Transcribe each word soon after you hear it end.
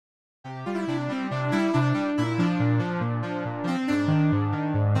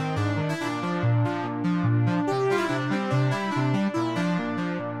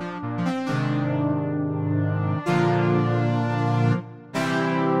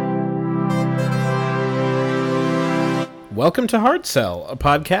welcome to Hard Sell, a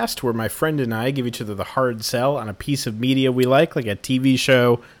podcast where my friend and I give each other the hard sell on a piece of media we like a TV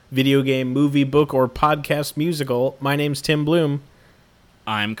show, video game, movie, book, or podcast musical. My name's Tim Bloom.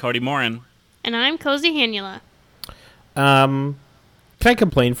 I'm Cody Morin. And I'm Cozy Hanula. Can I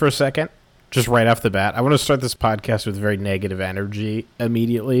complain for a second? Just right off the bat. I want to start this podcast with very negative energy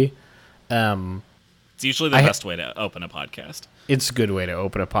immediately. It's usually the best way to open a podcast. It's a good way to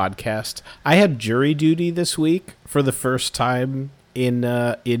open a podcast. I had jury duty this week for the first time in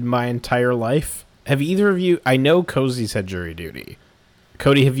my entire life. Have either of you... I know Cozy's had jury duty.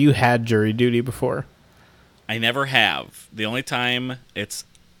 Cody, have you had jury duty before? I never have. The only time it's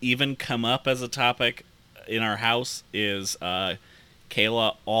even come up as a topic in our house is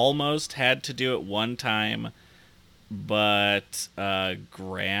Kayla almost had to do it one time, but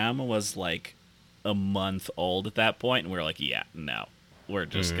Graham was like a month old at that point, and we were like, yeah, no, we're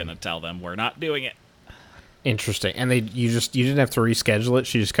just gonna tell them we're not doing it. Interesting. And you didn't have to reschedule it,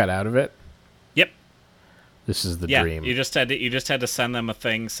 she just got out of it? Yep. This is the yeah, dream. You just had to send them a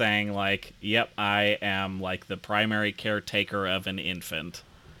thing saying like, yep, I am like the primary caretaker of an infant.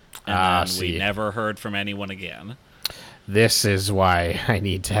 And then we never heard from anyone again. This is why I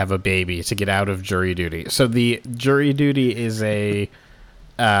need to have a baby to get out of jury duty. So the jury duty is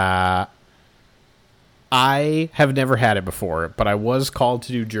I have never had it before, but I was called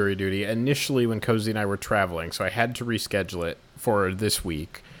to do jury duty initially when Cozy and I were traveling, so I had to reschedule it for this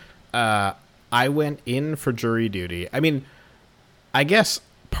week. I went in for jury duty. I mean, I guess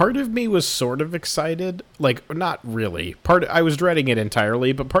part of me was sort of excited. Like, not really. I was dreading it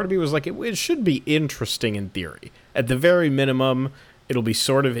entirely, but part of me was like, it should be interesting in theory. At the very minimum, it'll be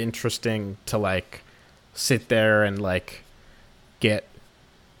sort of interesting to, like, sit there and, like, get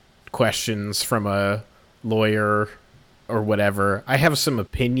questions from a lawyer or whatever. I have some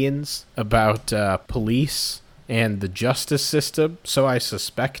opinions about police and the justice system, so I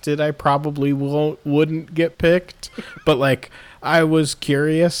suspected I probably wouldn't get picked. But, like, I was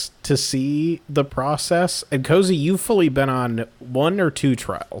curious to see the process. And Cozy, you've fully been on one or two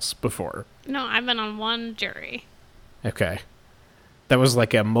trials before. No, I've been on one jury. Okay. That was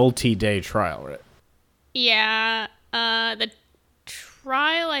like a multi-day trial, right? Yeah, the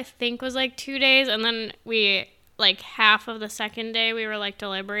trial I think was like 2 days, and then we, like, half of the second day we were, like,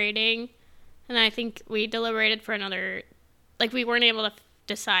 deliberating, and I think we deliberated for another, like, we weren't able to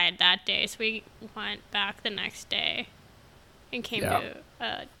decide that day, so we went back the next day and came to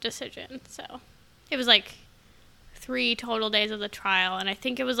a decision. So it was like 3 total days of the trial, and I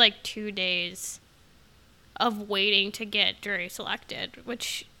think it was like 2 days of waiting to get jury selected,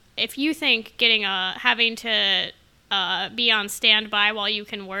 which if you think having to be on standby while you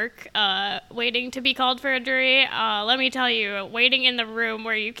can work, waiting to be called for a jury, let me tell you, waiting in the room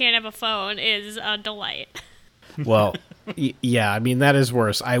where you can't have a phone is a delight. Well, yeah, I mean, that is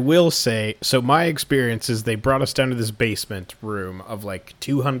worse. I will say, so my experience is they brought us down to this basement room of like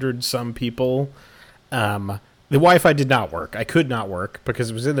 200 some people. The Wi-Fi did not work. I could not work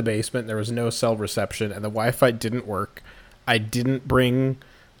because it was in the basement. There was no cell reception, and the Wi-Fi didn't work. I didn't bring,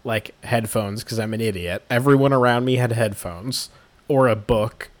 like, headphones because I'm an idiot. Everyone around me had headphones or a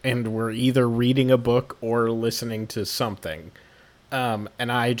book, and were either reading a book or listening to something.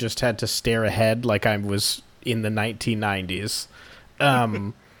 And I just had to stare ahead like I was in the 1990s.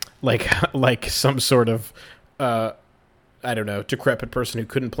 Like some sort of... I don't know, decrepit person who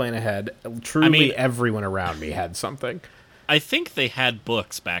couldn't plan ahead. Truly, everyone around me had something. I think they had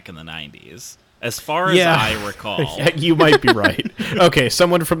books back in the 90s, as far as I recall. You might be right. Okay,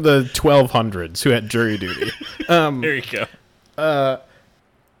 someone from the 1200s who had jury duty. There you go.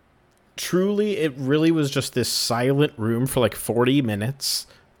 Truly, it really was just this silent room for like 40 minutes.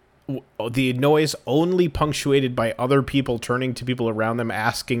 The noise only punctuated by other people turning to people around them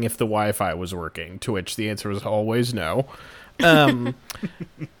asking if the Wi-Fi was working, to which the answer was always no. And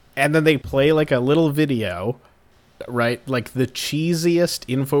then they play like a little video, right? Like the cheesiest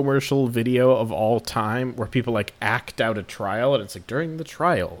infomercial video of all time, where people like act out a trial, and it's like, during the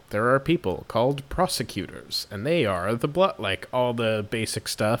trial there are people called prosecutors, and they are like all the basic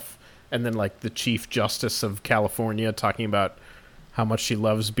stuff. And then like the Chief Justice of California talking about how much she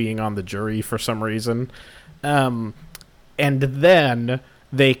loves being on the jury for some reason. And then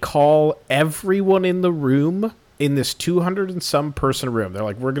they call everyone in the room, in this 200 and some person room. They're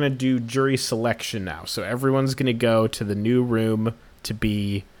like, we're going to do jury selection now. So everyone's going to go to the new room to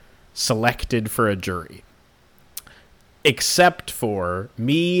be selected for a jury. Except for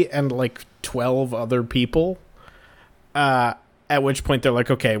me and like 12 other people. At which point they're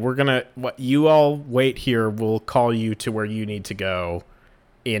like, okay, you all wait here. We'll call you to where you need to go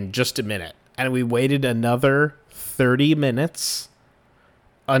in just a minute. and we waited another 30 minutes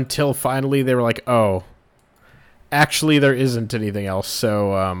until finally they were like, oh, actually there isn't anything else,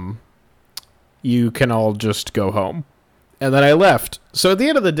 so you can all just go home. And then I left. So at the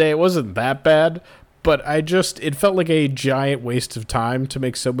end of the day, it wasn't that bad, but it felt like a giant waste of time to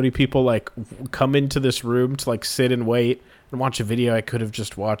make so many people like come into this room to like sit and wait and watch a video I could have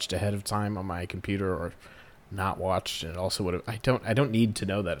just watched ahead of time on my computer or not watched. And it also would have, I don't need to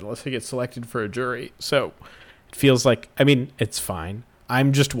know that unless I get selected for a jury. So it feels like, I mean, it's fine.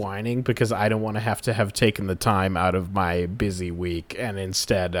 I'm just whining because I don't want to have taken the time out of my busy week, and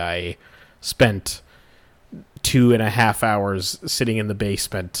instead I spent 2.5 hours sitting in the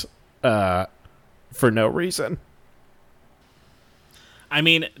basement for no reason. I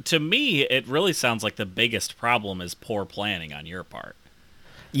mean, to me, it really sounds like the biggest problem is poor planning on your part.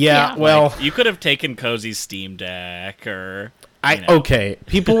 Yeah. Yeah. Like, you could have taken Cozy's Steam Deck, or okay.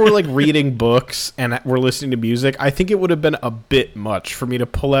 People were like reading books and were listening to music. I think it would have been a bit much for me to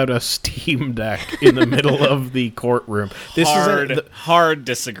pull out a Steam Deck in the middle of the courtroom. Hard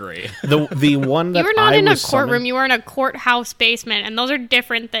disagree. The one that You were not in a was courtroom. summoned- You were in a courthouse basement, and those are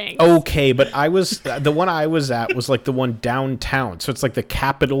different things. Okay, but the one I was at was like the one downtown. So it's like the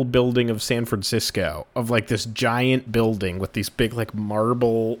Capitol building of San Francisco, of like this giant building with these big like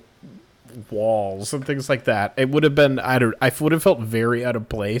marble walls and things like that. It would have been, I would have felt very out of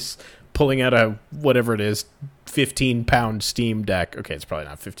place pulling out a, whatever it is, 15-pound Steam Deck. Okay, it's probably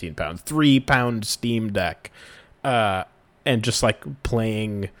not 15 pounds, 3-pound Steam Deck, and just like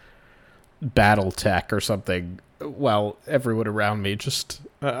playing BattleTech or something while everyone around me just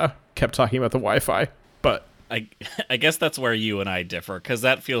kept talking about the Wi-Fi. But I guess that's where you and I differ, because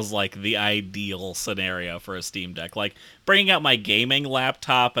that feels like the ideal scenario for a Steam Deck. Like, bringing out my gaming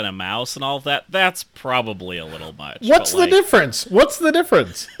laptop and a mouse and all of that, that's probably a little much. What's the difference?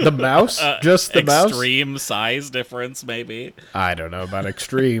 The mouse? Just the mouse? Extreme size difference, maybe? I don't know about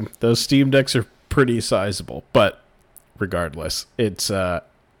extreme. Those Steam Decks are pretty sizable, but regardless, it's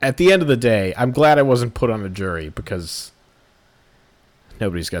at the end of the day, I'm glad I wasn't put on a jury because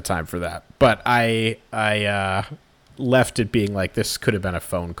nobody's got time for that. But I left it being like, this could have been a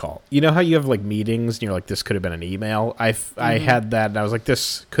phone call. You know how you have like meetings and you're like, this could have been an email? I had that and I was like,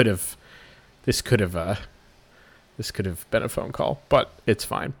 this could have been a phone call, but it's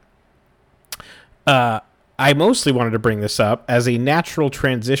fine. I mostly wanted to bring this up as a natural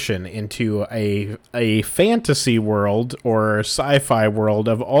transition into a fantasy world or sci-fi world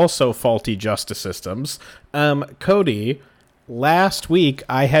of also faulty justice systems. Cody, last week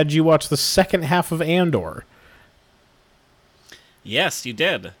I had you watch the second half of Andor. Yes, you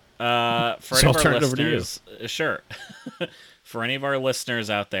did. For So any I'll of turn our it over to you. listeners, sure. For any of our listeners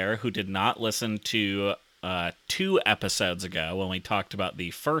out there who did not listen to 2 episodes ago when we talked about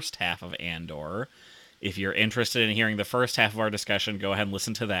the first half of Andor, if you're interested in hearing the first half of our discussion, go ahead and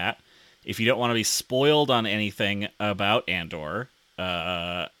listen to that. If you don't want to be spoiled on anything about Andor,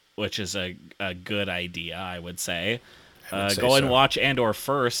 which is a good idea, I would say, go and watch Andor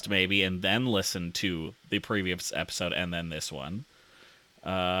first, maybe, and then listen to the previous episode and then this one.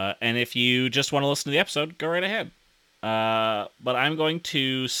 And if you just want to listen to the episode, go right ahead. But I'm going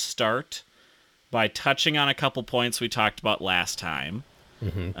to start by touching on a couple points we talked about last time.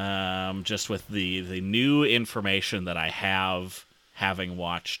 Just with the new information that I have, having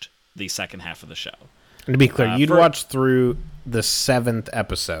watched the second half of the show. And to be clear, you'd watched through the 7th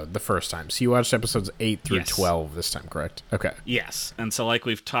episode the first time. So you watched episodes 8 through 12 this time, correct? Okay. Yes. And so like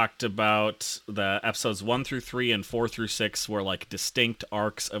we've talked about, the episodes 1 through 3 and 4 through 6 were like distinct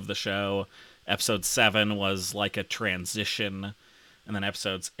arcs of the show. Episode 7 was like a transition. And then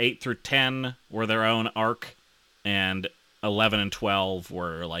episodes 8 through 10 were their own arc. And 11 and 12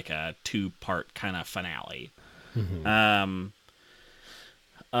 were like a 2-part kind of finale.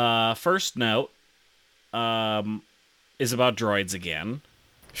 First note is about droids again.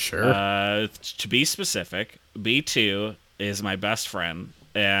 Sure. To be specific, B2 is my best friend,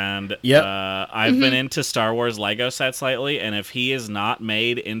 and Yep. I've been into Star Wars Lego sets lately, and if he is not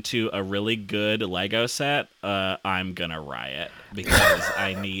made into a really good Lego set, I'm gonna riot, because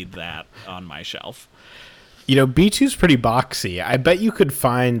I need that on my shelf. You know, B2's pretty boxy. I bet you could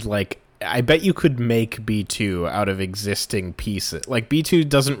make B2 out of existing pieces. Like, B2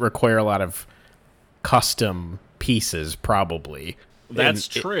 doesn't require a lot of custom pieces, probably. That's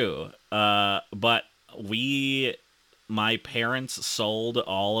true. But my parents sold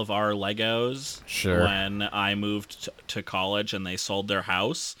all of our Legos when I moved to college, and they sold their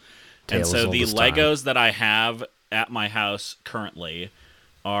house. And so the Legos that I have at my house currently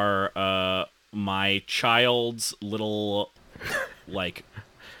are my child's little, like,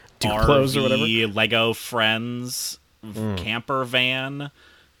 clothes or whatever. RV Lego Friends camper van,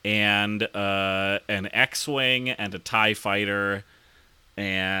 and an X-wing and a TIE fighter,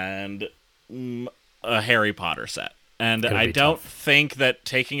 and a Harry Potter set. And I don't think that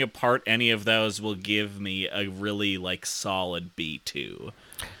taking apart any of those will give me a really like solid B2.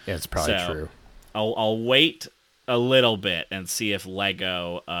 Yeah, it's probably true. I'll wait a little bit and see if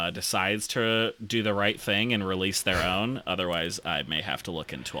Lego decides to do the right thing and release their own. Otherwise, I may have to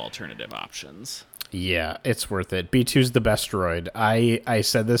look into alternative options. Yeah, it's worth it. B2's the best droid. I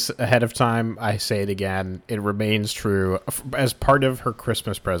said this ahead of time. I say it again. It remains true. As part of her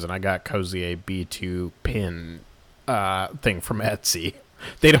Christmas present, I got Cozy a B2 pin thing from Etsy.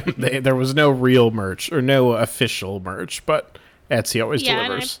 There was no real merch or no official merch, but Etsy always delivers.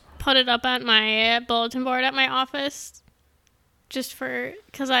 And I put it up at my bulletin board at my office just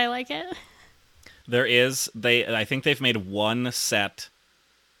because I like it. I think they've made one set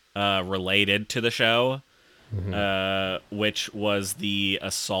related to the show, which was the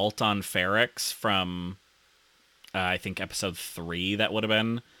assault on Ferrix from I think episode 3. That would have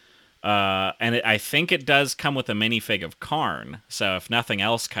been. And I think it does come with a minifig of Karn, so if nothing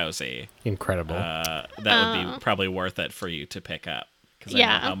else, Cozy, incredible. That would be probably worth it for you to pick up, because I know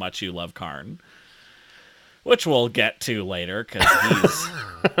how much you love Karn, which we'll get to later, because he's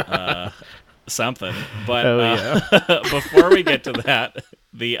something. But before we get to that,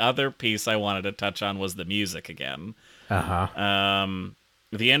 the other piece I wanted to touch on was the music again. The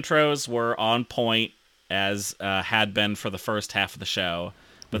intros were on point, as had been for the first half of the show.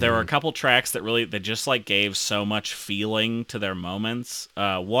 But there were a couple tracks that just like gave so much feeling to their moments.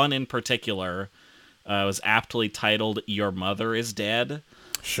 One in particular was aptly titled "Your Mother Is Dead,"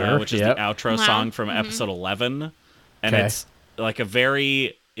 which is the outro song from episode 11, and it's like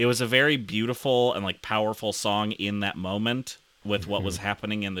it was a very beautiful and like powerful song in that moment with what was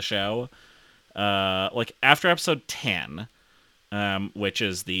happening in the show. Like after episode 10, which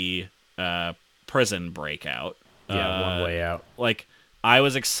is the prison breakout. One Way Out. Like, I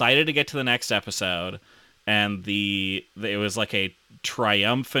was excited to get to the next episode, and it was like a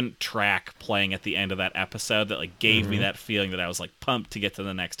triumphant track playing at the end of that episode that like gave me that feeling that I was like pumped to get to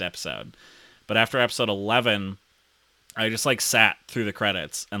the next episode. But after episode 11, I just like sat through the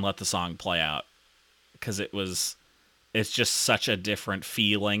credits and let the song play out, because it's just such a different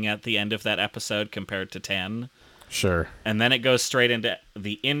feeling at the end of that episode compared to 10. Sure. And then it goes straight into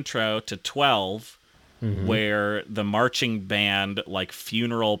the intro to 12, where the marching band, like,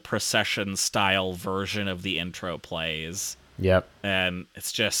 funeral procession style version of the intro plays. Yep. And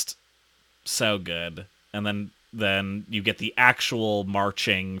it's just so good. And then you get the actual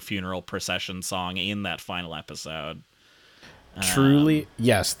marching funeral procession song in that final episode. Truly,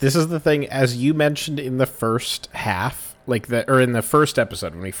 yes. This is the thing, as you mentioned in the first half, in the first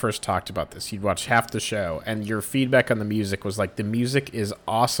episode when we first talked about this, you'd watch half the show, and your feedback on the music was like, the music is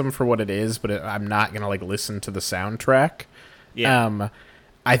awesome for what it is, but I'm not gonna like listen to the soundtrack. Yeah.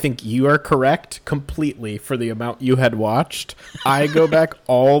 I think you are correct completely for the amount you had watched. I go back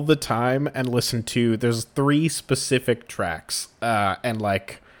all the time and listen to. There's 3 specific tracks, and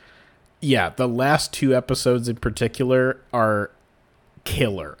like. Yeah, the last 2 episodes in particular are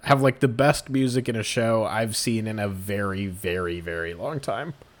killer. Have like the best music in a show I've seen in a very, very, very long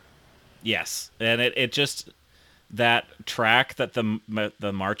time. Yes, and it just, that track that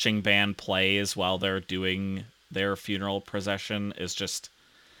the marching band plays while they're doing their funeral procession is just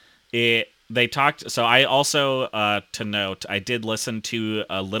it. They talked. So I also to note, I did listen to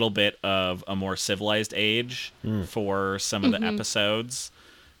a little bit of A More Civilized Age for some of the episodes.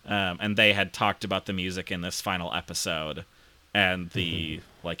 And they had talked about the music in this final episode and the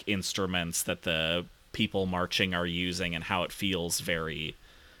like instruments that the people marching are using, and how it feels very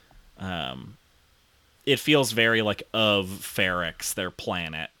like of Ferrix, their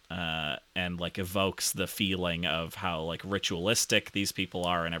planet, and like evokes the feeling of how like ritualistic these people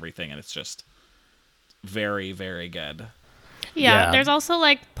are and everything, and it's just very, very good. Yeah, there's also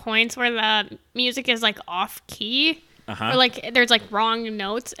like points where the music is like off key. Or like there's like wrong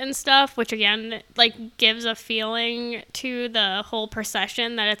notes and stuff, which again like gives a feeling to the whole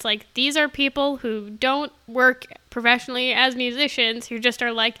procession that it's like these are people who don't work professionally as musicians, who just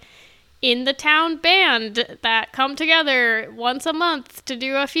are like in the town band that come together once a month to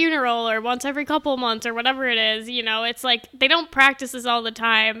do a funeral, or once every couple months, or whatever it is. You know, it's like they don't practice this all the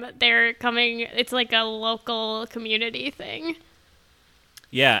time. They're coming, it's like a local community thing.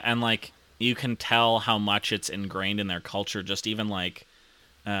 Yeah, and like you can tell how much it's ingrained in their culture. Just even like,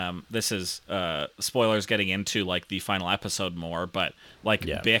 this is spoilers getting into like the final episode more, but like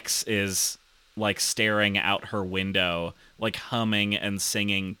Bix is like staring out her window, like humming and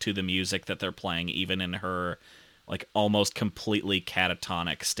singing to the music that they're playing, even in her like almost completely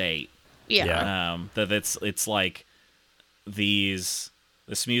catatonic state. Yeah. That it's like this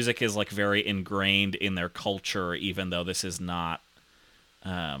music is like very ingrained in their culture, even though this is not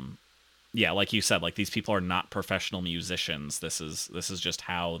like you said, like these people are not professional musicians. This is just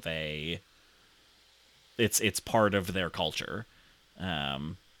how it's part of their culture.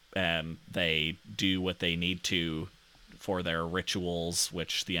 And they do what they need to for their rituals,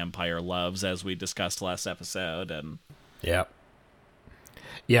 which the Empire loves, as we discussed last episode. And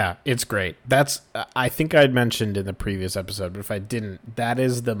yeah, it's great. That's I think I'd mentioned in the previous episode, but if I didn't, that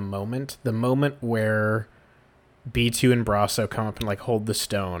is the moment where B2 and Brasso come up and like hold the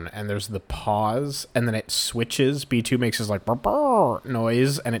stone, and there's the pause, and then it switches. B2 makes his like burr, burr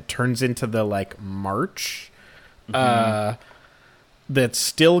noise, and it turns into the like march. That's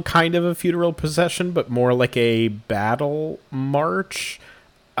still kind of a funeral procession, but more like a battle march.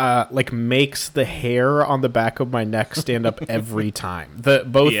 Like makes the hair on the back of my neck stand up every time.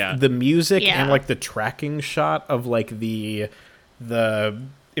 The music and like the tracking shot of like the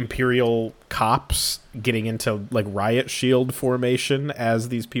Imperial cops getting into like riot shield formation as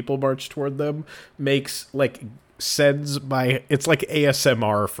these people march toward them makes like it's like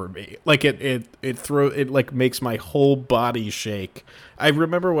ASMR for me. Like it like makes my whole body shake. I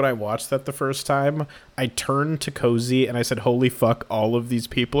remember when I watched that the first time, I turned to Cozy and I said, "Holy fuck, all of these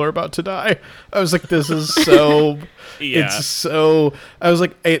people are about to die." I was like, this is so it's so I was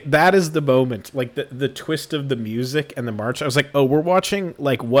like, that is the moment. Like the twist of the music and the march. I was like, "Oh, we're watching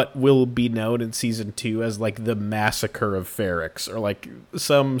like what will be known in season 2 as like the massacre of Ferrix, or like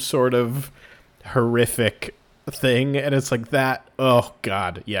some sort of horrific thing." And it's like that. Oh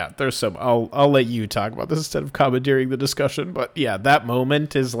god, yeah, there's some I'll let you talk about this instead of commandeering the discussion, but yeah, that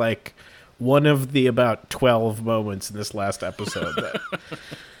moment is like one of the about 12 moments in this last episode that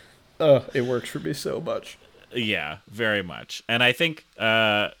it works for me so much. Yeah, very much. And I think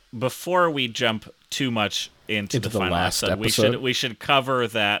before we jump too much into the final episode, we should cover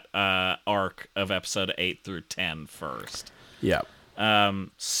that arc of episode 8 through 10 first. Yeah.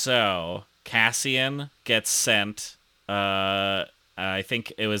 So Cassian gets sent. I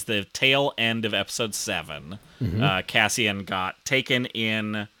think it was the tail end of episode 7. Cassian got taken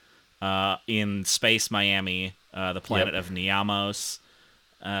in Space Miami, the planet of Niamos.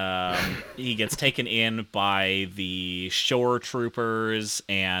 He gets taken in by the shore troopers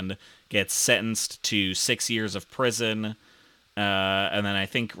and gets sentenced to 6 years of prison. And then I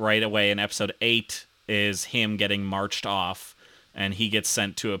think right away in episode 8 is him getting marched off, and he gets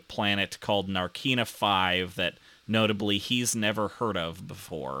sent to a planet called Narkina 5 that notably he's never heard of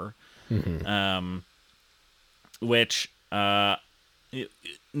before. Which,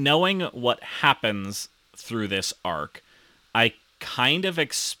 knowing what happens through this arc, I kind of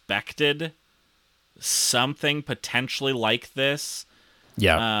expected something potentially like this.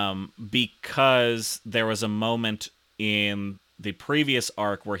 Because there was a moment in the previous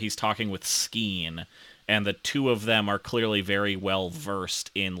arc where he's talking with Skeen, and the two of them are clearly very well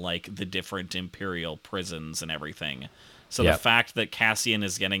versed in like the different Imperial prisons and everything. So the fact that Cassian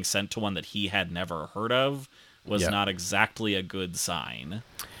is getting sent to one that he had never heard of was not exactly a good sign.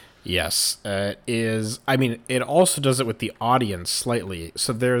 Yes, it is. I mean, it also does it with the audience slightly.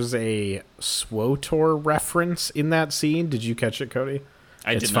 So there's a SWTOR reference in that scene. Did you catch it, Cody?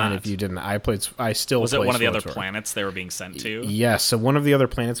 It's fine not. if you didn't. I still was play it one of the other SWTOR. planets they were being sent to? Yes. So one of the other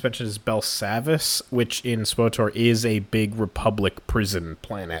planets mentioned is Belsavis, which in SWTOR is a big Republic prison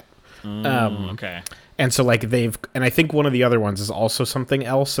planet. Okay. And so like and I think one of the other ones is also something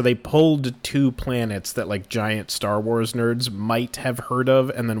else. So they pulled 2 planets that like giant Star Wars nerds might have heard of,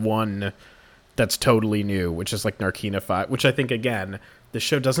 and then one that's totally new, which is like Narkina 5, which I think, again, the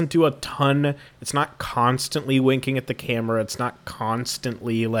show doesn't do a ton. It's not constantly winking at the camera. It's not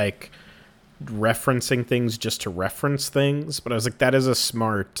constantly like referencing things just to reference things. But I was like, that is a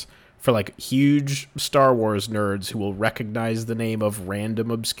smart for like huge Star Wars nerds who will recognize the name of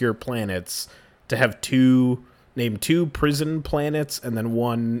random obscure planets to have name 2 prison planets and then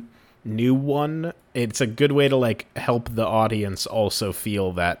one new one. It's a good way to like help the audience also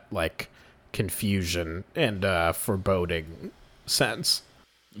feel that like confusion and foreboding sense.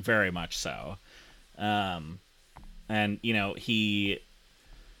 Very much so. And you know, he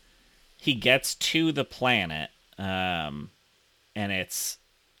gets to the planet, and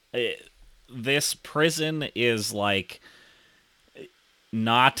this prison is like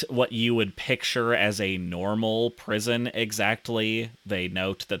not what you would picture as a normal prison exactly. They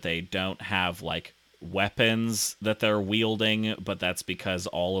note that they don't have like weapons that they're wielding, but that's because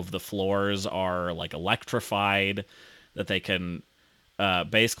all of the floors are like electrified. that they can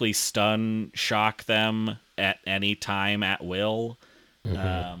basically stun shock them at any time at will.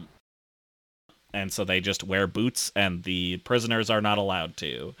 And so they just wear boots, and the prisoners are not allowed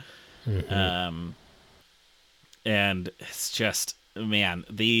to. And it's just, man,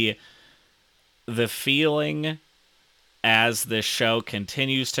 the feeling as this show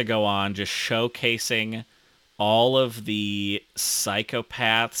continues to go on, just showcasing all of the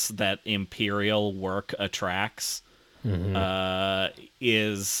psychopaths that Imperial work attracts,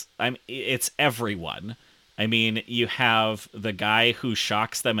 it's everyone. I mean, you have the guy who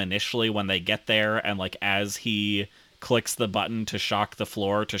shocks them initially when they get there, and like as he clicks the button to shock the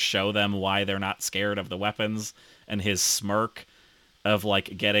floor to show them why they're not scared of the weapons, and his smirk of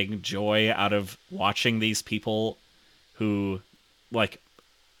like getting joy out of watching these people who, like,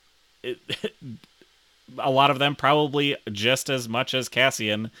 a lot of them probably just as much as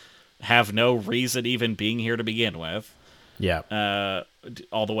Cassian have no reason even being here to begin with. Yeah.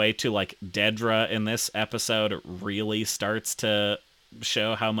 All the way to like Dedra in this episode really starts to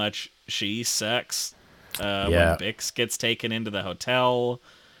show how much she sucks when Bix gets taken into the hotel.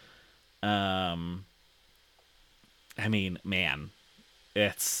 I mean, man,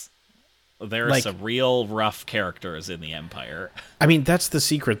 there are some real rough characters in the Empire. I mean, that's the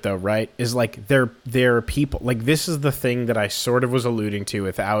secret, though, right? Is like they're people. Like, this is the thing that I sort of was alluding to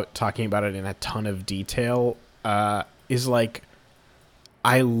without talking about it in a ton of detail. Is like,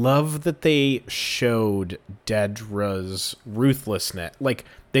 I love that they showed Dedra's ruthlessness. Like,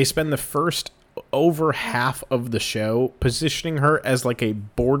 they spend the first over half of the show positioning her as like a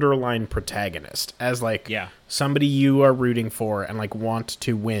borderline protagonist, as like somebody you are rooting for and like want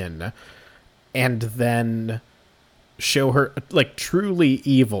to win, and then show her like truly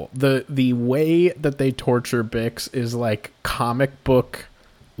evil. The way that they torture Bix is like comic book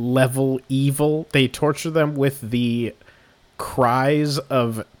level evil. They torture them with the cries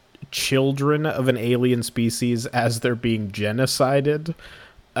of children of an alien species as they're being genocided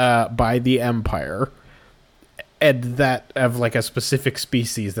by the Empire, and that of like a specific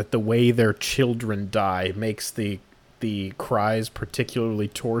species, that the way their children die makes the cries particularly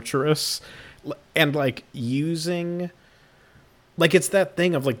torturous. And like using, like, it's that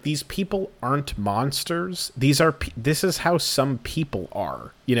thing of like, these people aren't monsters. This is how some people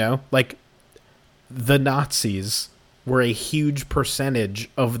are, you know? Like, the Nazis were a huge percentage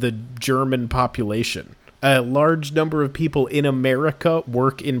of the German population. A large number of people in America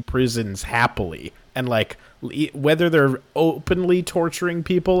work in prisons happily. And like, whether they're openly torturing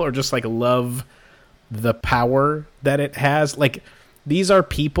people or just like love the power that it has, like, these are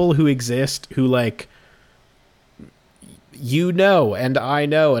people who exist who, like, you know, and I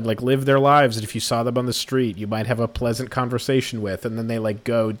know, and like live their lives. And if you saw them on the street, you might have a pleasant conversation with, and then they like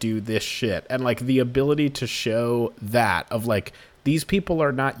go do this shit. And like the ability to show that of like, these people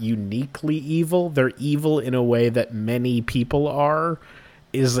are not uniquely evil. They're evil in a way that many people are,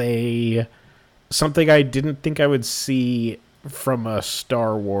 is something I didn't think I would see from a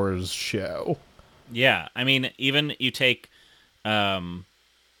Star Wars show. Yeah. I mean, even you take Dr.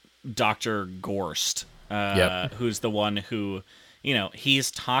 Gorst, who's the one who, you know,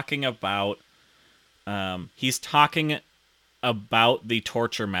 he's talking about the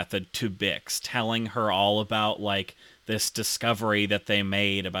torture method to Bix, telling her all about like this discovery that they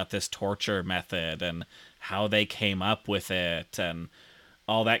made about this torture method and how they came up with it and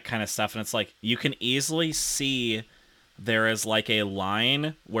all that kind of stuff. And it's like, you can easily see there is like a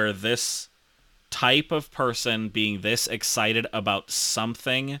line where this type of person being this excited about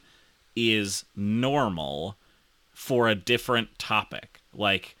something is normal for a different topic.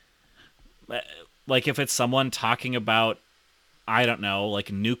 Like if it's someone talking about, I don't know,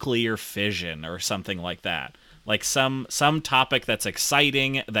 like nuclear fission or something like that. Like some topic that's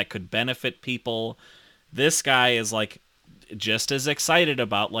exciting that could benefit people. This guy is like just as excited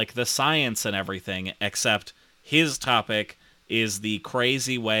about like the science and everything, except his topic is the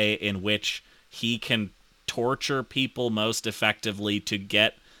crazy way in which he can torture people most effectively to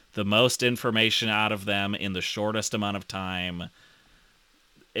get the most information out of them in the shortest amount of time.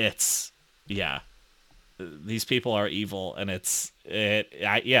 These people are evil, and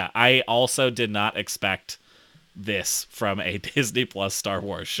I also did not expect this from a Disney Plus Star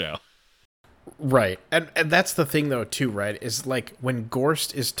Wars show. Right. And that's the thing, though, too, right? Is like when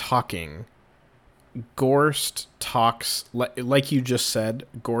Gorst is talking, Gorst talks like you just said,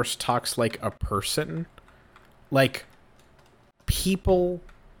 Gorst talks like a person. Like, people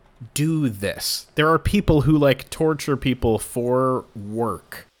do this. There are people who like torture people for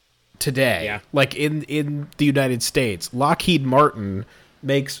work today. Yeah. Like in the United States, Lockheed Martin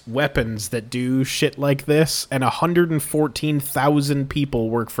makes weapons that do shit like this, and 114,000 people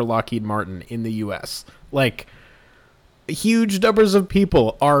work for Lockheed Martin in the U.S. Like, huge numbers of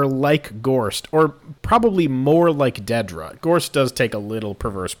people are like Gorst, or probably more like Dedra. Gorst does take a little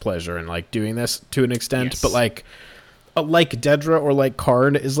perverse pleasure in, like, doing this to an extent, Yes. but, like Dedra or like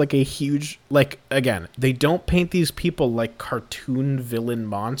Karn is like a huge, like, again, they don't paint these people like cartoon villain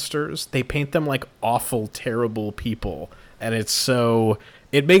monsters. They paint them like awful, terrible people, and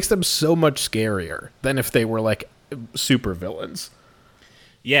it makes them so much scarier than if they were like super villains.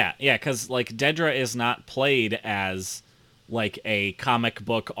 Yeah, because like Dedra is not played as like a comic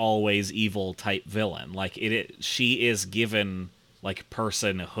book always evil type villain. Like she is given like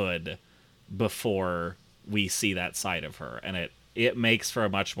personhood before we see that side of her, and it makes for a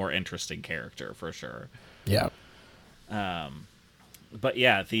much more interesting character for sure. Yeah. But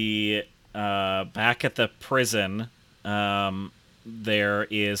yeah, the back at the prison, there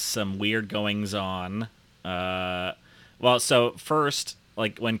is some weird goings on. Well, so first,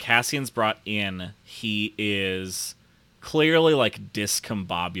 like when Cassian's brought in, he is clearly like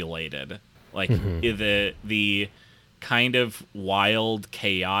discombobulated. Like the kind of wild,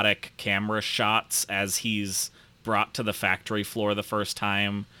 chaotic camera shots as he's brought to the factory floor the first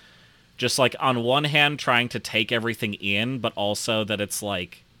time. Just like on one hand trying to take everything in, but also that it's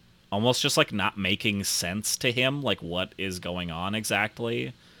like almost just like not making sense to him, like what is going on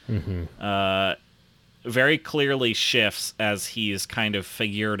exactly. Very clearly shifts as he's kind of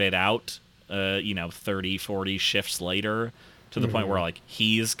figured it out, 30, 40 shifts later, to the point where like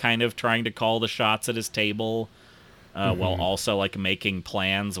he's kind of trying to call the shots at his table, while also like making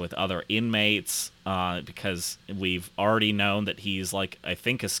plans with other inmates, because we've already known that he's like, I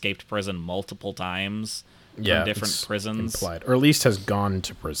think, escaped prison multiple times from different it's prisons. implied, or at least has gone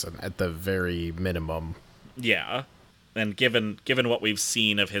to prison at the very minimum. Yeah, and given what we've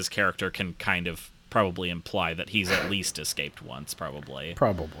seen of his character, can kind of probably imply that he's at least escaped once, probably.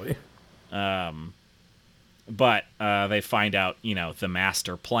 But they find out, the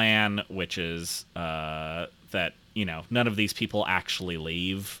master plan, which is that, none of these people actually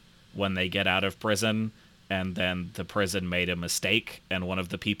leave when they get out of prison, and then the prison made a mistake, and one of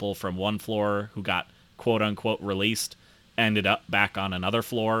the people from one floor who got quote-unquote released ended up back on another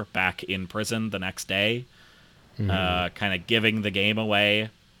floor, back in prison the next day, kind of giving the game away,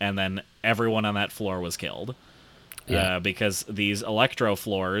 and then everyone on that floor was killed. Because these electro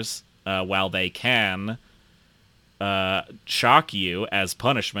floors, while they can shock you as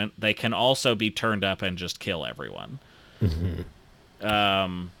punishment, they can also be turned up and just kill everyone.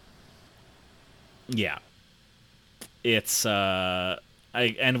 It's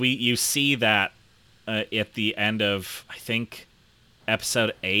you see that at the end of, I think,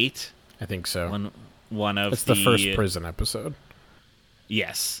 episode 8. I think so. When one of it's the first prison episode.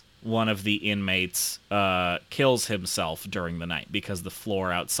 Yes, one of the inmates kills himself during the night because the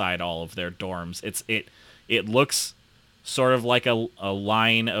floor outside all of their dorms, it looks sort of like a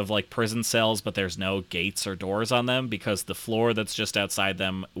line of like prison cells, but there's no gates or doors on them because the floor that's just outside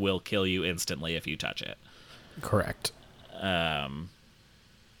them will kill you instantly if you touch it. Correct.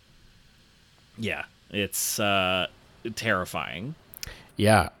 Yeah, it's terrifying.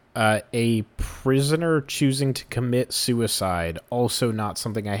 Yeah. A prisoner choosing to commit suicide, also not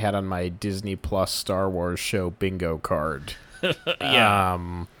something I had on my Disney Plus Star Wars show bingo card.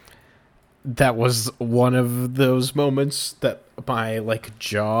 Yeah. That was one of those moments that my like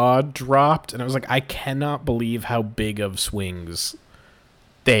jaw dropped, and I was like, I cannot believe how big of swings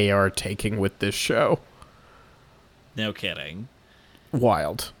they are taking with this show. No kidding.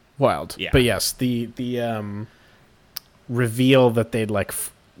 Wild. Yeah. But yes, the reveal that they'd like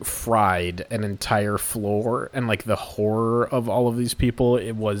fried an entire floor, and like the horror of all of these people,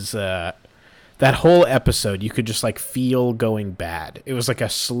 it was that whole episode you could just like feel going bad. It was like a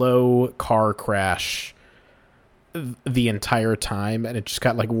slow car crash the entire time, and it just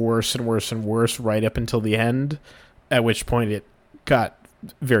got like worse and worse and worse right up until the end, at which point it got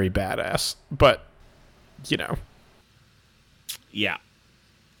very badass. But yeah,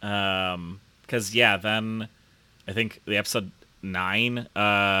 because then I think the episode 9,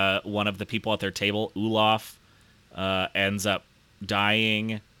 one of the people at their table, Olaf, ends up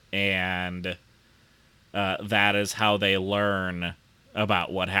dying, and that is how they learn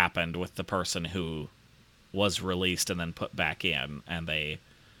about what happened with the person who was released and then put back in, and they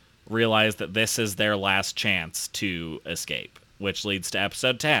realize that this is their last chance to escape, which leads to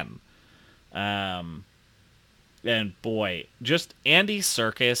episode 10. And boy, just Andy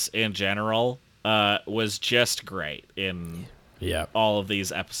Serkis in general was just great in all of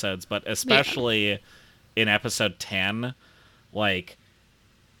these episodes, but especially in episode 10. Like,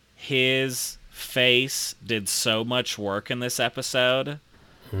 his face did so much work in this episode.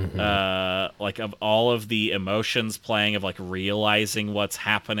 Like, of all of the emotions playing, of like realizing what's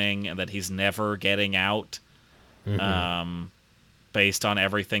happening and that he's never getting out, based on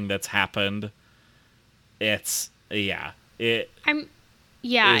everything that's happened. It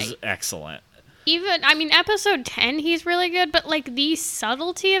is excellent. Even, I mean, episode 10, he's really good, but, like, the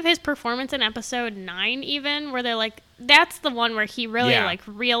subtlety of his performance in episode 9, even, where they're, like, that's the one where he really, like,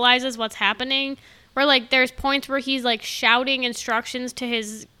 realizes what's happening, where, like, there's points where he's, like, shouting instructions to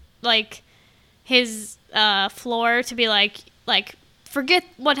his, like, his, floor to be, like, forget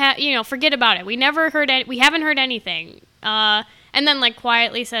forget about it. We haven't heard anything. And then, like,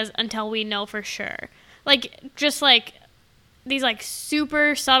 quietly says, until we know for sure. Like, just, like, these like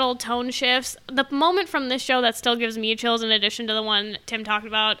super subtle tone shifts. The moment from this show that still gives me chills, in addition to the one Tim talked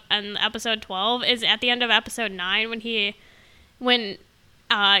about in episode 12, is at the end of episode 9 when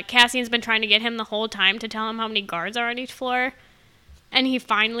Cassian's been trying to get him the whole time to tell him how many guards are on each floor, and he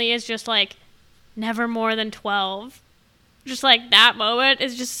finally is just like, never more than 12. Just like that moment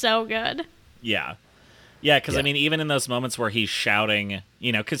is just so good. Yeah, because I mean, even in those moments where he's shouting,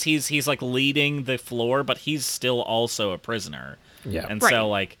 because he's like leading the floor, but he's still also a prisoner. Yeah. And so,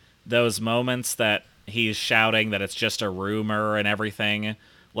 like, those moments that he's shouting that it's just a rumor and everything,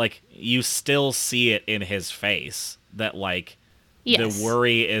 like, you still see it in his face that, like, the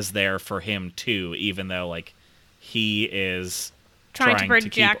worry is there for him too, even though, like, he is trying to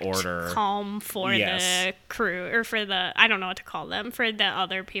project keep order. Calm for the crew, or for the, I don't know what to call them, for the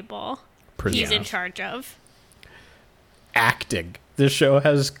other people he's in charge of. Acting. This show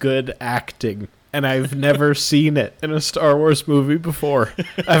has good acting, and I've never seen it in a Star Wars movie before.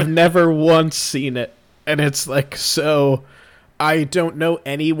 I've never once seen it, and it's like, so I don't know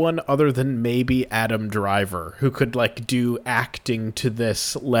anyone other than maybe Adam Driver who could like do acting to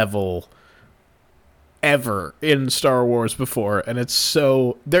this level ever in Star Wars before, and it's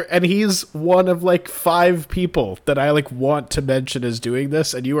so there, and he's one of like 5 people that I like want to mention as doing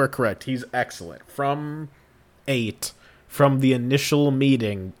this, and you are correct, he's excellent. From the initial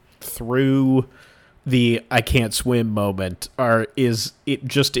meeting through the I can't swim moment is it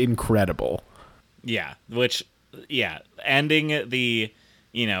just incredible. Ending the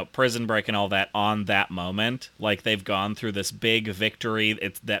prison break and all that on that moment, like, they've gone through this big victory,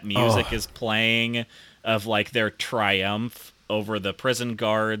 it's that music is playing of like their triumph over the prison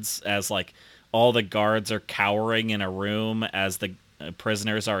guards, as like all the guards are cowering in a room as the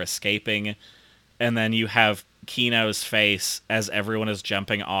prisoners are escaping, and then you have Kino's face as everyone is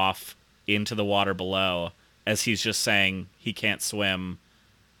jumping off into the water below, as he's just saying he can't swim,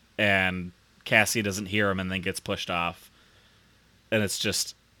 and Cassie doesn't hear him and then gets pushed off, and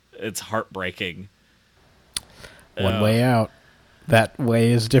it's heartbreaking. One way out. That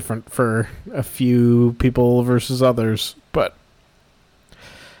way is different for a few people versus others, but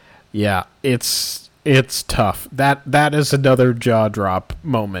yeah, it's tough. That is another jaw drop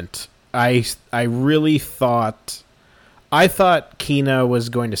moment. I really thought Kino was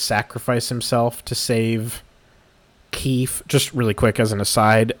going to sacrifice himself to save Keef. Just really quick as an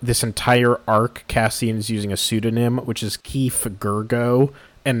aside, this entire arc, Cassian is using a pseudonym, which is Keef Gurgo,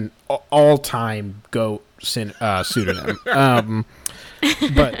 an all-time GOAT pseudonym.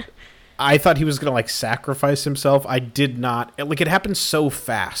 But I thought he was going to, like, sacrifice himself. I did not. Like, it happened so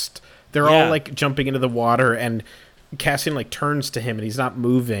fast. They're all, like, jumping into the water, and Cassian, like, turns to him, and he's not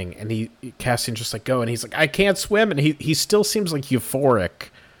moving, and Cassian just, like, go, and he's like, I can't swim, and he still seems, like, euphoric,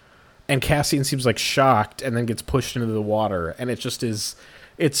 and Cassian seems, like, shocked, and then gets pushed into the water, and it just is,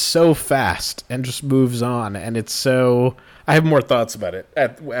 it's so fast, and just moves on, and it's so, I have more thoughts about it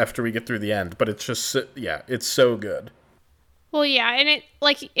after we get through the end, but it's just, it's so good. Well, yeah, and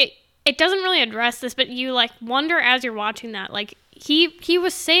it doesn't really address this, but you, like, wonder as you're watching that, like, he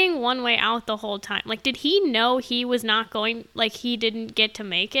was saying one way out the whole time. Like, did he know he was not going, like, he didn't get to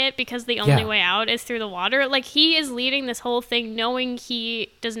make it because the only way out is through the water? Like, he is leading this whole thing knowing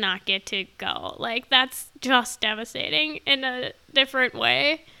he does not get to go. Like, that's just devastating in a different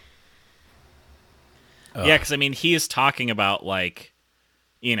way. Yeah, because, I mean, he is talking about, like,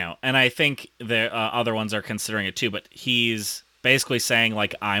 and I think the other ones are considering it too, but he's basically saying,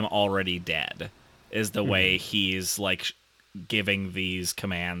 like, I'm already dead, is the way he's, like, giving these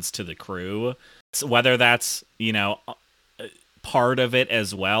commands to the crew. So whether that's, part of it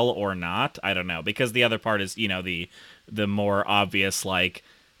as well or not, I don't know, because the other part is, the more obvious, like,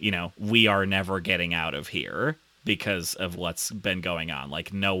 we are never getting out of here because of what's been going on.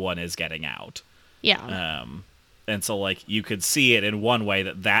 Like, no one is getting out. Yeah. And so, like, you could see it in one way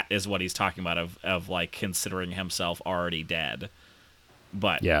that is what he's talking about of like, considering himself already dead.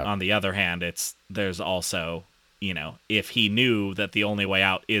 But Yeah. on the other hand, there's also, if he knew that the only way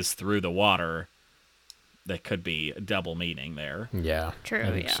out is through the water, that could be a double meaning there. Yeah. True,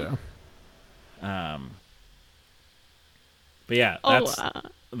 I think yeah. so. But yeah,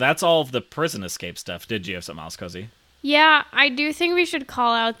 that's all of the prison escape stuff. Did you have something else, Cozy? Yeah, I do think we should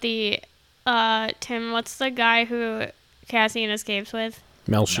call out the Tim. What's the guy who Cassian escapes with?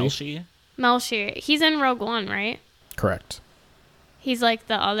 Melshi. Melshi. He's in Rogue One, right? Correct. He's like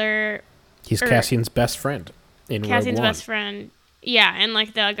the other. He's Cassian's best friend in Cassian's Rogue One. best friend. Yeah, and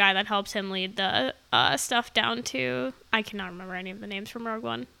like the guy that helps him lead the stuff down to. I cannot remember any of the names from Rogue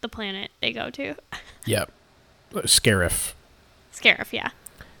One. The planet they go to. Yep. Scarif. Scarif, yeah.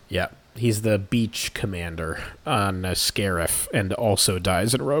 Yeah. He's the beach commander on Scarif and also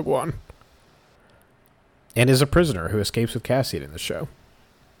dies in Rogue One. And is a prisoner who escapes with Cassian in the show.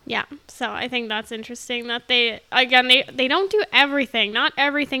 Yeah, so I think that's interesting that they don't do everything. Not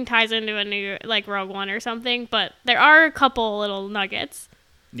everything ties into a new, like, Rogue One or something, but there are a couple little nuggets.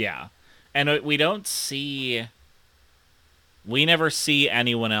 Yeah. And we never see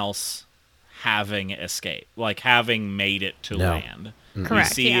anyone else having escaped, like having made it to land. Correct, we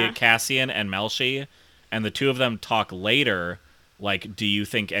see yeah. Cassian and Melshi, and the two of them talk later, like, do you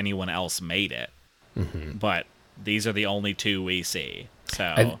think anyone else made it? Mm-hmm. But these are the only two we see.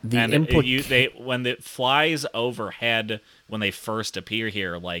 So, when it flies overhead, when they first appear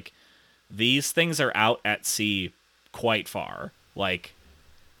here, like, these things are out at sea quite far. Like,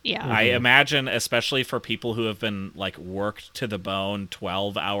 yeah, I imagine, especially for people who have been, like, worked to the bone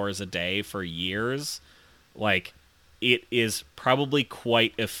 12 hours a day for years, like, it is probably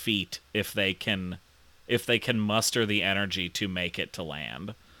quite a feat if they can muster the energy to make it to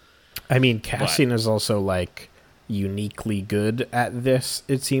land. I mean, Cassian is also, like, uniquely good at this,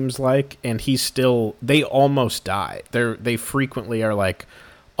 it seems like, and they almost die. They frequently are, like,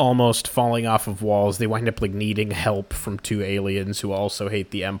 almost falling off of walls. They wind up, like, needing help from two aliens who also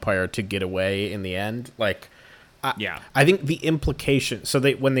hate the Empire to get away in the end. Like, I think the implication, so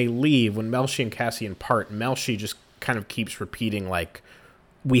when they leave, when Melshi and Cassian part, Melshi just kind of keeps repeating, like,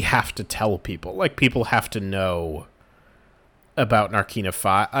 we have to tell people, like, people have to know about Narkina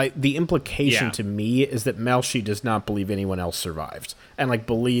 5. The implication to me is that Melshi does not believe anyone else survived, and, like,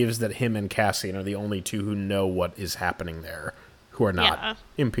 believes that him and Cassian are the only two who know what is happening there, who are not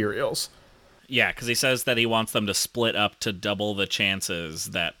Imperials. Yeah, because he says that he wants them to split up to double the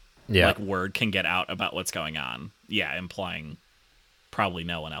chances that like, word can get out about what's going on. Yeah, implying probably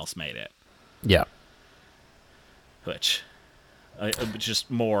no one else made it. Yeah. Which,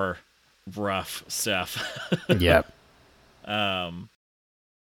 just more rough stuff. Yeah.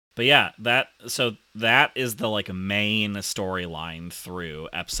 But yeah, that is the, like, main storyline through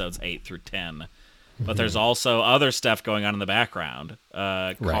episodes 8 through 10. But there's also other stuff going on in the background.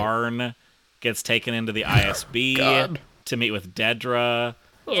 Karn gets taken into the ISB to meet with Dedra.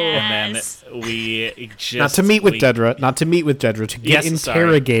 Yes. And then we just... Not to meet with Dedra, to get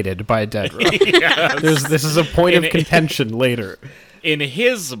interrogated by Dedra. This is a point of contention later. In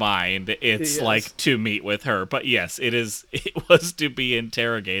his mind, it's like to meet with her, but yes, it was to be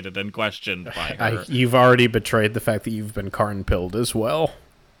interrogated and questioned by her. You've already betrayed the fact that you've been Karn pilled as well.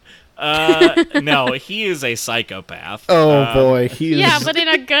 No, he is a psychopath. Oh boy, he is. Yeah, but in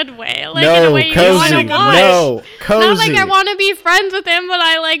a good way. Like, in a way you want to watch. No, Cozy. Not like I want to be friends with him, but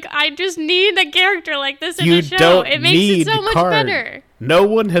I just need a character like this in the show. Don't it makes need it so much Karn. better. No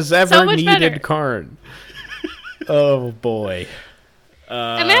one has ever needed better. Karn. Oh boy.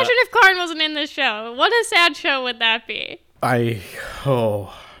 Imagine if Karn wasn't in this show. What a sad show would that be? I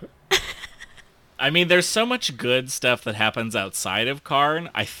mean, there's so much good stuff that happens outside of Karn.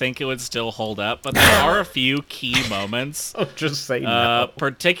 I think it would still hold up, but there are a few key moments. Oh, just say no.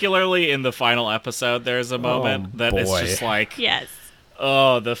 Particularly in the final episode, there's a moment that is just like, yes.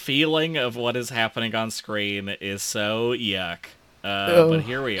 Oh, the feeling of what is happening on screen is so yuck. But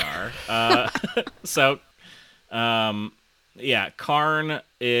here we are. Yeah, Karn.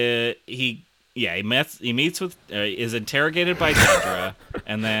 He meets with, is interrogated by Dedra,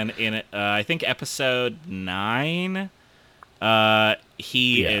 and then in I think episode 9,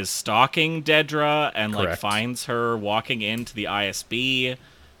 he is stalking Dedra and like finds her walking into the ISB,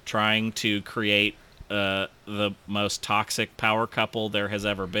 trying to create the most toxic power couple there has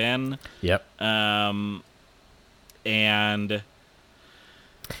ever been. Yep. And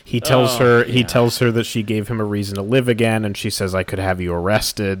he tells her that she gave him a reason to live again, and she says, I could have you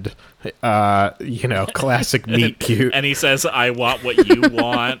arrested. Classic meet cute. And he says, I want what you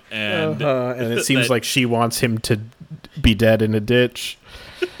want. And and it seems like she wants him to be dead in a ditch.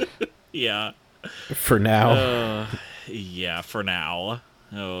 Yeah. For now. Yeah, for now.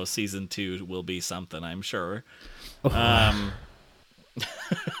 Oh, season 2 will be something, I'm sure.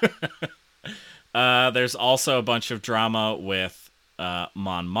 There's also a bunch of drama with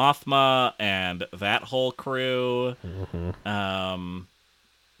Mon Mothma and that whole crew.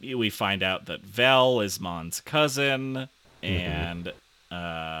 We find out that Vel is Mon's cousin, and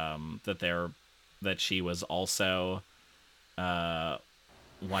that she was also.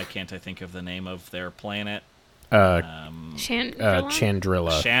 Why can't I think of the name of their planet? Chandrila?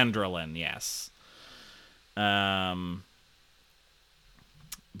 Chandrila. Chandrilan, yes.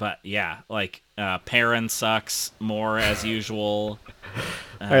 But yeah, like Perrin sucks more as usual.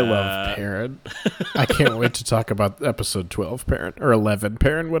 I love Perrin. I can't wait to talk about episode 12 Perrin, or 11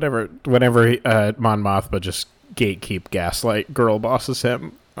 Perrin, whatever. Whenever Mon Mothma just gatekeep gaslight girl bosses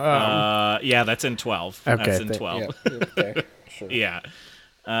him. Yeah, that's in 12. Okay, That's in 12. Yeah, okay, sure. Yeah.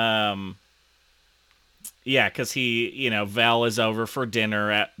 Yeah, because Vel is over for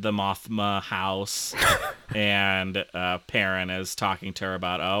dinner at the Mothma house, and Perrin is talking to her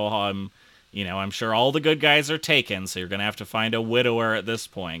about, I'm sure all the good guys are taken, so you're going to have to find a widower at this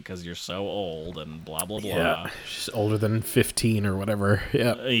point because you're so old, and blah, blah, blah. Yeah, she's older than 15 or whatever.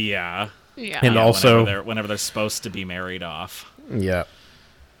 Yeah. Yeah. Yeah. And also... Whenever they're supposed to be married off. Yeah.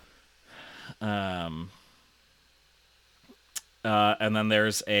 And then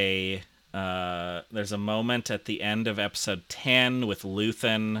there's a moment at the end of episode 10 with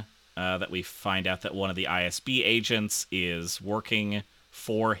Luthen that we find out that one of the ISB agents is working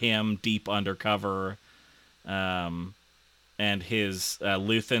for him deep undercover. And his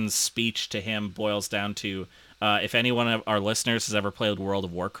Luthen's speech to him boils down to, if any one of our listeners has ever played World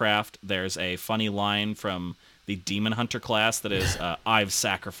of Warcraft, there's a funny line from the Demon Hunter class that is, I've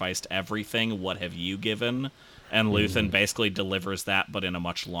sacrificed everything, what have you given? And Luthen basically delivers that, but in a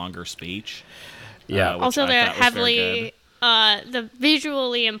much longer speech. Yeah. Also, they're heavily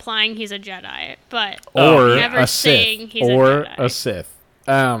visually implying he's a Jedi, but Or never a saying Sith. he's Or a Jedi. a Sith.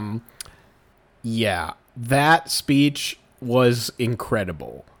 Yeah. That speech was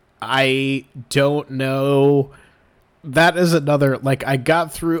incredible. I don't know... That is another, like, I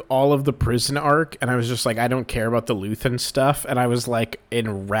got through all of the prison arc, and I was just like, I don't care about the Luthen stuff, and I was, like,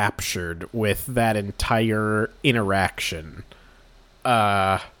 enraptured with that entire interaction.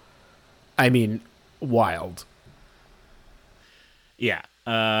 I mean, wild. Yeah.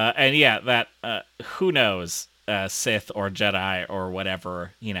 And yeah, that, who knows, Sith or Jedi or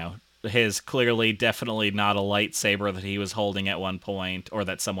whatever, his clearly definitely not a lightsaber that he was holding at one point, or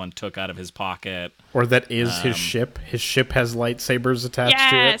that someone took out of his pocket. Or that is his ship. His ship has lightsabers attached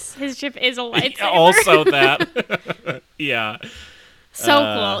to it. Yes, his ship is a lightsaber. Also that. Yeah. So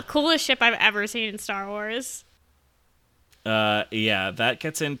cool. Coolest ship I've ever seen in Star Wars. Yeah, that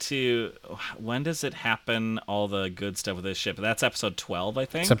gets into, when does it happen, all the good stuff with this ship? That's episode 12, I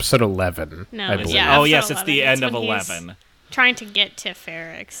think? It's episode 11. No, I believe. yeah. Oh, yes, episode it's the 11. end of It's when he's 11. Trying to get to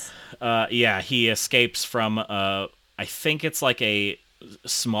Ferrix. Yeah, he escapes from, I think it's like a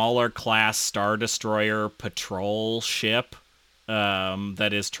smaller class Star Destroyer patrol ship that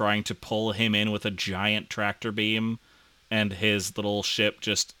is trying to pull him in with a giant tractor beam, and his little ship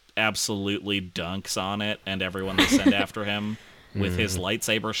just absolutely dunks on it, and everyone they send after him with his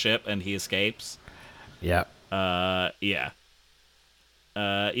lightsaber ship, and he escapes. Yeah. Yeah,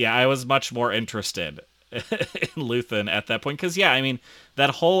 I was much more interested in Luthen at that point, because I mean, that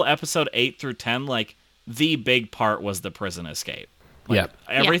whole episode 8 through 10, like, the big part was the prison escape. Like,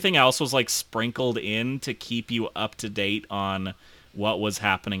 everything else was like sprinkled in to keep you up to date on what was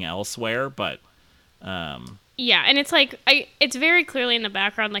happening elsewhere, but yeah, and it's like it's very clearly in the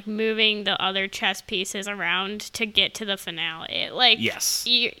background, like moving the other chess pieces around to get to the finale. Like, yes,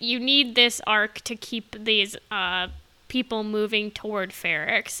 you need this arc to keep these people moving toward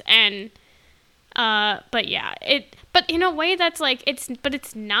Ferrix, and but in a way that's like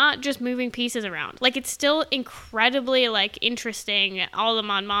it's not just moving pieces around. Like, it's still incredibly like interesting, all the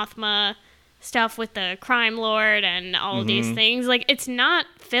Mon Mothma stuff with the crime lord and all these things. Like, it's not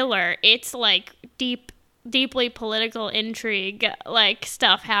filler. It's like deeply political intrigue, like,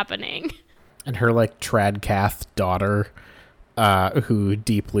 stuff happening. And her, like, Tradcath daughter, who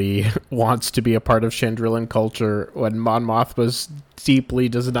deeply wants to be a part of Chandrilan culture, when Mon Mothma deeply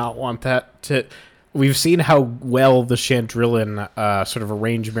does not want that to... We've seen how well the Chandrilan sort of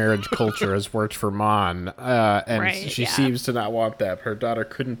arranged marriage culture has worked for Mon, and Right, she yeah. seems to not want that. Her daughter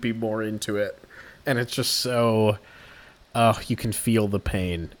couldn't be more into it, and it's just so... you can feel the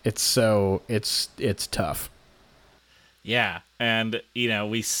pain. It's tough. Yeah, and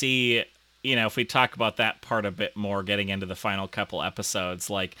we see, if we talk about that part a bit more, getting into the final couple episodes,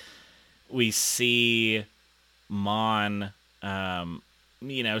 like, we see Mon,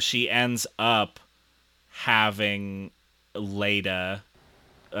 she ends up having Leda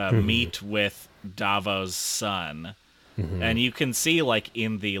meet with Davos' son. And you can see, like,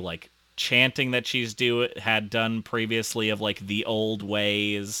 in the, like, chanting that she's had done previously of, like, the old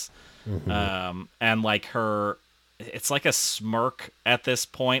ways, and, like, it's like a smirk at this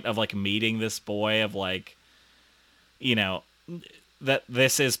point of, like, meeting this boy of, like, that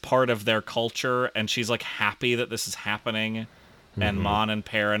this is part of their culture, and she's, like, happy that this is happening, and Mon and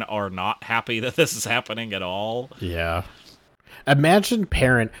Perrin are not happy that this is happening at all. Yeah. Imagine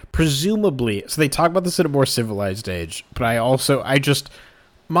Perrin, presumably, so they talk about this at a more civilized age, but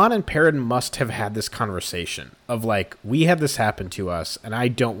Mon and Perrin must have had this conversation of, like, we had this happen to us, and I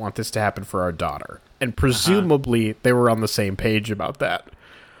don't want this to happen for our daughter. And presumably, they were on the same page about that.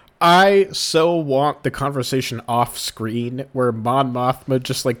 I so want the conversation off screen where Mon Mothma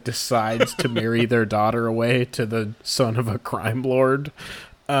just, like, decides to marry their daughter away to the son of a crime lord.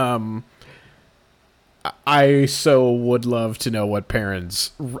 I so would love to know what Perrin's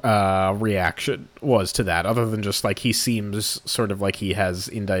reaction was to that, other than just, like, he seems sort of like he has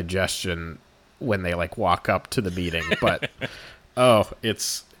indigestion when they, like, walk up to the meeting. But,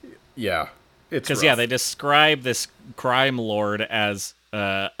 it's because, they describe this crime lord as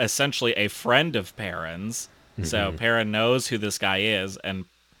essentially a friend of Perrin's. So Perrin knows who this guy is, and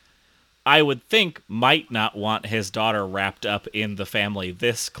I would think might not want his daughter wrapped up in the family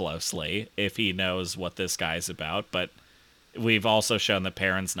this closely if he knows what this guy's about. But we've also shown that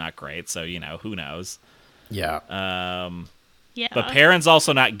Perrin's not great, so, who knows? Yeah. Yeah. But Perrin's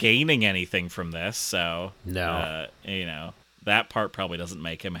also not gaining anything from this, so... No. That part probably doesn't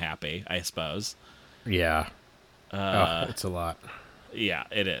make him happy, I suppose. Yeah. It's a lot. Yeah,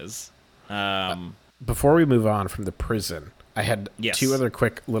 it is. Before we move on from the prison, I had two other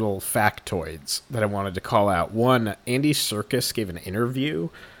quick little factoids that I wanted to call out. One, Andy Serkis gave an interview.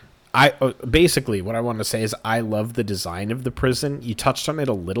 Basically, what I want to say is I love the design of the prison. You touched on it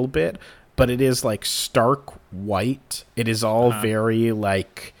a little bit, but it is, like, stark white. It is all very,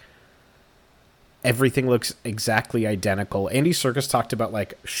 like... Everything looks exactly identical. Andy Serkis talked about,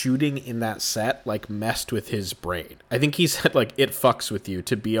 like, shooting in that set, like, messed with his brain. I think he said, like, it fucks with you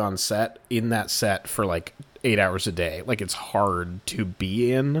to be on set, in that set for, like, 8 hours a day. Like, it's hard to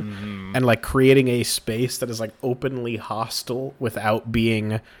be in. And, like, creating a space that is, like, openly hostile without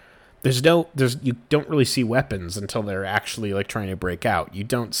being... you don't really see weapons until they're actually, like, trying to break out. You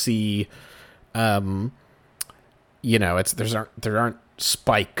don't see, there aren't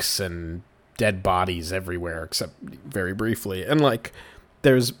spikes and dead bodies everywhere, except very briefly. And, like,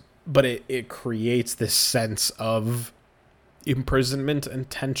 but it creates this sense of imprisonment and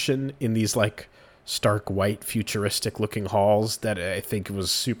tension in these, like, stark white futuristic looking halls that I think was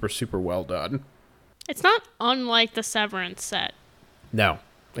super, super well done. It's not unlike the Severance set. No,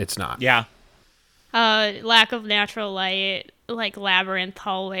 it's not. Yeah. Lack of natural light, like labyrinth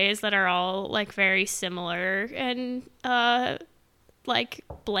hallways that are all, like, very similar and like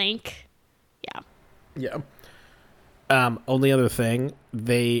blank. Yeah. Only other thing,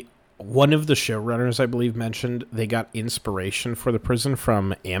 one of the showrunners, I believe, mentioned they got inspiration for the prison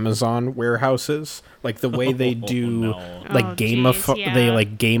from Amazon warehouses, like the way they do, like, gamify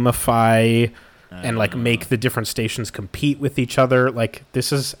and, like, make the different stations compete with each other. Like,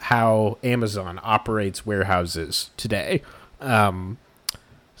 this is how Amazon operates warehouses today. So,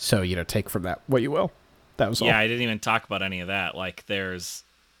 take from that what you will. That was all. Yeah, I didn't even talk about any of that. Like, there's...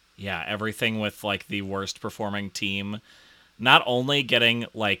 Yeah, everything with, like, the worst performing team not only getting,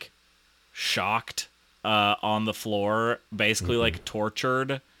 like, shocked on the floor, basically, like,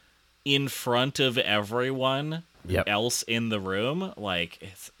 tortured in front of everyone else in the room. Like,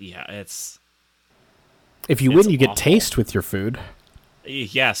 it's... If you win, you get taste with your food.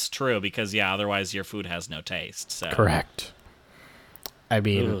 Yes, true, because, otherwise your food has no taste. So. Correct. I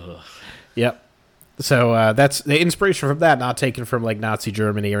mean, yep. So that's the inspiration from that, not taken from, like, Nazi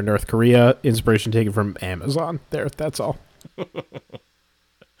Germany or North Korea. Inspiration taken from Amazon. That's all.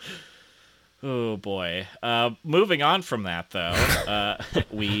 Oh, boy. Moving on from that, though,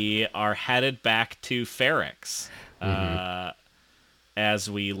 we are headed back to Ferrix as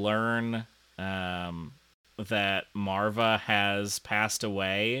we learn that Marva has passed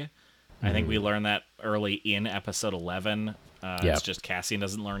away. I think we learn that early in episode 11. It's just Cassian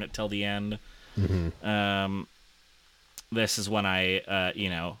doesn't learn it till the end. This is when I,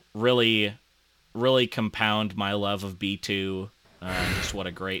 really, really compound my love of B2. Just what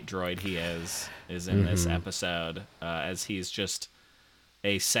a great droid he is in this episode, as he's just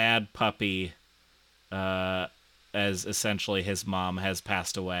a sad puppy, as essentially his mom has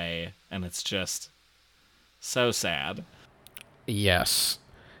passed away, and it's just, So sad. Yes.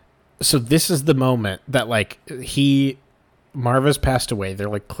 So this is the moment that, like, Marva's passed away. They're,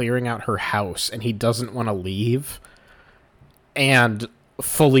 like, clearing out her house, and he doesn't want to leave. And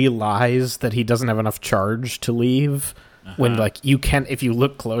fully lies that he doesn't have enough charge to leave. When, like, you can, if you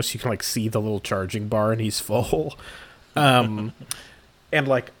look close, you can, like, see the little charging bar, and he's full. And,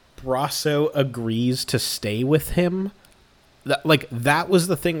 like, Brasso agrees to stay with him. That was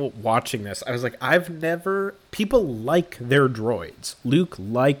the thing watching this. I was like, people like their droids. Luke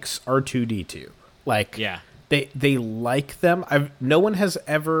likes R2-D2. Like, Yeah. they like them. No one has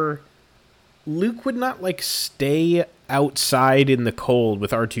ever... Luke would not, like, stay outside in the cold with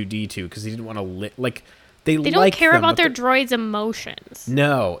R2-D2 because he didn't want to... They don't like care them, about their but droids' emotions.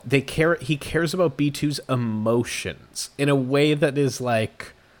 no, they care. He cares about B2's emotions in a way that is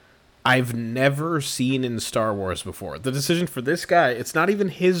like I've never seen in Star Wars before. The decision for this guy, it's not even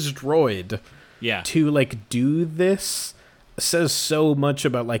his droid Yeah. to like do this, says so much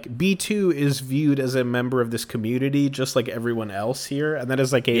about like B2 is viewed as a member of this community just like everyone else here, and that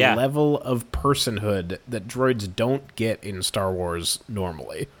is like a Yeah. level of personhood that droids don't get in Star Wars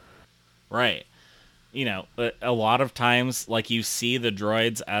normally. Right. You know, a lot of times, like, you see the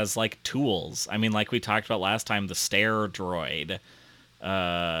droids as, like, tools. I mean, like we talked about last time, the stair droid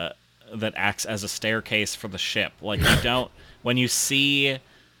that acts as a staircase for the ship. Like, you don't... when you see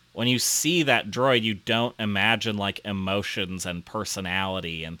that droid, you don't imagine, like, emotions and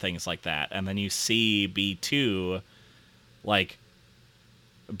personality and things like that. And then you see B2, like,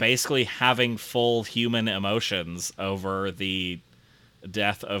 basically having full human emotions over the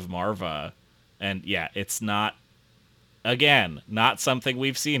death of Marva. And yeah, it's not something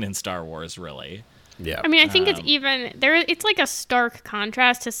we've seen in Star Wars, really. Yeah. I mean, I think it's even there. It's like a stark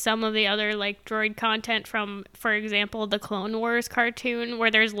contrast to some of the other like droid content from, for example, the Clone Wars cartoon,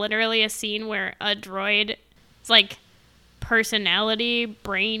 where there's literally a scene where a droid's like personality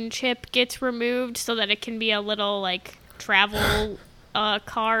brain chip gets removed so that it can be a little like travel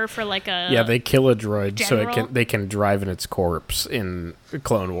car for like a Yeah, they kill a droid general. so they can drive in its corpse in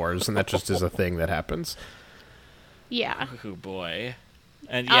Clone Wars, and that just is a thing that happens. yeah. Oh boy.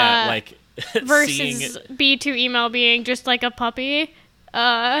 And yeah, like Versus seeing B2 email being just like a puppy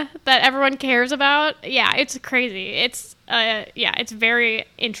that everyone cares about. Yeah, it's crazy. It's it's very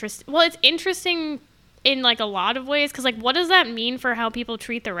interesting. Well, it's interesting in like a lot of ways because like what does that mean for how people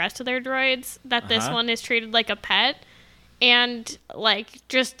treat the rest of their droids? That this one is treated like a pet, and like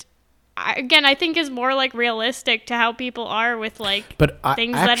just again, I think is more like realistic to how people are with like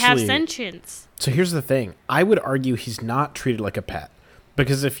things that have sentience. So here's the thing. I would argue he's not treated like a pet.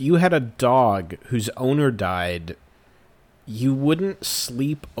 Because if you had a dog whose owner died, you wouldn't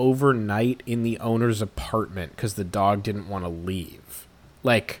sleep overnight in the owner's apartment because the dog didn't want to leave.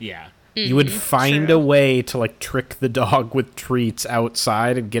 Like, yeah. you would find true. a way to, like, trick the dog with treats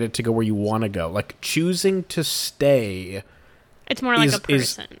outside and get it to go where you want to go. Like, choosing to stay It's more like a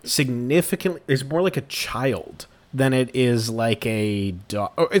person. is more like a child than it is like a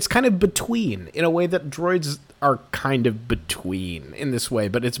dog. Or it's kind of between, in a way that droids are kind of between in this way,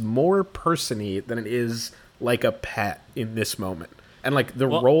 but it's more person-y than it is like a pet in this moment. And like the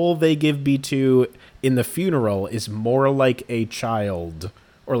role they give B2 in the funeral is more like a child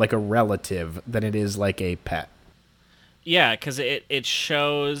or like a relative than it is like a pet. Yeah, because it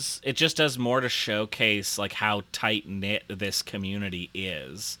shows, it just does more to showcase like how tight knit this community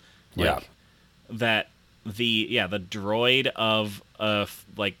is. Like, that the droid of a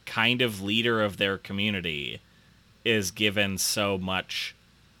like kind of leader of their community is given so much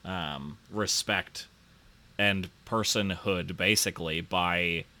respect and personhood basically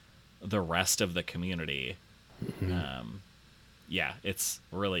by the rest of the community. Mm-hmm. Yeah, it's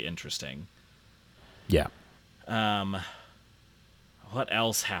really interesting. Yeah. What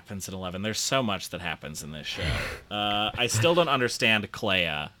else happens in 11? There's so much that happens in this show. I still don't understand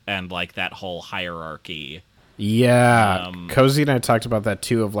Clea and like that whole hierarchy. Yeah. Cozy and I talked about that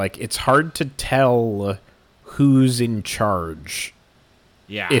too, of like it's hard to tell who's in charge.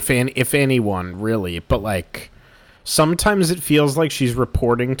 Yeah. If anyone, really. But like sometimes it feels like she's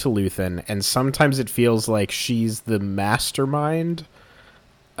reporting to Luthen, and sometimes it feels like she's the mastermind.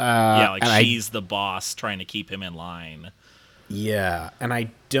 Like she's the boss trying to keep him in line. Yeah, and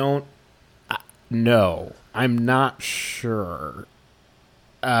I don't know. I'm not sure.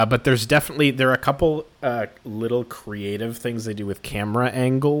 But there are a couple little creative things they do with camera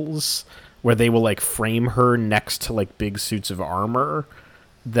angles where they will like frame her next to like big suits of armor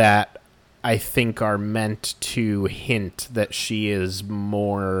that I think are meant to hint that she is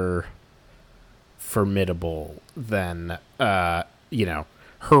more formidable than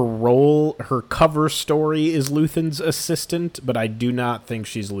her role, her cover story is Luthen's assistant, but I do not think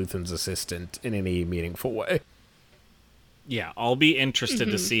she's Luthen's assistant in any meaningful way. Yeah, I'll be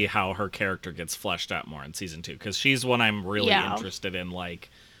interested to see how her character gets fleshed out more in season 2, because she's one I'm really interested in, like,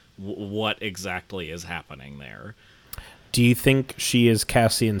 what exactly is happening there. Do you think she is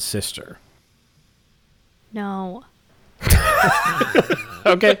Cassian's sister? No.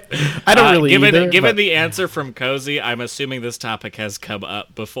 Okay. I don't really given the answer from Cozy, I'm assuming this topic has come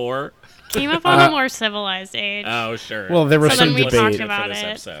up before. Came up on a more civilized age. Oh, sure. Well, there was some then we debate. talked about it.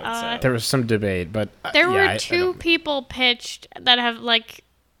 Episode, There was some debate, but there were I two don't- people pitched that have, like...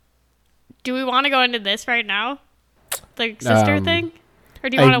 Do we want to go into this right now? The sister thing? Or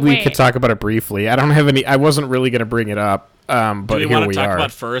do you want to we wait? could talk about it briefly. I don't have any. I wasn't really going to bring it up, but Do we here want we to talk are.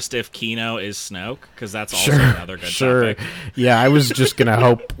 about first if Kino is Snoke? Because that's also another good topic. Yeah, I was just going to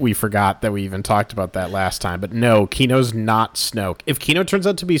hope we forgot that we even talked about that last time. But no, Kino's not Snoke. If Kino turns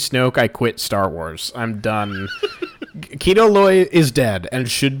out to be Snoke, I quit Star Wars. I'm done. Kino Loy is dead and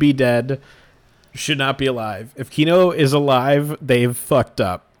should be dead. Should not be alive. If Kino is alive, they've fucked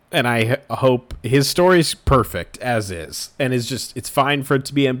up. And I hope his story's perfect as is, and it's fine for it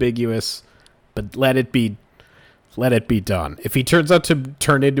to be ambiguous, but let it be done. If he turns out to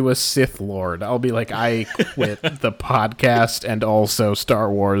turn into a Sith Lord, I'll be like, I quit the podcast and also Star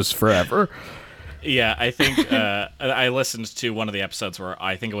Wars forever. Yeah, I think I listened to one of the episodes where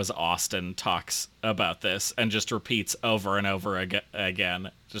I think it was Austin talks about this and just repeats over and over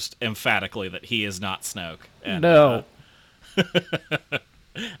again, just emphatically that he is not Snoke. And, No.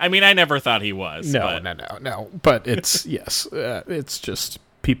 I mean, I never thought he was. No. But it's, yes, it's just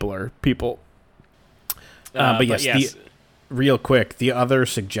people are people. But yes. Real quick, the other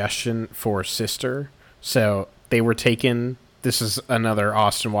suggestion for sister. So they were taken. This is another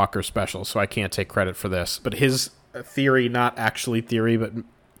Austin Walker special, so I can't take credit for this. But his theory, not actually theory, but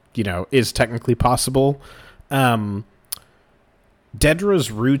is technically possible. Dedra's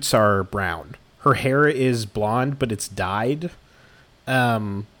roots are brown. Her hair is blonde, but it's dyed.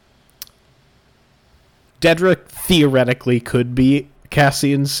 Dedra theoretically could be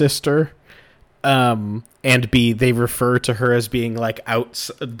Cassian's sister, and they refer to her as being like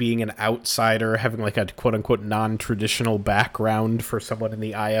being an outsider, having like a quote unquote non-traditional background for someone in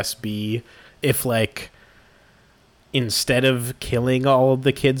the ISB. If like instead of killing all of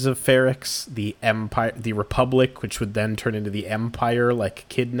the kids of Ferrix, the Empire, the Republic, which would then turn into the Empire, like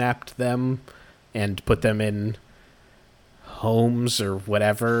kidnapped them and put them in homes or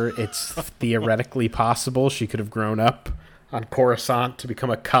whatever, it's theoretically possible she could have grown up on Coruscant to become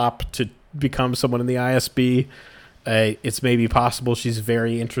a cop to become someone in the ISB. It's maybe possible she's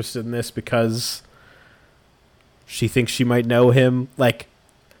very interested in this because she thinks she might know him. Like,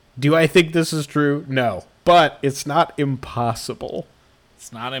 do I think this is true? No, but it's not impossible.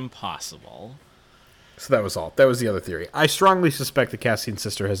 It's not impossible. So that was all. That was the other theory. I strongly suspect the Cassian's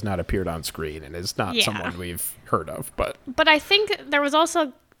sister has not appeared on screen and is not someone we've heard of. But I think there was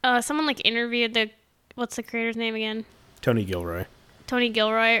also someone like interviewed what's the creator's name again? Tony Gilroy. Tony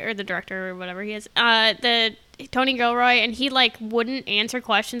Gilroy, or the director, or whatever he is. The Tony Gilroy, and he like wouldn't answer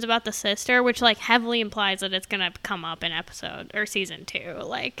questions about the sister, which like heavily implies that it's gonna come up in episode or season 2.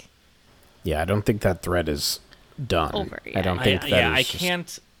 Like, yeah, I don't think that thread is done. Over, I don't think that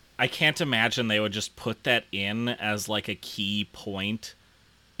is I can't imagine they would just put that in as like a key point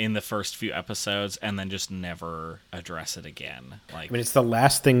in the first few episodes and then just never address it again. Like, I mean, it's the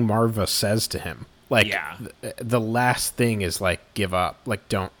last thing Marva says to him. Like, the last thing is like, give up. Like,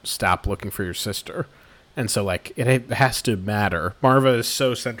 don't stop looking for your sister. And so, like, it has to matter. Marva is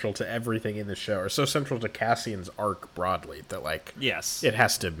so central to everything in the show, or so central to Cassian's arc broadly, that, like, yes, it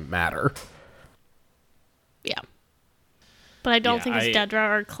has to matter. Yeah. But I don't think it's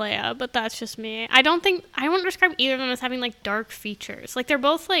Dedra or Clea, but that's just me. I wouldn't describe either of them as having, like, dark features. Like, they're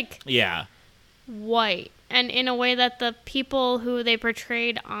both, like, white. And in a way that the people who they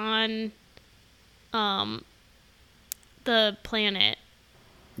portrayed on the planet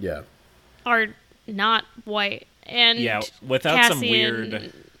are not white. And without Cassian, some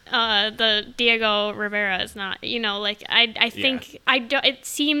weird... the Diego Rivera is not, like, I think, it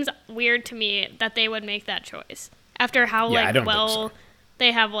seems weird to me that they would make that choice. After how,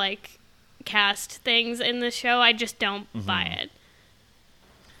 they have, like, cast things in the show, I just don't buy it.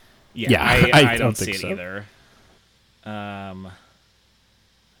 I don't see it either. I'm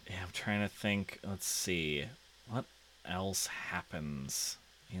trying to think. Let's see. What else happens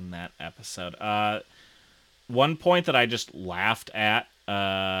in that episode? One point that I just laughed at,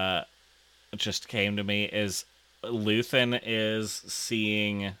 just came to me, is Luthen is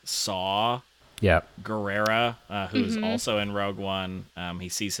seeing Saw Yeah. Guerrera, who's also in Rogue One. He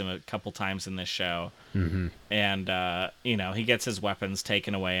sees him a couple times in this show. Mm-hmm. And, he gets his weapons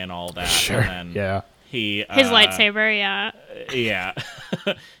taken away and all that. Sure. And then he... His lightsaber, yeah. Yeah.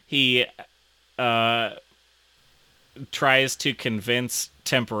 He tries to convince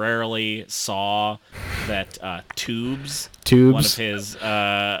temporarily Saw that Tubes,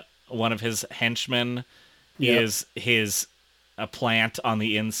 one of his henchmen, is a plant on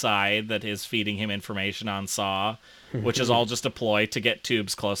the inside that is feeding him information on Saw, which is all just a ploy to get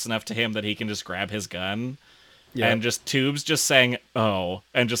Tubes close enough to him that he can just grab his gun. And just Tubes just saying "oh"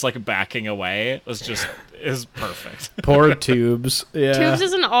 and just like backing away is perfect. Poor Tubes. Yeah. Tubes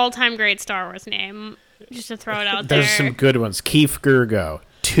is an all-time great Star Wars name. Just to throw it out there. There's some good ones. Keith Gurgo,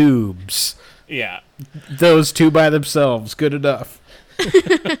 Tubes. Yeah. Those two by themselves, good enough.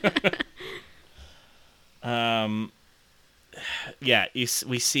 Yeah, we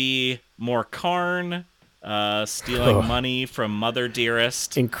see more Karn stealing money from Mother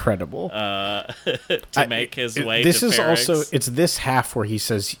Dearest. Incredible. To make his way this to is Ferrix. also, it's this half where he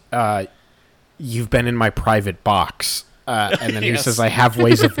says, you've been in my private box. And then he Yes. says, I have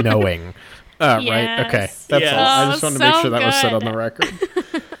ways of knowing. Right? Yes. Okay. That's Yes. all. I Oh, just wanted to make so sure that was said on good. the record.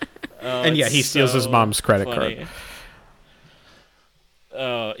 Oh, And yeah, it's he steals his so mom's credit funny. card.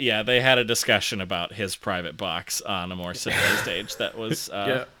 Oh, yeah, they had a discussion about his private box on a more civilized stage. That was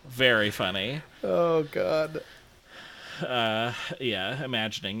very funny. Oh, God. Yeah,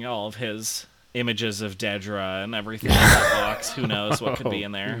 imagining all of his images of Dedra and everything in that box. Who knows what could be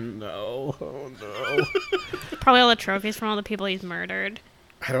in there? No. Oh, no. Probably all the trophies from all the people he's murdered.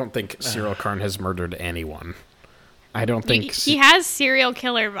 I don't think Cyril Karn has murdered anyone. I don't think... He has serial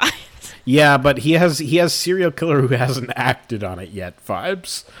killer vibes. Yeah, but he has serial killer who hasn't acted on it yet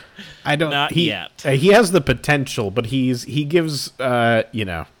vibes. I don't Not yet. He has the potential, but he gives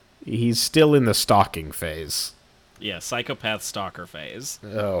he's still in the stalking phase. Yeah, psychopath stalker phase.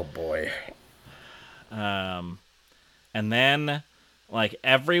 Oh boy. And then, like,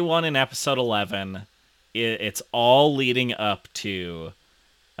 everyone in episode 11, it's all leading up to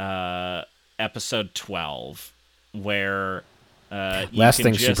episode 12, where Last you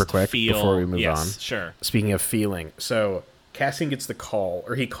thing can just super quick feel, before we move yes, on. Sure. Speaking of feeling, so Cassian gets the call,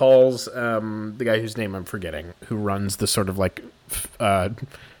 or he calls the guy whose name I'm forgetting, who runs the sort of like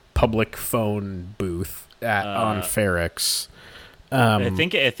public phone booth on Ferrix. I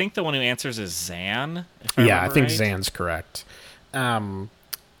think the one who answers is Zan. If I Yeah, I remember think right. Zan's correct. And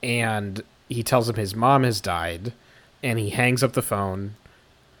he tells him his mom has died, and he hangs up the phone,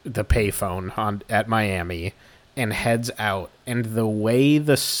 the payphone at Miami, and heads out. And the way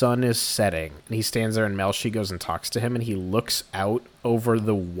the sun is setting, and he stands there, and Melshi goes and talks to him, and he looks out over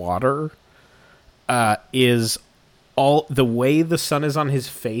the water. Is all the way the sun is on his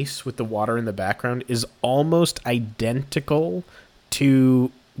face with the water in the background is almost identical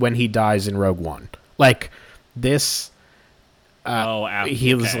to when he dies in Rogue One. Like this.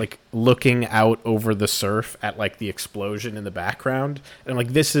 He was okay. like looking out over the surf at like the explosion in the background, and like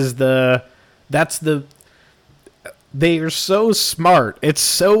this is they are so smart. It's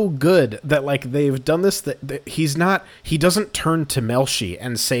so good that like they've done this. That he doesn't turn to Melshi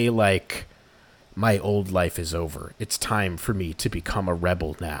and say like, my old life is over. It's time for me to become a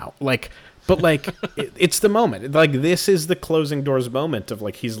rebel now. But it's the moment. Like this is the closing doors moment of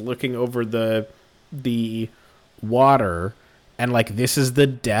like he's looking over the water, and like this is the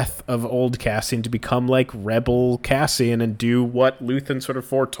death of old Cassian to become like rebel Cassian and do what Luthen sort of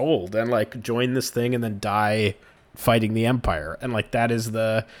foretold and like join this thing and then die fighting the Empire. And like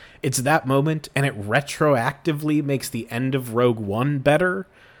it's that moment, and it retroactively makes the end of Rogue One better.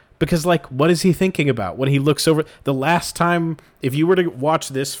 Because, like, what is he thinking about when he looks over? The last time, if you were to watch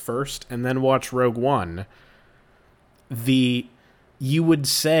this first and then watch Rogue One, you would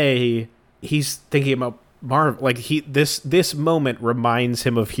say he's thinking about Marva. Like, this moment reminds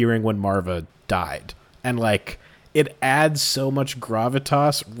him of hearing when Marva died. And, like, it adds so much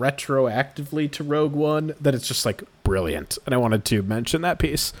gravitas retroactively to Rogue One that it's just, like, brilliant. And I wanted to mention that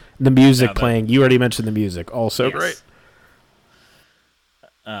piece. The music playing, you already mentioned the music. Also Yes. great.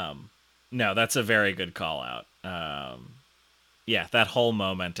 No, that's a very good call out. Yeah, that whole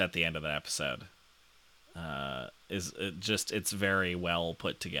moment at the end of the episode it's very well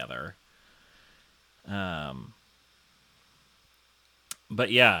put together. But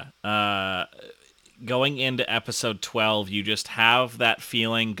yeah, going into episode 12, you just have that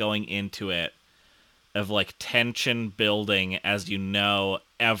feeling going into it of like tension building as you know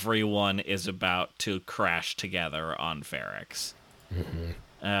everyone is about to crash together on Ferrix. Mm-hmm.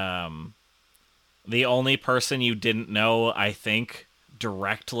 The only person you didn't know, I think,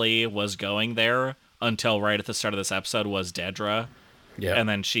 directly was going there until right at the start of this episode was Dedra. Yeah. And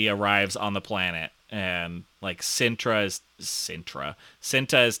then she arrives on the planet, and like Cinta is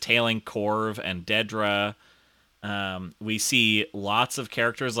tailing Corv and Dedra. We see lots of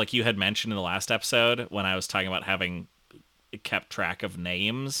characters, like you had mentioned in the last episode when I was talking about having kept track of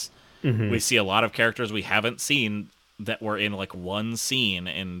names. We see a lot of characters we haven't seen that were in like one scene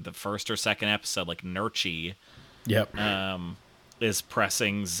in the first or second episode, like Nurchi. Yep. Is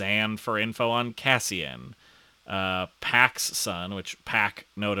pressing Zan for info on Cassian. Pack's son, which Pack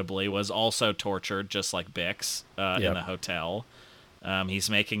notably was also tortured just like Bix in the hotel. He's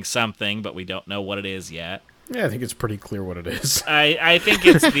making something, but we don't know what it is yet. Yeah, I think it's pretty clear what it is. I think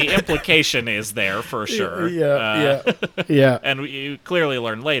it's the implication is there for sure. Yeah. And you clearly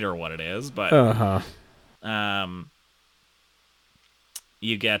learn later what it is, but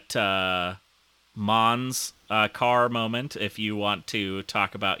you get Mon's car moment if you want to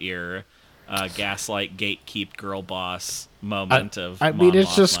talk about your gaslight gatekeep girl boss moment I mean,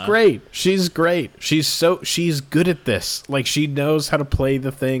 it's just great. She's great. She's good at this. Like, she knows how to play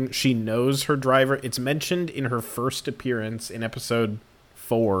the thing. She knows her driver. It's mentioned in her first appearance in episode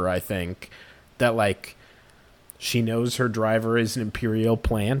 4, I think, that like she knows her driver is an Imperial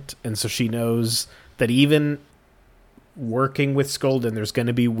plant, and so she knows that even working with Skolden, there's going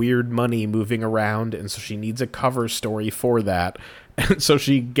to be weird money moving around, and so she needs a cover story for that. And so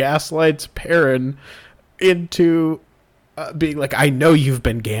she gaslights Perrin into being like, I know you've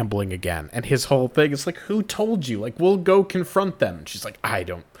been gambling again. And his whole thing is like, who told you? Like, we'll go confront them. And she's like, I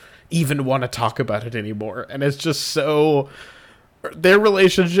don't even want to talk about it anymore. And it's just so... Their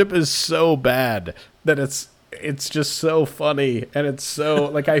relationship is so bad that it's just so funny. And it's so...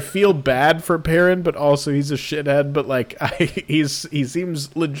 Like, I feel bad for Perrin, but also he's a shithead. But, like, he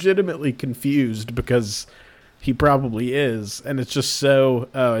seems legitimately confused because... He probably is, and it's just so...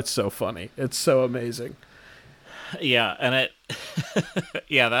 Oh, it's so funny. It's so amazing. Yeah, and it...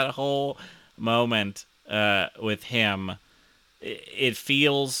 yeah, that whole moment with him, it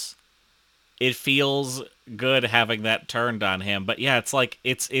feels good having that turned on him. But yeah, it's like,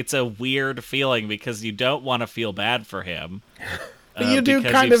 it's a weird feeling because you don't want to feel bad for him. But you do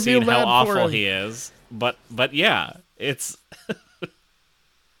kind of feel bad for him. How awful he is. But yeah, it's...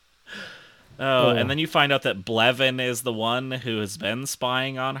 And then you find out that Blevin is the one who has been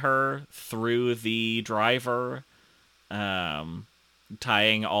spying on her through the driver, tying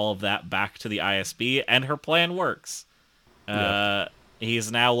all of that back to the ISB, and her plan works.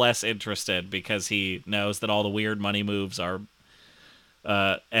 He's now less interested because he knows that all the weird money moves are,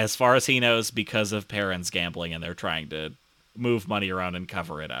 as far as he knows, because of Perrin's gambling, and they're trying to move money around and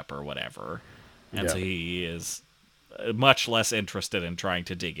cover it up or whatever. And so he is much less interested in trying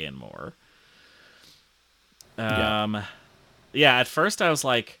to dig in more. At first I was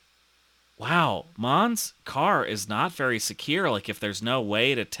like, wow, Mon's car is not very secure. Like, if there's no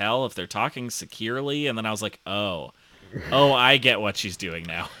way to tell if they're talking securely. And then I was like, oh, I get what she's doing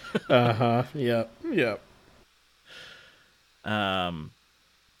now. Yep.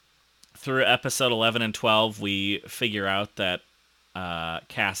 Through episode 11 and 12, we figure out that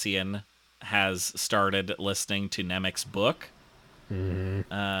Cassian has started listening to Nemec's book.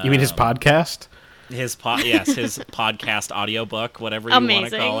 Mm-hmm. You mean his podcast? His podcast audiobook, whatever you want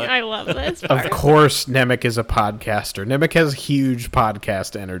to call it. I love this part. Of course Nemec is a podcaster. Nemec has huge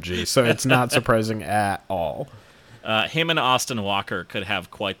podcast energy, so it's not surprising at all. Him and Austin Walker could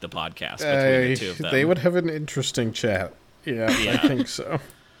have quite the podcast between the two of them. They would have an interesting chat. Yeah. I think so.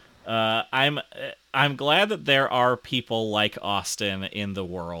 I'm glad that there are people like Austin in the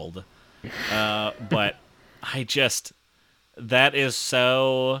world. But that is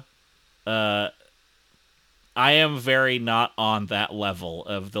so... I am very not on that level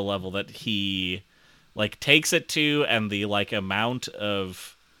of the level that he like takes it to, and the like amount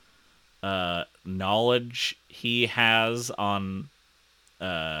of knowledge he has on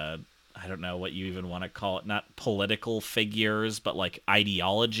I don't know what you even want to call it, not political figures, but like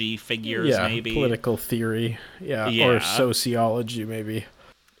ideology figures, maybe political theory, or sociology, maybe.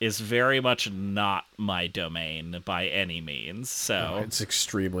 Is very much not my domain by any means. So it's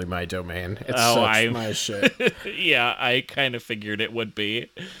extremely my domain. It's my shit. Yeah, I kind of figured it would be.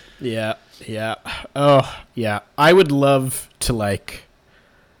 Yeah. Oh, yeah. I would love to like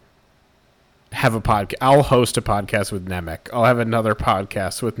have a podcast. I'll host a podcast with Nemec. I'll have another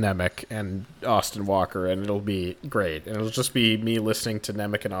podcast with Nemec and Austin Walker, and it'll be great. And it'll just be me listening to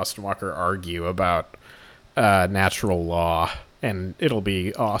Nemec and Austin Walker argue about natural law. And it'll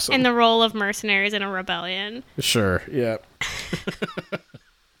be awesome. And the role of mercenaries in a rebellion. Sure, yeah.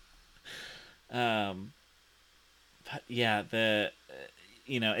 But yeah,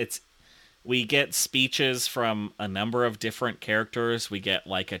 it's we get speeches from a number of different characters. We get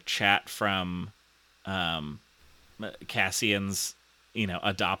like a chat from Cassian's,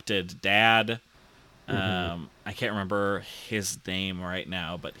 adopted dad. I can't remember his name right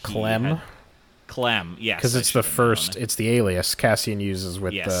now, but Clem. Clem, yes. Because it's it's the alias Cassian uses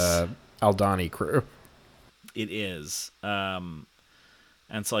with the Aldhani crew. It is. And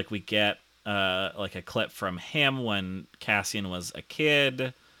so, like, we get like a clip from him when Cassian was a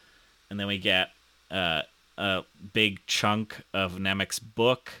kid, and then we get a big chunk of Nemec's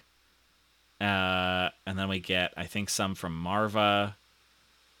book, and then we get, I think, some from Marva,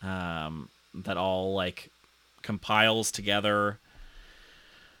 that all, like, compiles together.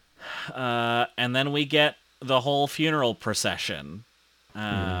 And then we get the whole funeral procession.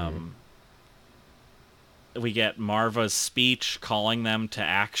 We get Marva's speech calling them to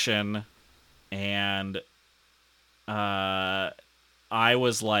action, and I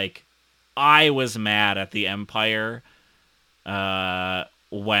was mad at the Empire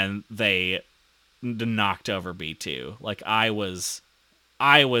when they knocked over B2. Like, I was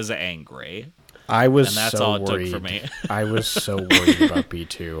angry. And that's so all it worried. took for me. I was so worried about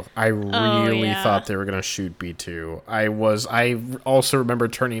B2. I really thought they were going to shoot B2. I also remember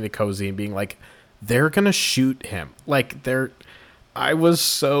turning to Cozy and being like, they're going to shoot him. Like, I was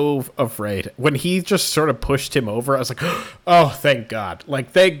so afraid. When he just sort of pushed him over, I was like, oh, thank God.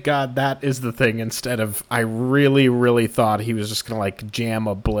 Like, thank God that is the thing, instead of, I really, really thought he was just going to, like, jam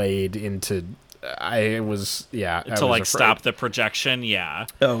a blade into... to like stop the projection. Yeah.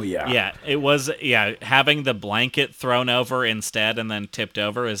 Oh yeah. Yeah. It was, having the blanket thrown over instead and then tipped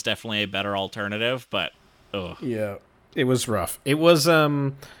over is definitely a better alternative, but yeah, it was rough. It was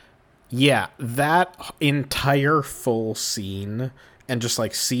that entire full scene and just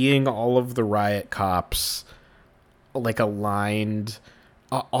like seeing all of the riot cops like aligned,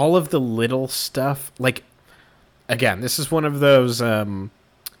 all of the little stuff, like, again, this is one of those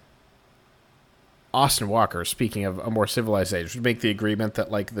Austin Walker, speaking of a more civilized age, would make the agreement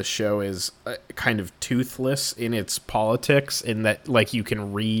that, like, the show is kind of toothless in its politics, in that, like, you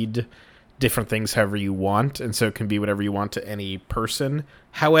can read different things however you want, and so it can be whatever you want to any person.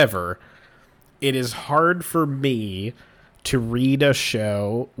 However, it is hard for me to read a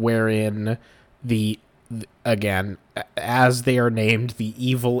show wherein again, as they are named, the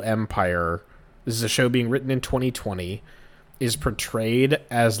evil empire, this is a show being written in 2020, is portrayed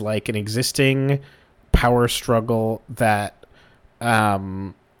as, like, an existing power struggle that,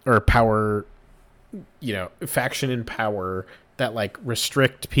 or power, faction in power that, like,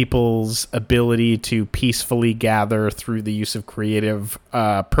 restrict people's ability to peacefully gather through the use of creative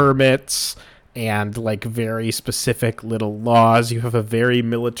permits and, like, very specific little laws. You have a very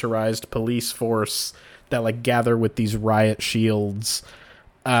militarized police force that, like, gather with these riot shields.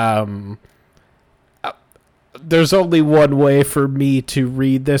 There's only one way for me to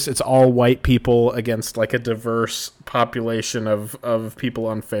read this. It's all white people against, like, a diverse population of people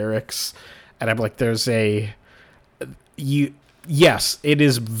on Ferrix. And I'm like, yes, it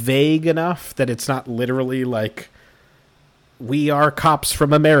is vague enough that it's not literally like, we are cops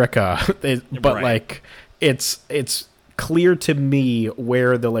from America. But right. Like, it's clear to me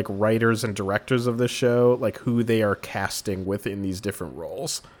where the, like, writers and directors of the show, like, who they are casting within these different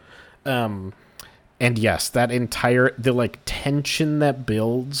roles. And yes, the, like, tension that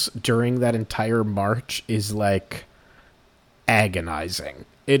builds during that entire march is, like, agonizing.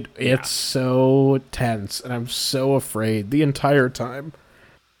 It's so tense, and I'm so afraid the entire time.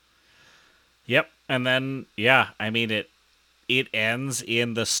 Yep, and then, I mean, it ends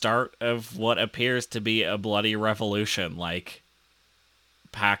in the start of what appears to be a bloody revolution. Like,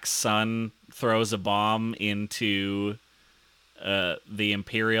 Pac's son throws a bomb into the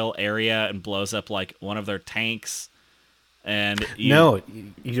Imperial area and blows up, like, one of their tanks, and you don't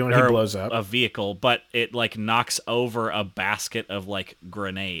know he blows up a vehicle, but it, like, knocks over a basket of, like,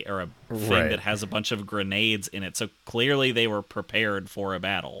 grenade, or a thing that has a bunch of grenades in it. So clearly they were prepared for a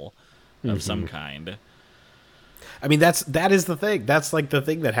battle of some kind. I mean, that is the thing. That's, like, the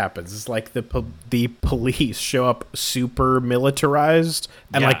thing that happens. It's like the police show up super militarized,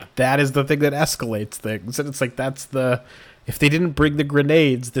 and like, that is the thing that escalates things. And it's like, if they didn't bring the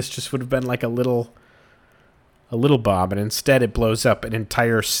grenades, this just would have been like a little bomb, and instead it blows up an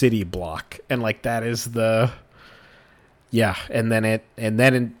entire city block, and, like, that is and then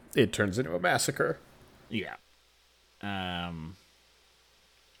it turns into a massacre. Yeah.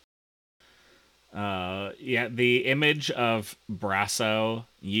 The image of Brasso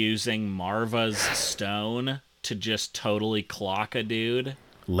using Marva's stone to just totally clock a dude.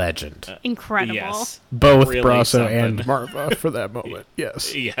 legend. Incredible. Yes. Both really Brasso something. and Marva for that moment.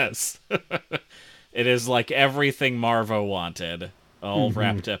 Yes. Yes. It is like everything Marva wanted, all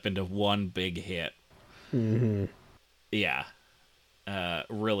wrapped up into one big hit. Yeah.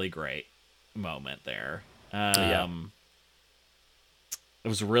 Really great moment there. Yeah. I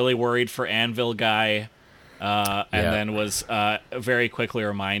was really worried for Anvil Guy, and Yeah. then was very quickly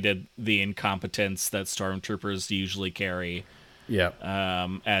reminded the incompetence that stormtroopers usually carry, Yeah.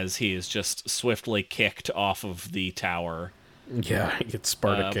 as he is just swiftly kicked off of the tower, Yeah, he gets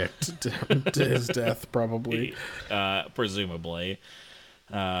Sparta kicked to his death, probably. presumably.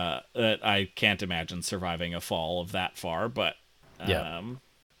 That I can't imagine surviving a fall of that far, but Yeah.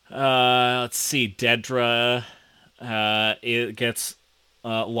 let's see. Dedra it gets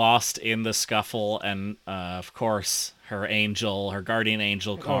lost in the scuffle, and of course her guardian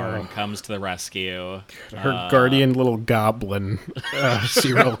angel Karn comes to the rescue. Her guardian little goblin,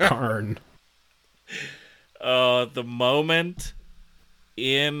 Cyril Karn. The moment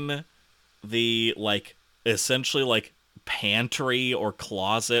in the essentially pantry or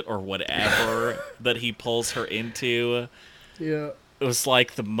closet or whatever that he pulls her into, Yeah. it was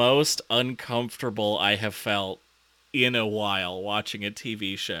like the most uncomfortable I have felt in a while watching a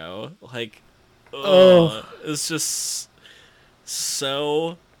TV show. It's just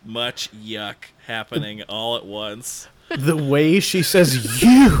so much yuck happening all at once. The way she says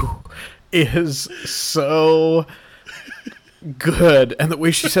 "you" is so good, and the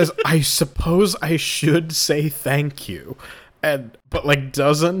way she says "I suppose I should say thank you," but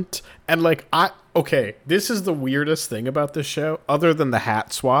doesn't, and okay, this is the weirdest thing about this show, other than the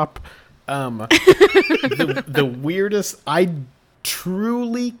hat swap. The weirdest, I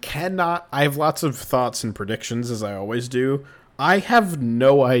truly cannot. I have lots of thoughts and predictions, as I always do. I have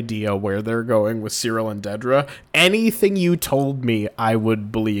no idea where they're going with Cyril and Dedra. Anything you told me, I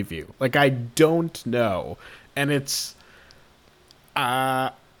would believe you. I don't know. And it's...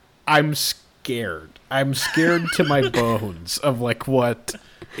 I'm scared. I'm scared to my bones of, what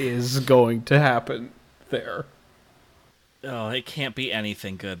is going to happen there. Oh, it can't be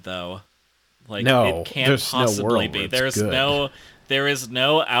anything good, though. No, it can't there's no possibly world be. where it's good. There is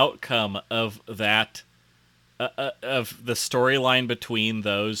no outcome of that, of the storyline between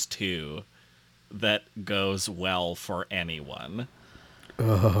those two that goes well for anyone.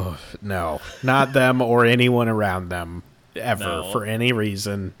 Oh, no. Not them or anyone around them, ever, No. for any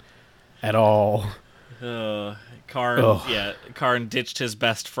reason at all. Karn, Ugh. yeah, Karn ditched his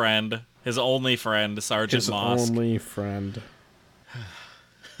best friend, his only friend, Sergeant His Mosk. only friend.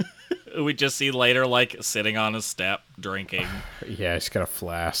 We just see later, sitting on a step, drinking. Yeah, he's got a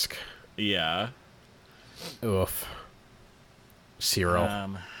flask. Yeah. Oof.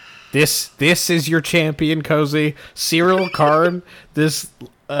 Cyril. This is your champion, Cozy. Cyril Karn. He's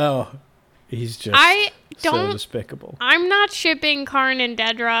just I so don't- despicable. I'm not shipping Karn and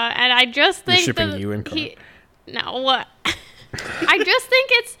Dedra, and I just think shipping that you and Karn. No, what? I just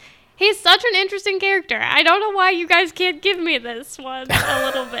think he's such an interesting character. I don't know why you guys can't give me this one a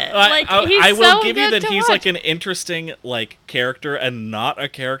little bit. He's I will so give you good that to he's watch. an interesting character, and not a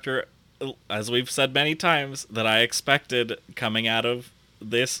character, as we've said many times, that I expected coming out of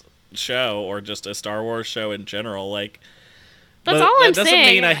this show or just a Star Wars show in general. That's but all I'm that doesn't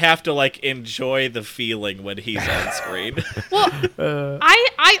saying. mean I have to enjoy the feeling when he's on screen. Well,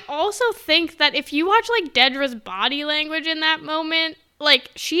 I also think that if you watch Dedra's body language in that moment,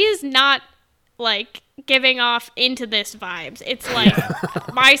 she is not giving off into this vibes. It's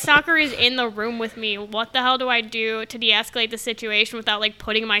my stalker is in the room with me. What the hell do I do to de-escalate the situation without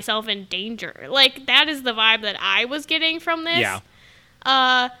putting myself in danger? That is the vibe that I was getting from this.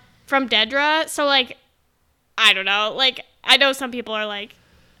 Yeah. From Dedra. So I don't know. I know some people are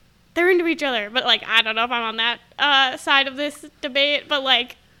they're into each other, but I don't know if I'm on that side of this debate. But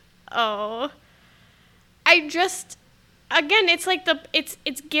I just, again, it's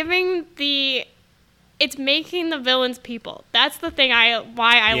it's making the villains people. That's the thing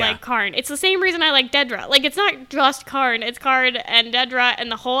why I Yeah. like Karn. It's the same reason I like Dedra. It's not just Karn. It's Karn and Dedra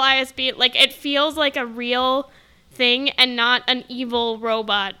and the whole ISB. It feels like a real thing and not an evil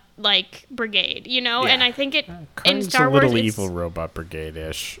robot brigade, Yeah. And I think in Karn's Star a Wars little it's- evil robot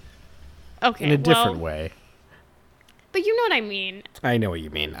brigade-ish. Okay, In a different well, way. but you know what I mean. I know what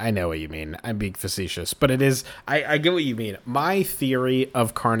you mean. I'm being facetious. But it is... I get what you mean. My theory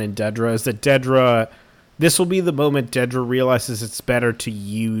of Karn and Dedra is that Dedra... This will be the moment Dedra realizes it's better to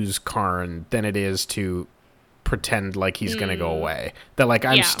use Karn than it is to pretend like he's going to go away. That,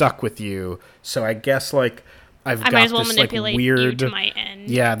 I'm Yeah. stuck with you. So I guess, I've I got might as well this manipulate like you weird, to my end.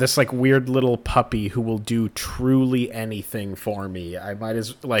 yeah, this like weird little puppy who will do truly anything for me. I might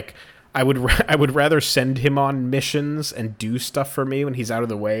as like I would rather send him on missions and do stuff for me when he's out of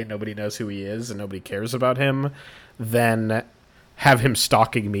the way, nobody knows who he is and nobody cares about him, than have him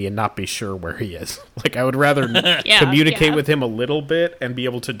stalking me and not be sure where he is. Like I would rather communicate with him a little bit and be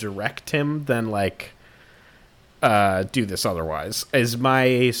able to direct him than like do this otherwise, is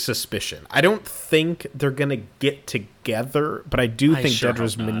my suspicion. I don't think they're gonna get together, but I do think sure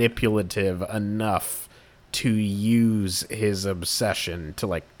Dedra's hope not. manipulative enough to use his obsession to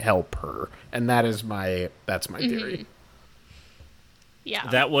like help her, and that's my theory. Yeah.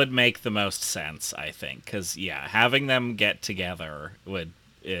 That would make the most sense, I think, because having them get together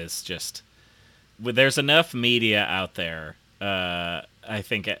is just. There's enough media out there. I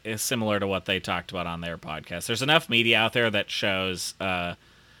think it is similar to what they talked about on their podcast. There's enough media out there that shows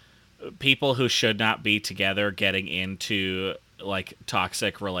people who should not be together getting into like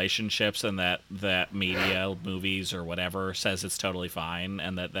toxic relationships, and that media, movies or whatever says it's totally fine,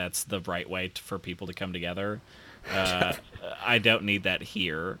 and that's the right way for people to come together. I don't need that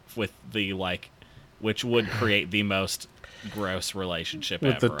here with the which would create the most gross relationship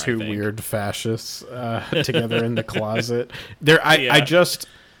With ever, the two I think. weird fascists together in the closet. I just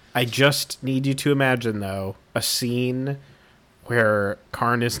need you to imagine though a scene where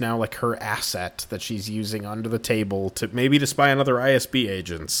Karn is now like her asset that she's using under the table to spy on other ISB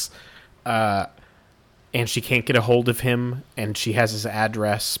agents, and she can't get a hold of him, and she has his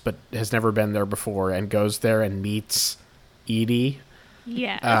address but has never been there before, and goes there and meets Edie.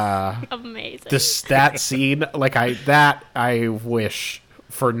 Yes. Amazing. That scene, I wish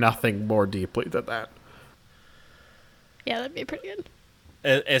for nothing more deeply than that. Yeah, that'd be pretty good.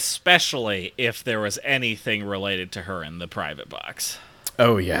 Especially if there was anything related to her in the private box.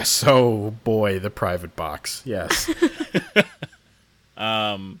 Oh yes. Oh boy, the private box. Yes.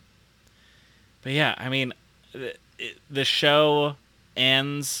 But yeah, I mean, the show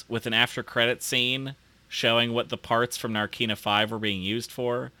ends with an after credit scene showing what the parts from Narkina 5 were being used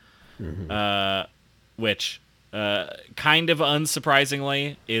for, which kind of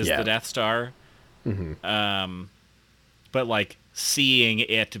unsurprisingly is the Death Star. Mm-hmm. But like seeing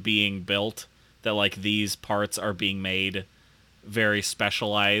it being built, that like these parts are being made very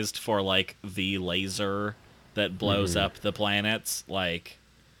specialized for like the laser that blows up the planets, like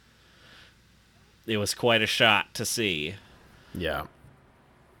it was quite a shot to see. Yeah.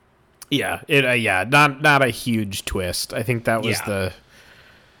 Yeah, not a huge twist. I think that was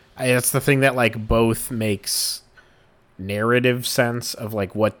that's the thing that like both makes narrative sense of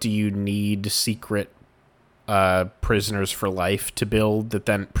like what do you need secret prisoners for life to build, that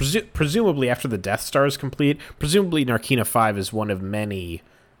then presumably after the Death Star is complete, presumably Narkina 5 is one of many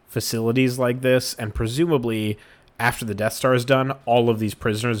facilities like this, and presumably after the Death Star is done, all of these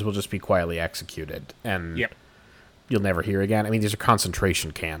prisoners will just be quietly executed, and you'll never hear again. I mean, these are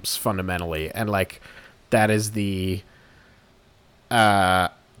concentration camps fundamentally, and like that is the so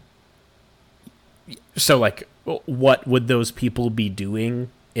like what would those people be doing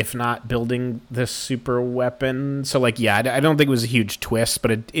if not building this super weapon? So like I don't think it was a huge twist,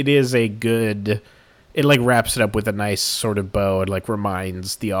 but it is a good, it like wraps it up with a nice sort of bow and like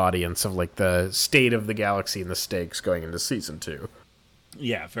reminds the audience of like the state of the galaxy and the stakes going into season 2.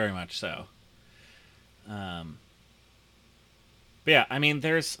 Yeah, very much so. But yeah, I mean,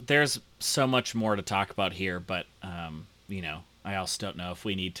 there's so much more to talk about here, but I also don't know if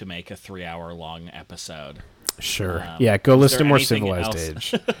we need to make a 3-hour long episode. Sure. Go listen to more anything Civilized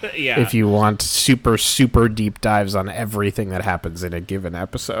else? Age. Yeah. If you want super, super deep dives on everything that happens in a given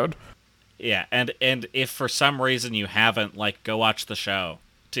episode. Yeah, and if for some reason you haven't, like, go watch the show,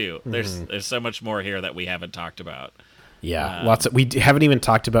 too. There's so much more here that we haven't talked about. Yeah, we haven't even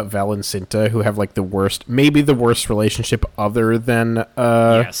talked about Vel and Cinta, who have like maybe the worst relationship other than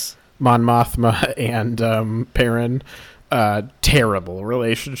Yes. Mon Mothma and Perrin. Terrible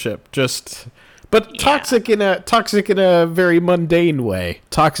relationship, but toxic in a very mundane way.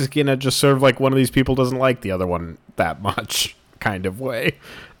 Toxic in a just sort of like one of these people doesn't like the other one that much kind of way.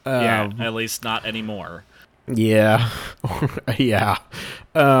 At least not anymore. Yeah, yeah.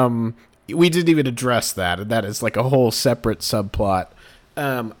 We didn't even address that, and that is like a whole separate subplot.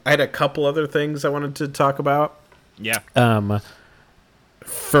 I had a couple other things I wanted to talk about. Yeah.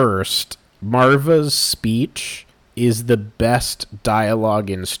 First, Marva's speech is the best dialogue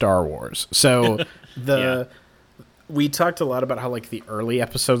in Star Wars. So we talked a lot about how like the early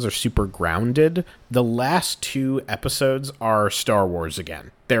episodes are super grounded. The last 2 episodes are Star Wars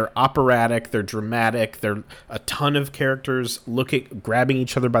again. They're operatic, they're dramatic, they're a ton of characters grabbing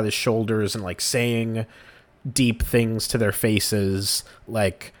each other by the shoulders and like saying deep things to their faces.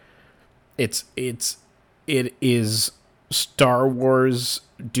 Like it is Star Wars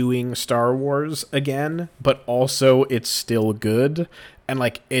doing Star Wars again, but also it's still good. And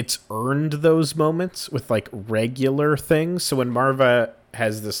like it's earned those moments with like regular things. So when Marva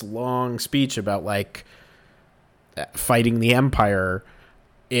has this long speech about like fighting the Empire,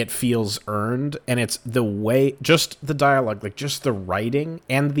 it feels earned, and it's the way, just the dialogue, like just the writing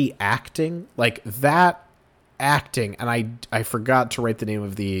and the acting, like that acting. And I forgot to write the name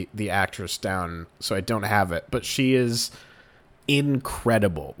of the actress down, so I don't have it, but she is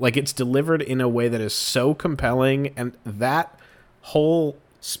incredible. Like it's delivered in a way that is so compelling, and that whole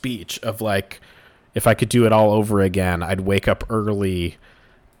speech of like, if I could do it all over again, I'd wake up early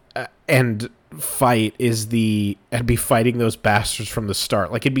and fight I'd be fighting those bastards from the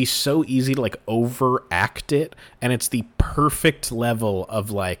start. Like it'd be so easy to like overact it, and it's the perfect level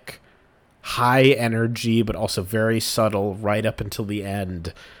of like high energy but also very subtle right up until the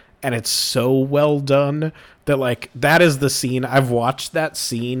end. And it's so well done that like that is the scene. I've watched that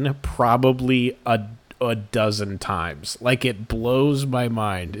scene probably a dozen times. Like it blows my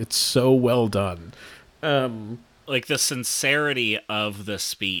mind. It's so well done. Like the sincerity of the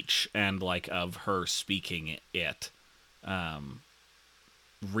speech and like of her speaking it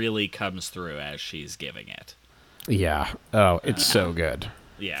really comes through as she's giving it. Yeah. Oh, it's so good.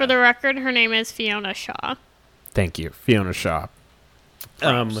 Yeah. For the record, her name is Fiona Shaw. Thank you, Fiona Shaw.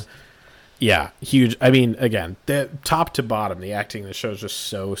 Props. Yeah, huge. I mean, again, the top to bottom, the acting in the show is just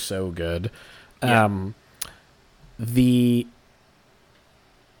so good. Yeah.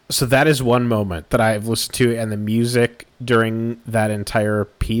 So that is one moment that I've listened to, and the music during that entire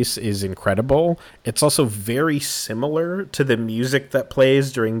piece is incredible. It's also very similar to the music that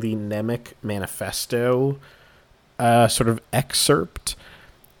plays during the Nemec Manifesto sort of excerpt.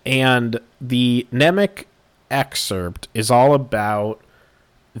 And the Nemec excerpt is all about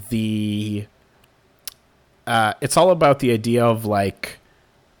it's all about the idea of like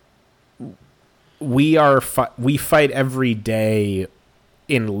we fight every day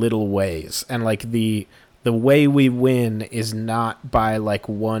in little ways, and like the way we win is not by like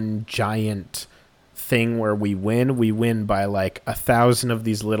one giant thing where we win by like 1,000 of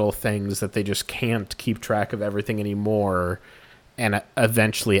these little things that they just can't keep track of everything anymore, and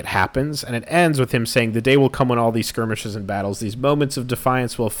eventually it happens. And it ends with him saying, the day will come when all these skirmishes and battles, these moments of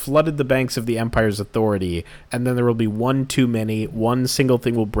defiance, will have flooded the banks of the Empire's authority, and then there will be one too many. One single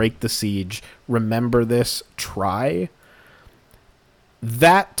thing will break the siege. Remember this. Try.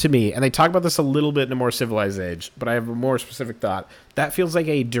 That, to me, and they talk about this a little bit in A More Civilized Age, but I have a more specific thought. That feels like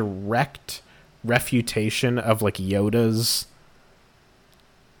a direct refutation of, like, Yoda's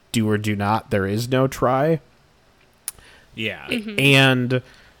do or do not, there is no try. Yeah. Mm-hmm. And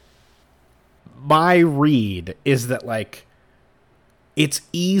my read is that, like, it's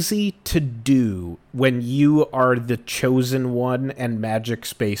easy to do when you are the chosen one and magic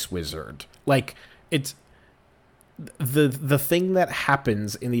space wizard. Like, it's... The thing that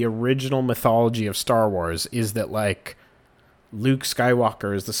happens in the original mythology of Star Wars is that, like, Luke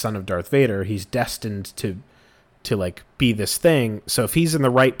Skywalker is the son of Darth Vader. He's destined to like be this thing. So if he's in the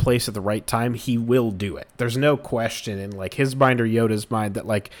right place at the right time, he will do it. There's no question in like his mind or Yoda's mind that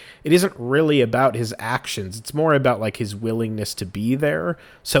like it isn't really about his actions. It's more about like his willingness to be there.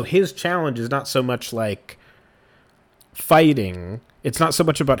 So his challenge is not so much like fighting. It's not so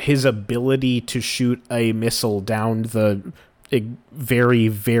much about his ability to shoot a missile down the very,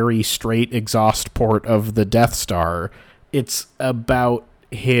 very straight exhaust port of the Death Star. It's about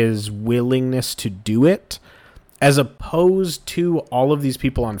his willingness to do it, as opposed to all of these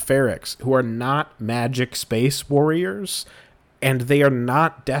people on Ferrix who are not magic space warriors, and they are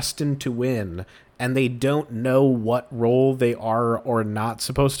not destined to win, and they don't know what role they are or not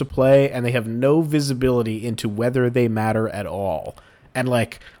supposed to play, and they have no visibility into whether they matter at all. And,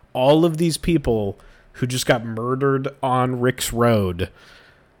 like, all of these people who just got murdered on Rick's Road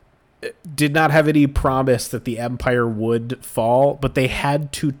did not have any promise that the Empire would fall, but they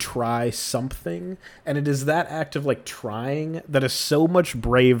had to try something. And it is that act of, like, trying that is so much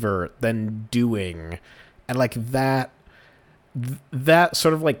braver than doing. And, like, that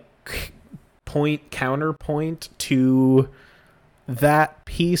sort of, like, counterpoint to that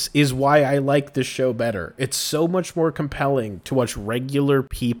piece is why I like this show better. It's so much more compelling to watch regular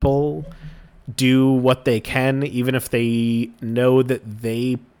people do what they can, even if they know that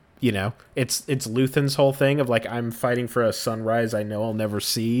they, you know, it's Luthen's whole thing of like, I'm fighting for a sunrise I know I'll never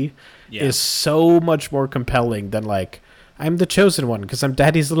see, is so much more compelling than like, I'm the chosen one because I'm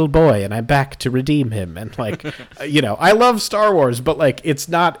Daddy's little boy and I'm back to redeem him. And like, I love Star Wars, but like, it's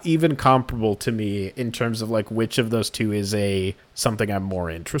not even comparable to me in terms of like which of those two is something I'm more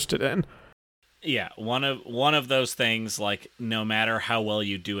interested in. Yeah, one of those things, like, no matter how well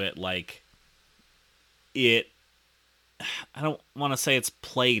you do it, like, I don't want to say it's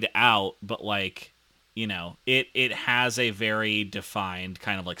played out, but like, it has a very defined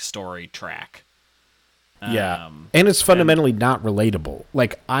kind of like story track. Yeah, and it's fundamentally not relatable.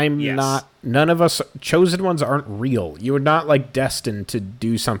 Like, none of us, chosen ones aren't real. You are not, like, destined to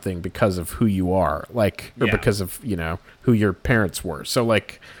do something because of who you are, like, or because of, who your parents were. So,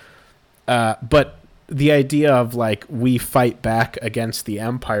 like, but the idea of, like, we fight back against the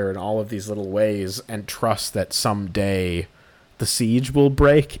Empire in all of these little ways and trust that someday the siege will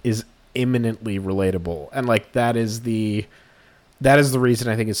break is imminently relatable. And, like, that is the reason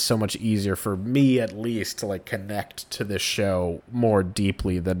I think it's so much easier for me, at least, to like connect to this show more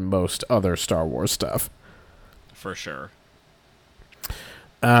deeply than most other Star Wars stuff. For sure.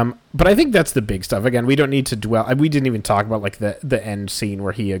 But I think that's the big stuff. Again, we don't need to dwell. We didn't even talk about like the end scene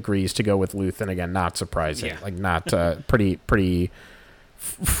where he agrees to go with Luthen. Again, not surprising. Yeah. Like not pretty.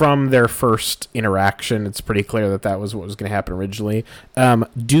 From their first interaction, it's pretty clear that was what was going to happen originally.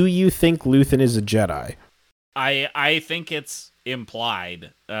 Do you think Luthen is a Jedi? I think it's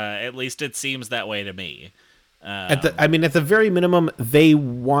implied. At least it seems that way to me. At the very minimum, they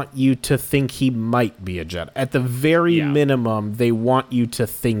want you to think he might be a Jedi. At the very minimum, they want you to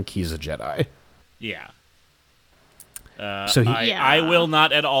think he's a Jedi. Yeah. So I will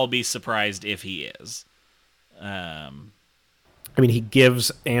not at all be surprised if he is. He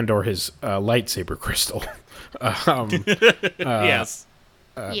gives Andor his lightsaber crystal. Yes.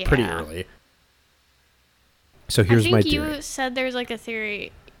 Pretty early. So here's my theory. You said there's like a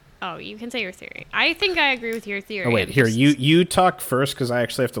theory. Oh, you can say your theory. I think I agree with your theory. Oh, wait, here, you talk first because I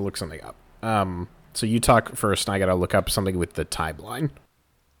actually have to look something up. So you talk first, and I got to look up something with the timeline.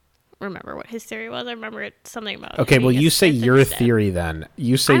 Remember what his theory was? I remember it's something about. Okay, well, you say your theory then.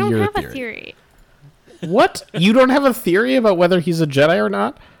 You say your theory. I don't have a theory. What? You don't have a theory about whether he's a Jedi or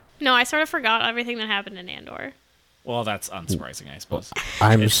not? No, I sort of forgot everything that happened in Andor. Well, that's unsurprising, I suppose.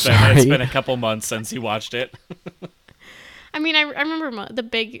 I'm sorry. It's been a couple months since you watched it. I remember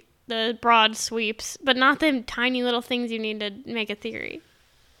the broad sweeps, but not the tiny little things you need to make a theory.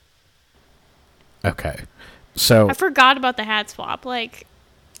 Okay, so I forgot about the hat swap. Like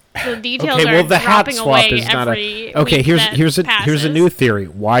the details the are hat dropping swap away is not every okay. week Here's a new theory.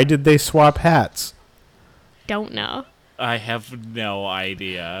 Why did they swap hats? Don't know. I have no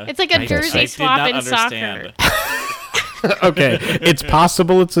idea. It's like a jersey swap in understand. soccer. Okay, it's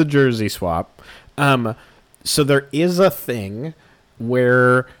possible it's a jersey swap. So there is a thing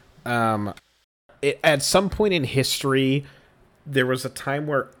where at some point in history, there was a time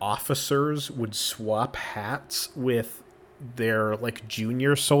where officers would swap hats with their like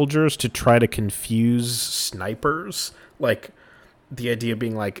junior soldiers to try to confuse snipers. Like the idea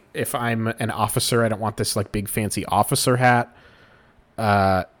being like, if I'm an officer, I don't want this like big fancy officer hat,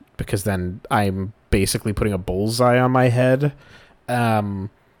 because then I'm basically putting a bullseye on my head.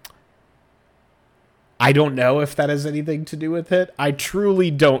 I don't know if that has anything to do with it. I truly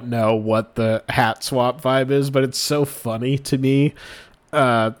don't know what the hat swap vibe is, but it's so funny to me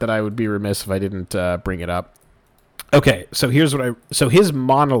that I would be remiss if I didn't bring it up. Okay, so so his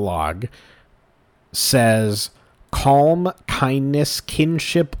monologue says, calm, kindness,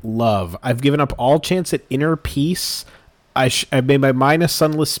 kinship, love. I've given up all chance at inner peace. I made my mind a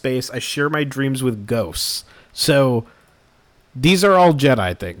sunless space. I share my dreams with ghosts. So these are all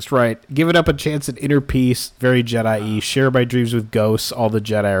Jedi things, right? Giving up a chance at inner peace, very Jedi-y. Share my dreams with ghosts, all the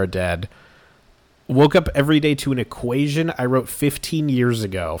Jedi are dead. Woke up every day to an equation I wrote 15 years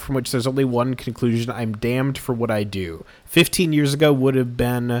ago, from which there's only one conclusion: I'm damned for what I do. 15 years ago would have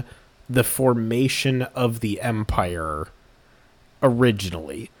been the formation of the Empire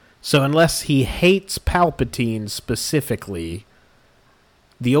originally. So unless he hates Palpatine specifically,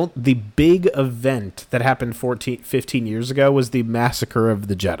 the big event that happened 15 years ago was the massacre of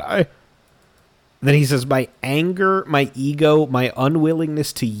the Jedi. Then he says, my anger, my ego, my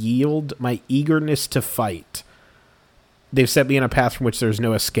unwillingness to yield, my eagerness to fight. They've set me on a path from which there's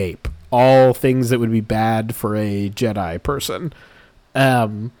no escape. All things that would be bad for a Jedi person.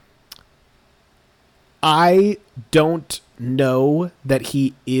 I don't know that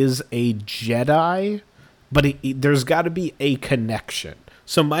he is a Jedi, but there's got to be a connection.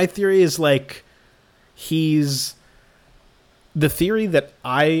 So my theory is like the theory that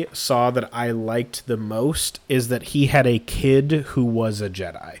I saw that I liked the most is that he had a kid who was a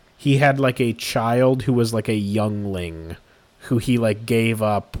Jedi. He had like a child who was like a youngling who he like gave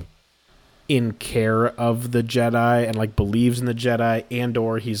up in care of the Jedi and like believes in the Jedi, and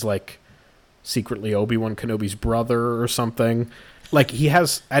or he's like secretly Obi-Wan Kenobi's brother or something. Like he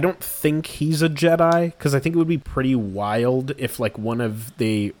has, I don't think he's a Jedi, because I think it would be pretty wild if like one of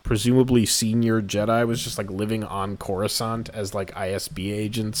the presumably senior Jedi was just like living on Coruscant as like ISB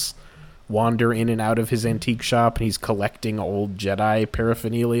agents wander in and out of his antique shop, and he's collecting old Jedi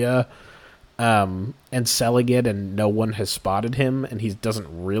paraphernalia and selling it, and no one has spotted him, and he doesn't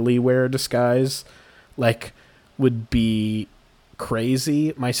really wear a disguise. Like, would be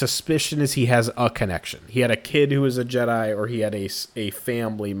crazy. My suspicion is he has a connection. He had a kid who was a Jedi, or he had a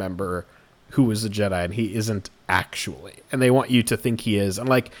family member who was a Jedi, and he isn't actually. And they want you to think he is. And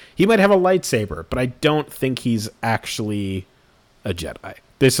like, he might have a lightsaber, but I don't think he's actually a Jedi.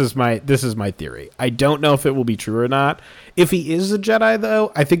 This is my theory. I don't know if it will be true or not. If he is a Jedi,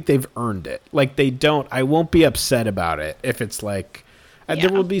 though, I think they've earned it. Like, they don't. I won't be upset about it if it's like.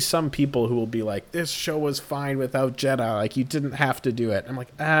 There will be some people who will be like, this show was fine without Jedi. Like, you didn't have to do it. I'm like,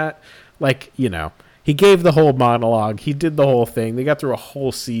 like, you know, he gave the whole monologue. He did the whole thing. They got through a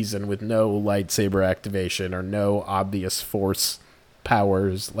whole season with no lightsaber activation or no obvious force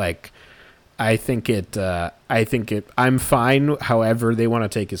powers. Like, I'm fine however they want to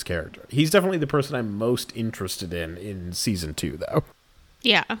take his character. He's definitely the person I'm most interested in season 2, though.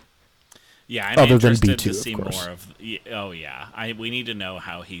 Yeah. Yeah, I'm Other than interested B2, to see of course. more of. Oh yeah, we need to know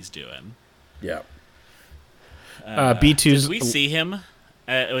how he's doing. Yeah. Did B2's. we see him?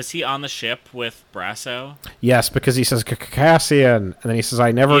 Was he on the ship with Brasso? Yes, because he says Cassian, and then he says,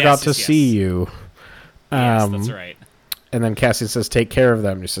 "I never got to see you." Yes, that's right. And then Cassian says, "Take care of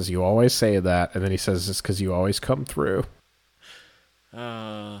them." And he says, "You always say that." And then he says, "It's because you always come through."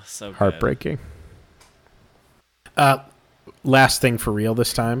 Oh, so good. Heartbreaking. Last thing for real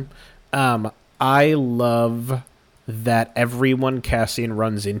this time. I love that everyone Cassian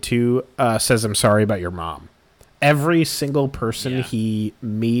runs into says, "I'm sorry about your mom." Every single person he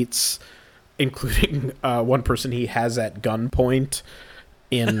meets, including one person he has at gunpoint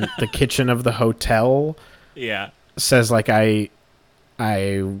in the kitchen of the hotel, says like, I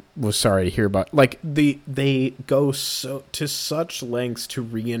was sorry to hear about. Like, they go to such lengths to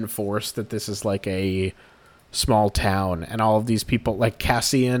reinforce that this is like a small town, and all of these people, like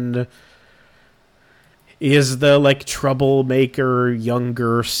Cassian is the like troublemaker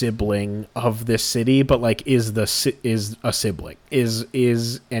younger sibling of this city, but like is a sibling,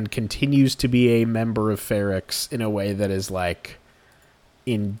 is and continues to be a member of Ferrix in a way that is like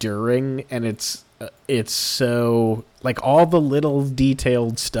enduring, and it's so like all the little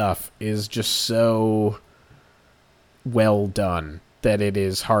detailed stuff is just so well done that it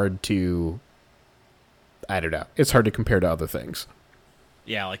is hard to, I don't know, it's hard to compare to other things.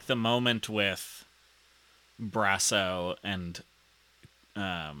 Yeah, like the moment with Brasso and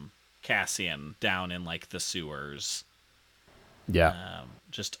Cassian down in like the sewers. Yeah.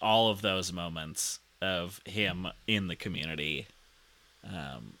 Just all of those moments of him in the community.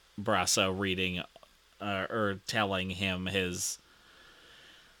 Brasso reading or telling him his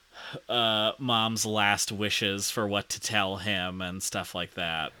mom's last wishes for what to tell him and stuff like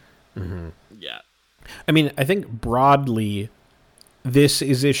that. Mm-hmm. Yeah. I mean, I think broadly, this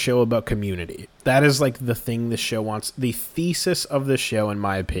is a show about community. That is like the thing the show wants. The thesis of the show, in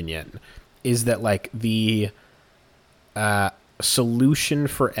my opinion, is that like the solution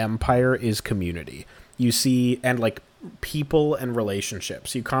for Empire is community. You see, and like people and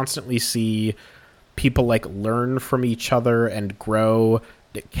relationships. You constantly see people like learn from each other and grow.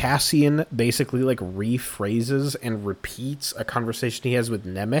 Cassian basically like rephrases and repeats a conversation he has with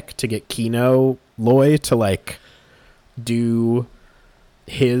Nemec to get Kino Loy to like do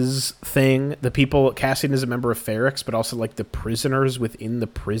his thing. The people, Cassian is a member of Ferrix, but also like the prisoners within the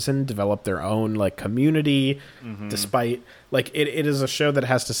prison develop their own like community. Mm-hmm. Despite like it is a show that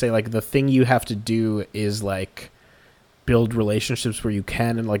has to say like the thing you have to do is like build relationships where you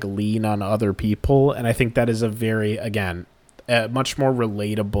can and like lean on other people. And I think that is a very, again, much more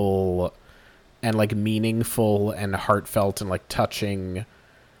relatable and like meaningful and heartfelt and like touching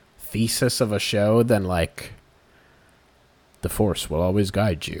thesis of a show than like the Force will always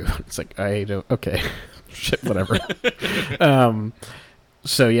guide you. It's like, I don't, okay, shit, whatever.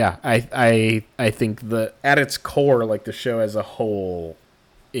 So yeah, I think at its core, like the show as a whole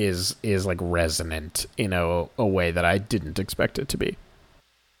is like resonant in a way that I didn't expect it to be.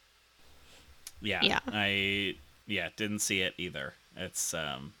 Yeah. I didn't see it either. It's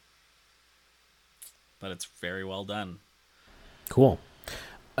but it's very well done. Cool.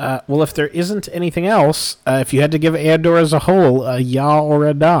 Well, if there isn't anything else, if you had to give Andor as a whole a ya or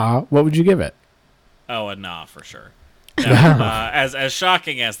a nah, what would you give it? Oh, a nah for sure. As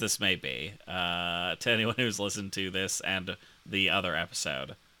shocking as this may be to anyone who's listened to this and the other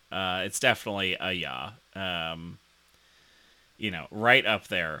episode, it's definitely a yeah. Right up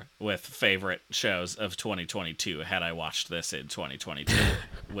there with favorite shows of 2022 had I watched this in 2022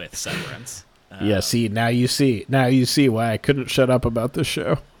 with Severance. Now you see why I couldn't shut up about this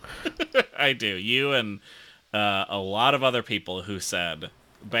show. I do. You and a lot of other people who said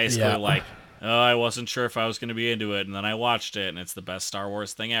basically like, oh, I wasn't sure if I was going to be into it, and then I watched it, and it's the best Star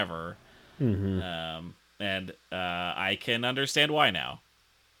Wars thing ever. Mm-hmm. And I can understand why now.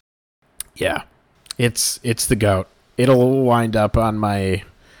 Yeah, it's the GOAT. It'll wind up on my.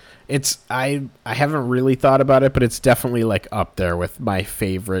 I haven't really thought about it, but it's definitely like up there with my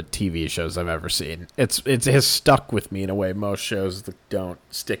favorite TV shows I've ever seen. It has stuck with me in a way most shows don't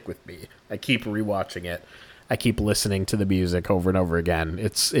stick with me. I keep rewatching it. I keep listening to the music over and over again.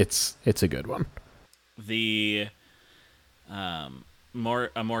 It's a good one. The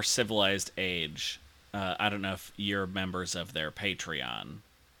more civilized age. I don't know if you're members of their Patreon.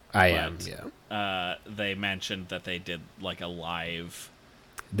 I am. Yeah. They mentioned that they did like a live.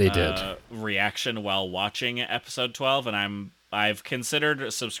 They did reaction while watching episode 12, and I've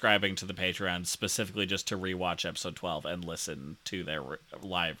considered subscribing to the Patreon specifically just to rewatch episode 12 and listen to their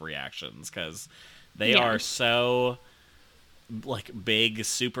live reactions, because they are so like big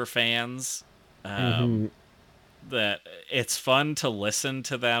super fans that it's fun to listen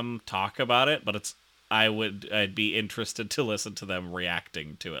to them talk about it, but I'd be interested to listen to them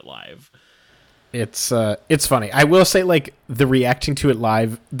reacting to it live. It's funny. I will say, like, the reacting to it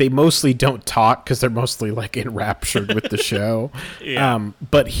live, they mostly don't talk because they're mostly like enraptured with the show. Yeah.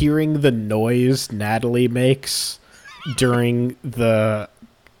 But hearing the noise Natalie makes during the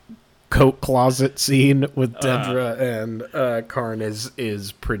coat closet scene with Dedra and Karn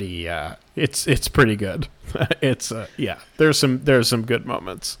is pretty. It's pretty good. There's some good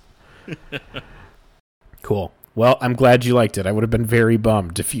moments. Cool. Well, I'm glad you liked it. I would have been very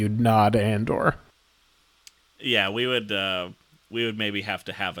bummed if you'd nod Andor. Yeah, we would maybe have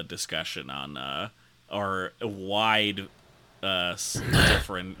to have a discussion on our wide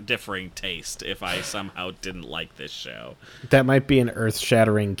differing taste if I somehow didn't like this show. That might be an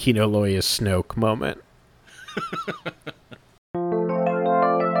earth-shattering Kino Loya Snoke moment.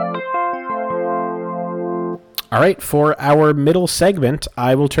 All right, for our middle segment,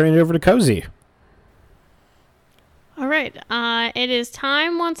 I will turn it over to Cozy. All right, it is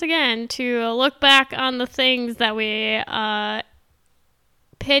time once again to look back on the things that we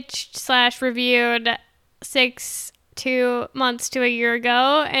pitched/reviewed 2 months to a year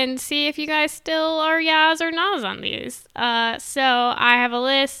ago and see if you guys still are yas or nas on these. So I have a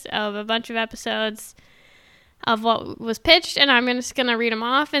list of a bunch of episodes of what was pitched, and I'm just going to read them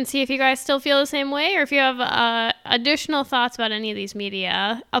off and see if you guys still feel the same way or if you have additional thoughts about any of these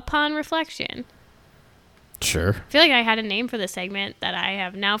media upon reflection. Sure. I feel like I had a name for this segment that I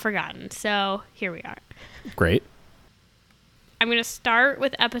have now forgotten, so here we are. Great. I'm going to start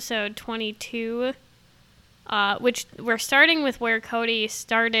with episode 22, which we're starting with where Cody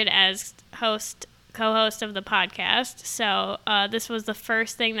started as co-host of the podcast. So this was the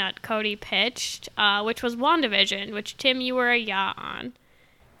first thing that Cody pitched, which was WandaVision, which, Tim, you were a ya on.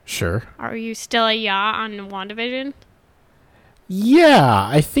 Sure. Are you still a ya on WandaVision? Yeah,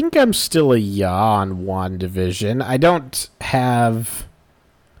 I think I'm still a ya on WandaVision.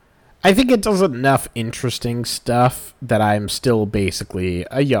 I think it does enough interesting stuff that I'm still basically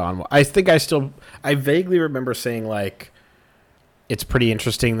a ya on. I think I vaguely remember saying, like, it's pretty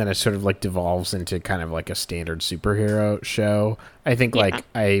interesting that it sort of, like, devolves into kind of like a standard superhero show. I think, like,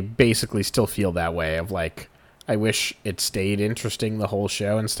 I basically still feel that way of, like, I wish it stayed interesting the whole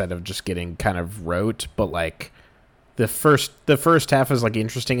show instead of just getting kind of rote, but, like, the first half is like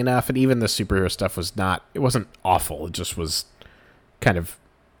interesting enough, and even the superhero stuff wasn't awful. It just was kind of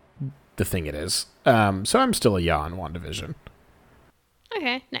the thing it is. So I'm still a ya on WandaVision.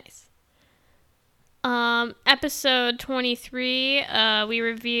 Okay, nice. Episode 23, we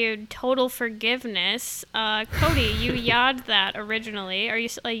reviewed Total Forgiveness. Cody, you ya'd that originally. Are you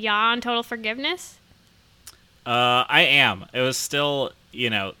a ya on Total Forgiveness? I am. It was still,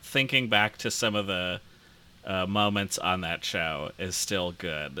 thinking back to some of the moments on that show is still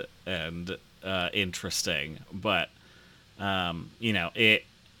good and interesting, but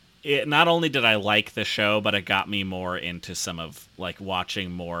it not only did I like the show, but it got me more into some of like watching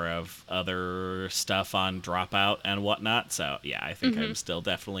more of other stuff on Dropout and whatnot. So yeah, I think I'm still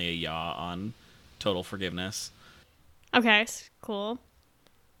definitely a ya on Total Forgiveness. Okay, cool.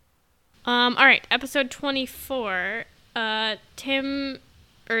 All right, episode 24.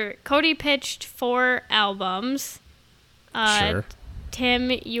 Cody pitched 4 albums. Sure.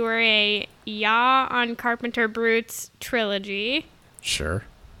 Tim, you were a ya on Carpenter Brute's trilogy. Sure.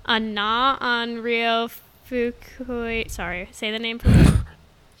 A na on Rio Fukui. Sorry, say the name please.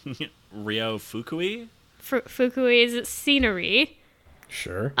 Rio Fukui? Fukui's scenery.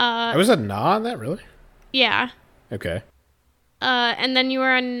 Sure. I was a na on that, really? Yeah. Okay. And then you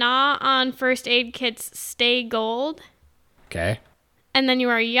were a na on First Aid Kit's Stay Gold. Okay. And then you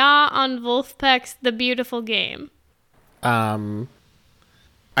are a ya on Wolfpack's The Beautiful Game.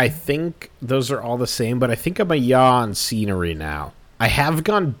 I think those are all the same, but I think I'm a ya on Scenery now. I have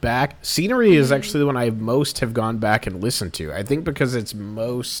gone back. Scenery is actually the one I most have gone back and listened to. I think because it's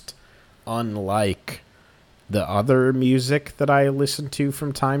most unlike the other music that I listen to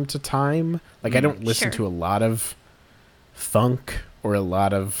from time to time. Like, I don't listen to a lot of funk or a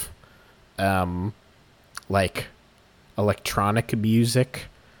lot of, like, electronic music.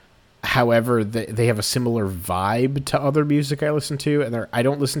 However, they have a similar vibe to other music I listen to, and I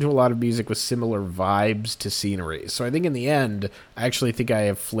don't listen to a lot of music with similar vibes to Scenery. So I think in the end, I actually think I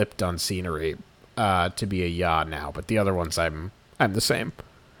have flipped on Scenery to be a ya now, but the other ones I'm the same.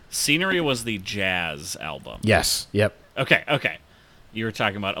 Scenery was the jazz album. Yes. Yep. Okay. You were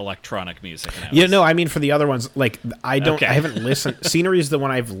talking about electronic music. Yeah, no, I mean for the other ones, like I Okay. haven't listened. Scenery is the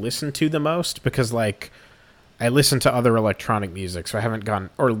one I've listened to the most because like I listen to other electronic music, so I haven't gone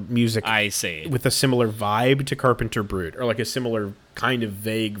or music. I see. With a similar vibe to Carpenter Brute, or like a similar kind of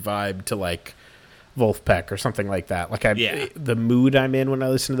vague vibe to like Wolfpack or something like that. Like the mood I'm in when I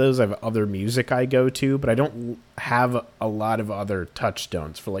listen to those, I have other music I go to, but I don't have a lot of other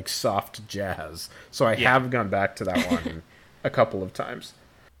touchstones for like soft jazz. So I have gone back to that one a couple of times.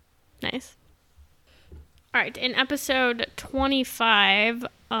 Nice. All right, in episode 25,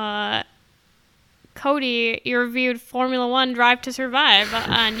 Cody, you reviewed Formula One Drive to Survive,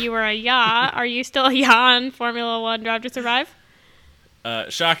 and you were a ya. Are you still a ya on Formula One Drive to Survive?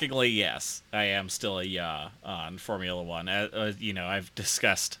 Shockingly, yes. I am still a ya on Formula One. I've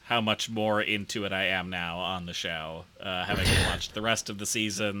discussed how much more into it I am now on the show, having watched the rest of the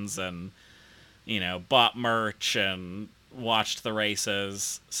seasons and, bought merch and watched the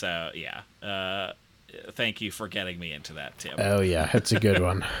races. So, yeah. Thank you for getting me into that, Tim. Oh, yeah. It's a good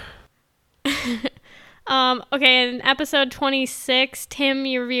one. Okay, in episode 26, Tim,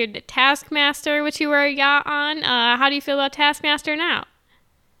 you reviewed Taskmaster, which you were a ya on. How do you feel about Taskmaster now?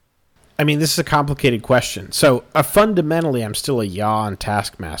 I mean, this is a complicated question. So, fundamentally, I'm still a ya on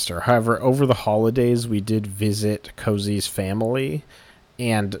Taskmaster. However, over the holidays, we did visit Cozy's family,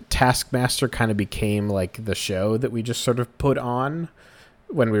 and Taskmaster kind of became like the show that we just sort of put on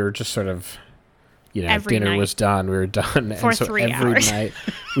when we were just sort of, every dinner night. Was done, we were done. For and so 3 every hours. night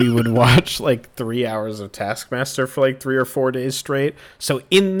we would watch like 3 hours of Taskmaster for like 3 or 4 days straight. So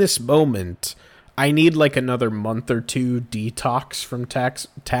in this moment, I need like another month or two detox from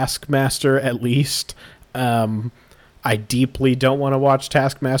Taskmaster at least. I deeply don't want to watch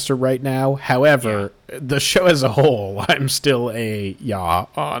Taskmaster right now. However, the show as a whole, I'm still a ya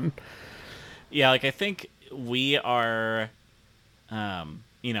on. Yeah, like I think we are,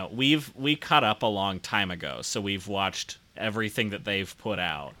 we caught up a long time ago, so we've watched everything that they've put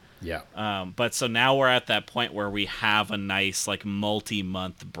out. Yeah. But so now we're at that point where we have a nice like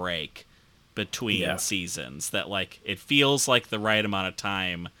multi-month break between seasons that like it feels like the right amount of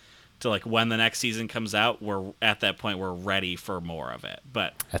time to like when the next season comes out, we're at that point we're ready for more of it.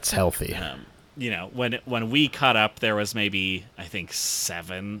 But that's healthy. When we caught up, there was maybe I think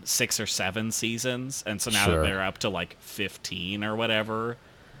 6 or 7 seasons, and so now that they're up to like 15 or whatever,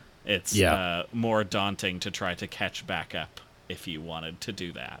 it's more daunting to try to catch back up if you wanted to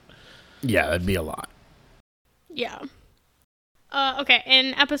do that. Yeah, that'd be a lot. Yeah. Okay,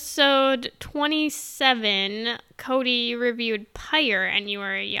 in episode 27, Cody reviewed Pyre, and you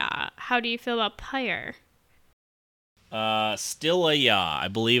were a ya. How do you feel about Pyre? Still a ya. I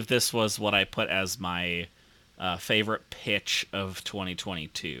believe this was what I put as my favorite pitch of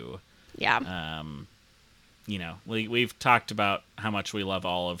 2022. Yeah. We've talked about how much we love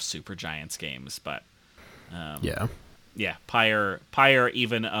all of Supergiant's games, but yeah, Pyre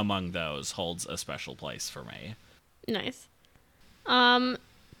even among those holds a special place for me. Nice.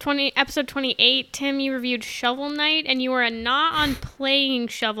 Episode 28, Tim, you reviewed Shovel Knight, and you were a na on playing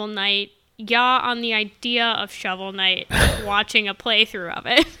Shovel Knight, ya on the idea of Shovel Knight, watching a playthrough of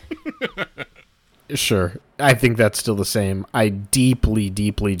it. Sure. I think that's still the same. I deeply,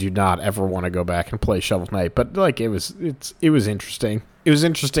 deeply do not ever want to go back and play Shovel Knight, but like it was interesting. It was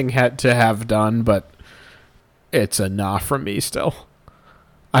interesting to have done, but it's a nah from me still.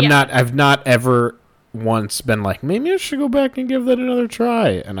 I've not ever once been like, maybe I should go back and give that another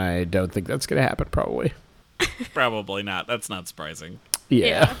try, and I don't think that's going to happen probably. Probably not. That's not surprising.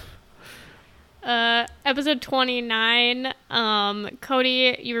 Yeah. Episode 29,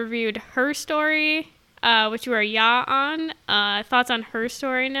 Cody, you reviewed Her Story, which you were a yaw on. Thoughts on Her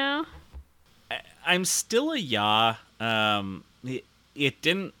Story now? I'm still a yaw. It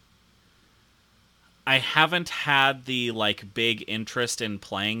didn't... I haven't had the, like, big interest in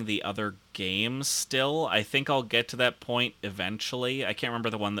playing the other games still. I think I'll get to that point eventually. I can't remember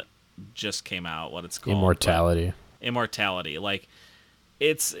the one that just came out, what it's called. Immortality. Like,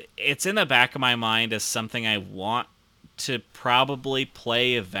 it's in the back of my mind as something I want to probably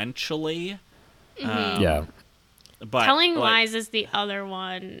play eventually. Yeah. But Telling Lies is the other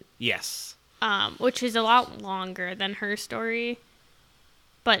one. Yes. Which is a lot longer than Her Story.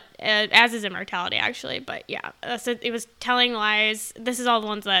 But as is Immortality, actually. But yeah, it was Telling Lies. This is all the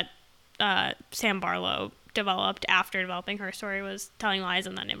ones that Sam Barlow developed after developing Her Story, was Telling Lies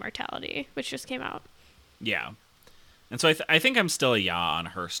and then Immortality, which just came out. Yeah. And so I think I'm still a yaw on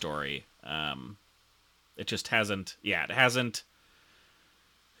Her Story. It just hasn't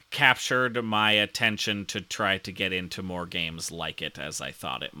captured my attention to try to get into more games like it as I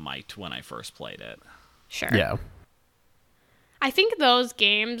thought it might when I first played it. Sure. Yeah. I think those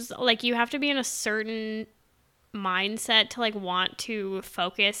games, like, you have to be in a certain mindset to, like, want to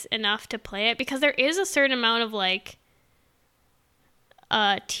focus enough to play it, because there is a certain amount of, like,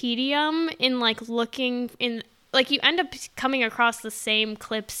 tedium in, like, looking in, like, you end up coming across the same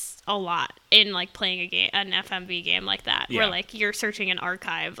clips a lot in, like, playing a game, an FMV game like that, where, like, you're searching an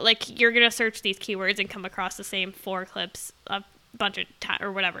archive. Like, you're gonna search these keywords and come across the same 4 clips a bunch of time,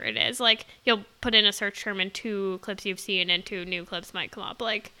 or whatever it is. Like, you'll put in a search term and 2 clips you've seen and 2 new clips might come up.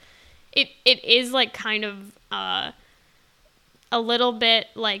 Like, it is, like, kind of a little bit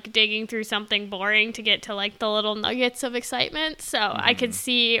like digging through something boring to get to, like, the little nuggets of excitement. So I could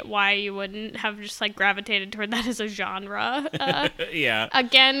see why you wouldn't have just, like, gravitated toward that as a genre. Yeah.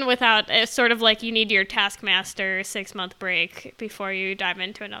 Again, without sort of like, you need your Taskmaster 6-month break before you dive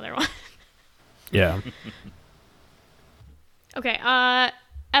into another one. Yeah. Okay,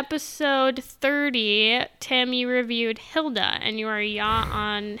 episode 30, Tim, you reviewed Hilda, and you are a yaw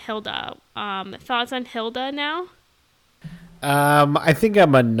on Hilda. Thoughts on Hilda now? I think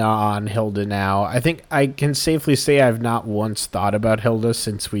I'm a nah on Hilda now. I think I can safely say I've not once thought about Hilda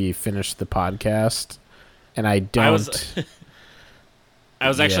since we finished the podcast, and I don't... I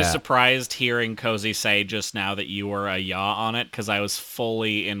was actually surprised hearing Cozy say just now that you were a yaw on it, because I was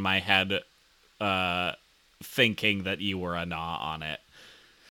fully in my head thinking that you were a nah on it.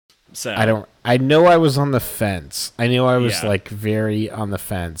 So I know I was on the fence. I know I was like very on the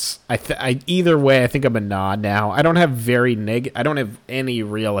fence. Either way, I think I'm a nah now. I don't have I don't have any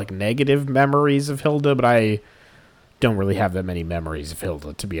real, like, negative memories of Hilda, but I don't really have that many memories of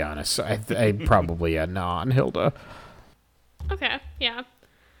Hilda, to be honest. So I probably a nah on Hilda. Okay, yeah.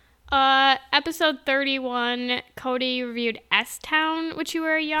 Episode 31, Cody reviewed S-Town, which you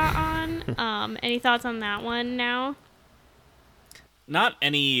were a yaw on. Any thoughts on that one now? Not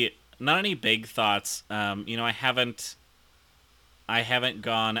any big thoughts. I haven't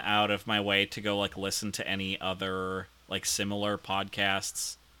gone out of my way to go, like, listen to any other, like, similar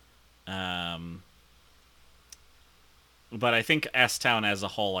podcasts. But I think S-Town as a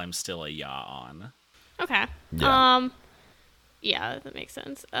whole, I'm still a yaw on. Okay. Yeah. Yeah, that makes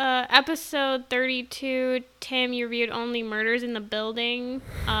sense. Episode 32, Tim, you reviewed Only Murders in the Building,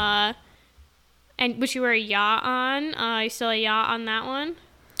 and which you were a yaw on. You still a yaw on that one?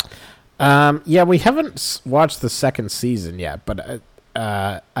 Yeah, we haven't watched the second season yet, but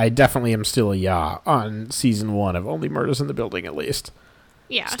I definitely am still a yaw on season 1 of Only Murders in the Building, at least.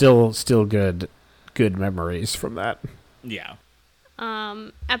 Yeah. Still good memories from that. Yeah.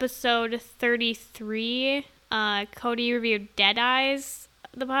 Episode 33, Cody reviewed Dead Eyes,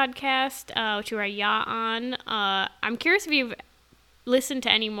 the podcast, which you were a yaw on. I'm curious if you've listened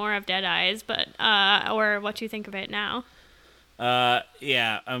to any more of Dead Eyes, but or what you think of it now.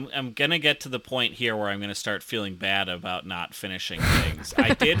 Yeah, I'm gonna get to the point here where I'm gonna start feeling bad about not finishing things.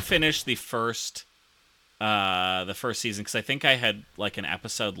 I did finish the first season, because I think I had, like, an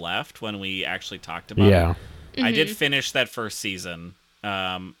episode left when we actually talked about it. Mm-hmm. I did finish that first season,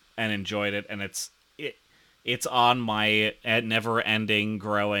 and enjoyed it, and it's on my never-ending,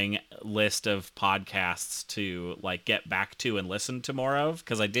 growing list of podcasts to, like, get back to and listen to more of,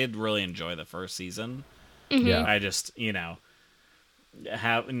 because I did really enjoy the first season. Mm-hmm. Yeah. I just, now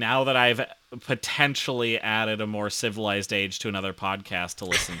that I've potentially added a more civilized age to another podcast to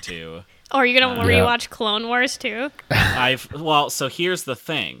listen to. Oh, are you going to rewatch Clone Wars too? So here's the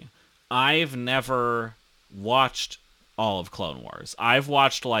thing. I've never watched all of Clone Wars. I've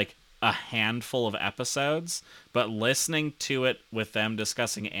watched, like, a handful of episodes, but listening to it with them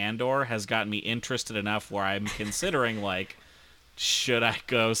discussing Andor has gotten me interested enough where I'm considering, like, should I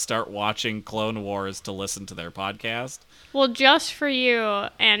go start watching Clone Wars to listen to their podcast? Well, just for you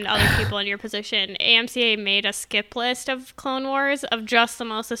and other people in your position, AMCA made a skip list of Clone Wars of just the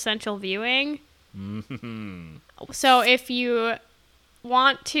most essential viewing. So if you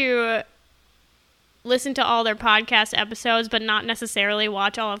want to listen to all their podcast episodes but not necessarily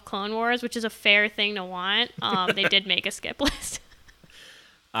watch all of Clone Wars, which is a fair thing to want, they did make a skip list.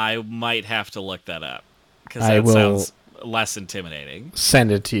 I might have to look that up, because that sounds less intimidating.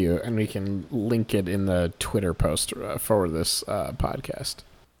 Send it to you, and we can link it in the Twitter post for this podcast.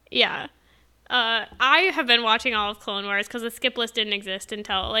 Yeah. I have been watching all of Clone Wars because the skip list didn't exist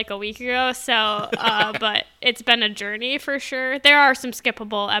until like a week ago. So, but it's been a journey for sure. There are some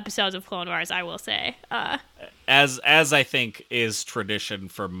skippable episodes of Clone Wars, I will say. As I think is tradition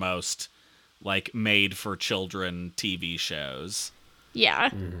for most, like, made for children TV shows. Yeah.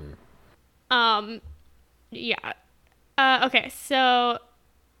 Yeah. Okay, so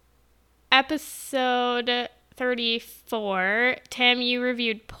episode 34, Tim, you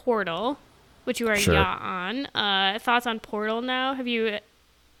reviewed Portal, which you are Sure. on. Thoughts on Portal now? Have you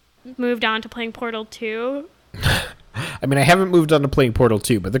moved on to playing Portal 2? I mean, I haven't moved on to playing Portal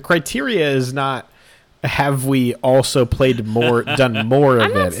 2, but the criteria is not have we also played more, done more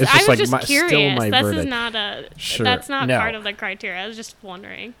of it. It's I just was like just curious. still my This verdict. is not a. Sure. That's not No. part of the criteria. I was just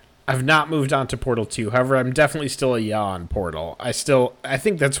wondering. I've not moved on to Portal 2. However, I'm definitely still a on Portal. I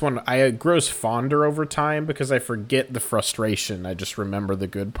think that's when I grows fonder over time because I forget the frustration. I just remember the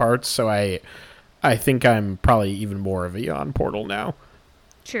good parts. So I think I'm probably even more of a on Portal now.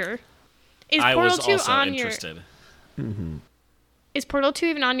 Sure. Is I Portal was 2 also on interested. Is Portal 2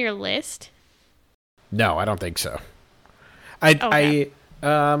 even on your list? No, I don't think so. Okay.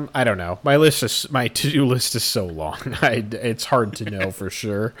 I don't know. My to-do list is so long. It's hard to know for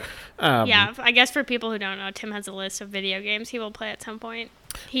sure. Yeah, I guess for people who don't know, Tim has a list of video games he will play at some point.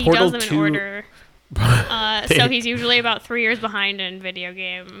 He Portal does them 2 in order. So he's usually about 3 years behind in video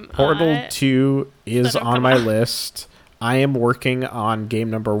game. Portal 2 is don't on come my out. list. I am working on game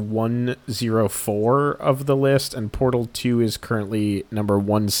number 104 of the list, and Portal 2 is currently number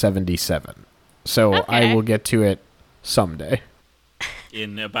 177. So Okay. I will get to it someday.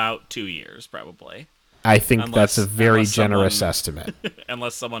 In about 2 years, probably. I think that's a very unless generous someone- estimate.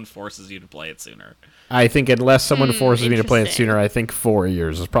 Unless someone forces you to play it sooner. I think unless someone forces me to play it interesting. sooner, I think 4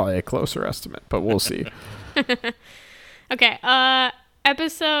 years is probably a closer estimate, but we'll see. Okay,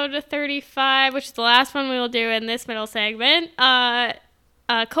 episode 35, which is the last one we will do in this middle segment.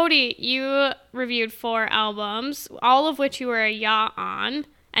 Cody, you reviewed 4 albums, all of which you were a yacht on,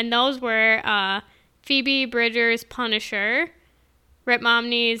 and those were Phoebe Bridgers' Punisher, Rip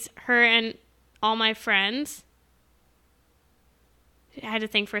Momney's Her and All My Friends. I had to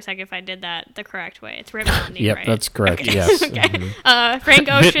think for a second if I did that the correct way. It's Rip Momney, Yep, right? that's correct. Yes. Frank Mitt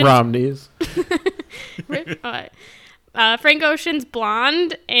Ocean's Romney's. Frank Ocean's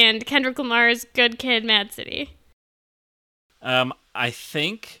Blonde and Kendrick Lamar's Good Kid, Mad City. I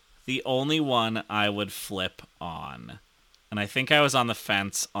think the only one I would flip on, and I think I was on the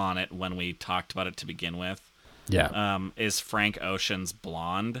fence on it when we talked about it to begin with, is Frank Ocean's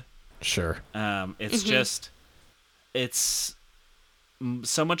Blonde. Sure. It's just, it's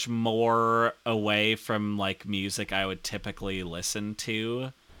so much more away from, like, music I would typically listen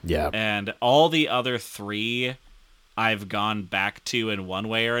to. Yeah. And all the other 3 I've gone back to in one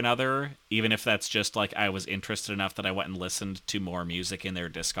way or another, even if that's just like I was interested enough that I went and listened to more music in their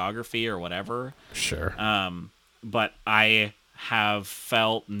discography or whatever. Sure. But I have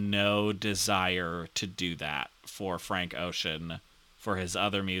felt no desire to do that for Frank Ocean, for his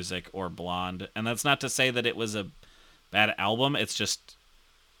other music or Blonde. And that's not to say that it was a bad album. It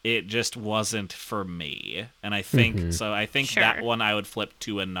just wasn't for me. And I think I think Sure. that one I would flip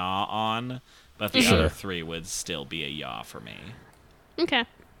to a nah on, but the other 3 would still be a yaw for me. Okay.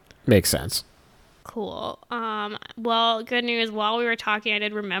 Makes sense. Cool. Well, good news. While we were talking, I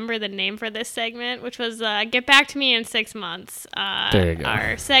did remember the name for this segment, which was Get Back to Me in 6 Months. There you go.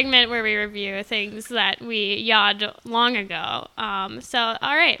 Our segment where we review things that we yawed long ago. So,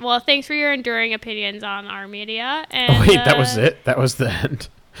 all right. Well, thanks for your enduring opinions on our media. And, Oh, wait, that was it? That was the end?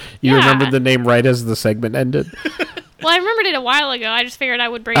 You Yeah. remembered the name right as the segment ended? Well, I remembered it a while ago. I just figured I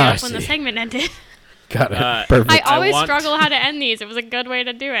would bring it I up when the see. segment ended. Got it. Uh, Perfect. I always want- struggle how to end these. It was a good way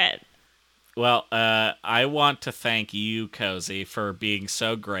to do it. Well, I want to thank you, Cozy, for being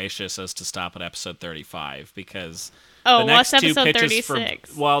so gracious as to stop at episode 35, because Oh, the next what's 2 episode pitches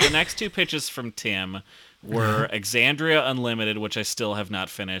 36? the next 2 pitches from Tim were Exandria Unlimited, which I still have not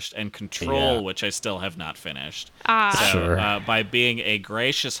finished, and Control, Yeah. which I still have not finished. Ah. So, Sure. by being a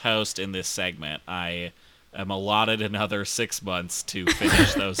gracious host in this segment, I am allotted another 6 months to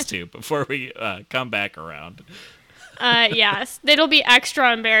finish those two before we come back around. Yes, it'll be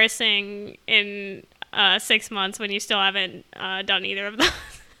extra embarrassing in 6 months when you still haven't done either of those.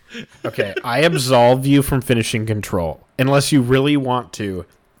 Okay, I absolve you from finishing Control. Unless you really want to,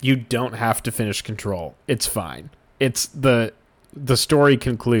 you don't have to finish Control. It's fine. It's the story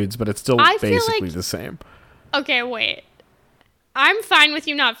concludes, but it's still I feel basically like- the same. Okay, wait. I'm fine with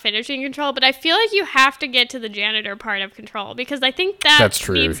you not finishing Control, but I feel like you have to get to the janitor part of Control because I think that That's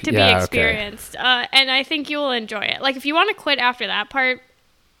true. needs to Yeah, be okay. experienced. And I think you will enjoy it. Like, if you want to quit after that part,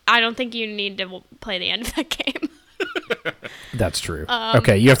 I don't think you need to play the end of that game. That's true.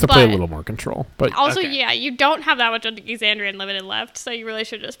 Okay, you have to play a but- little more Control. But Also, Okay. yeah, you don't have that much of Exandria Unlimited left, so you really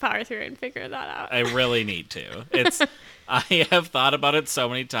should just power through and figure that out. I really need to. I have thought about it so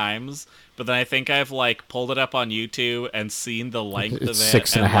many times, but then I think I've like pulled it up on YouTube and seen the length It's of it.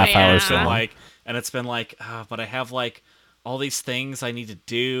 6.5 like, hours it's been long. like, and it's been like, but I have like all these things I need to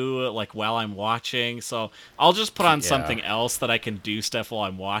do like while I'm watching. So I'll just put on Yeah. something else that I can do stuff while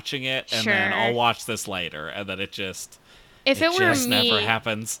I'm watching it, and then Sure. I'll watch this later, and then it just If it, were just me, never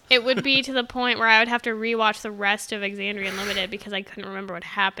happens. it would be to the point where I would have to rewatch the rest of Exandria Unlimited because I couldn't remember what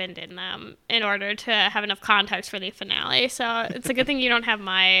happened in them in order to have enough context for the finale. So it's a good thing you don't have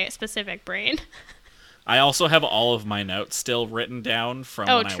my specific brain. I also have all of my notes still written down from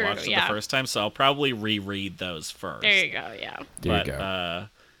Oh, when true, I watched it yeah. the first time, so I'll probably reread those first. There you go, yeah. there But you go.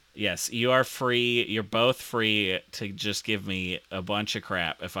 yes, you are free. You're both free to just give me a bunch of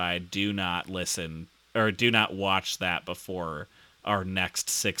crap if I do not listen or do not watch that before our next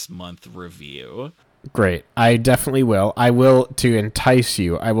 6-month review. Great. I definitely will. I will, to entice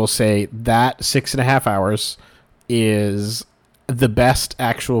you, I will say that 6.5 hours is the best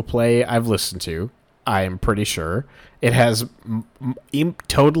actual play I've listened to. I am pretty sure. It has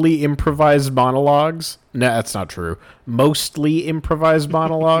totally improvised monologues. No, that's not true. Mostly improvised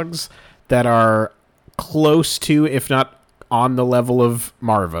monologues that are close to, if not on the level of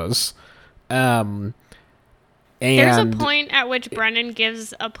Marva's. And There's a point at which Brendan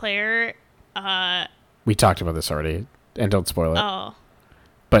gives a player, we talked about this already, and don't spoil it. oh,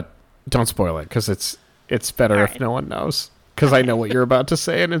 But don't spoil it because it's better All if right. no one knows. Because I know what you're about to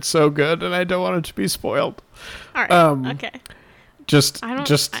say, and it's so good, and I don't want it to be spoiled. all right, okay. Just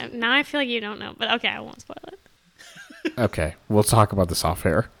Now I feel like you don't know, but okay, I won't spoil it. okay. We'll talk about this off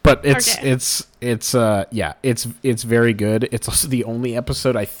air. But it's Okay. it's very good. It's also the only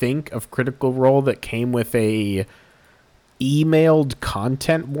episode I think of Critical Role that came with a emailed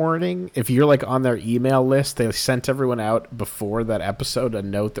content warning. If you're like on their email list, they sent everyone out before that episode a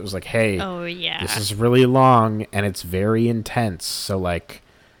note that was like, "Hey, Oh, yeah. this is really long and it's very intense, so like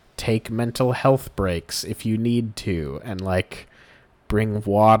take mental health breaks if you need to, and like bring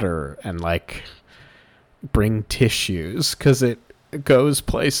water and like bring tissues because it goes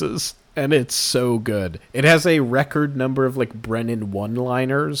places." And it's so good. It has a record number of like Brennan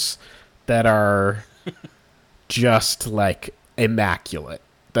one-liners that are just like immaculate,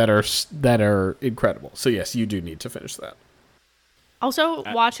 that are incredible. So yes, you do need to finish that. Also,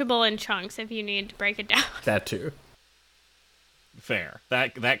 watchable in chunks if you need to break it down. That too. Fair.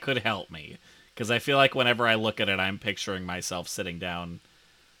 That could help me. Because I feel like whenever I look at it, I'm picturing myself sitting down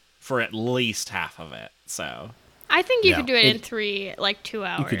for at least half of it. So I think you Yeah. could do it in 3, like 2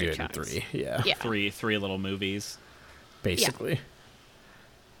 hour You could do it chunks. in 3. Yeah. Yeah. three little movies. Basically.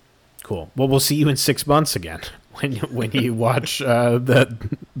 Cool. Well, we'll see you in 6 months again when you watch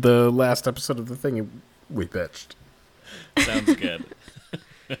the last episode of the thing we pitched. Sounds good.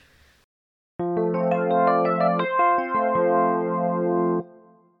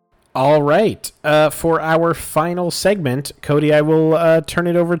 All right. For our final segment, Cody, I will turn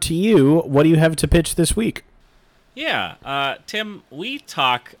it over to you. What do you have to pitch this week? Yeah, Tim, we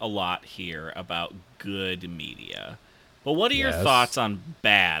talk a lot here about good media. But what are your Yes. thoughts on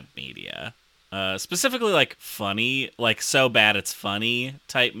bad media? Specifically, like funny, like so bad it's funny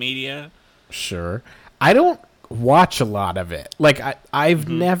type media? Sure. I don't watch a lot of it. Like I've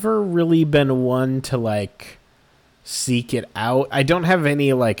never really been one to like seek it out. I don't have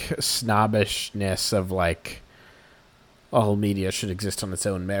any like snobbishness of like all media should exist on its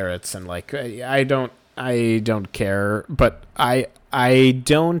own merits, and like I don't care, but I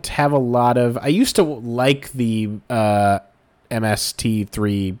don't have a lot of. I used to like the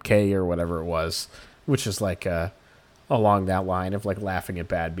MST3K or whatever it was, which is like along that line of like laughing at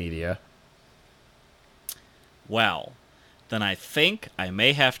bad media. Well, then I think I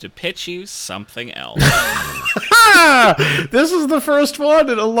may have to pitch you something else. This is the first one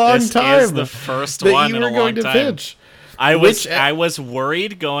in a long time. This is the first that one you in were a going long to time. pitch. I was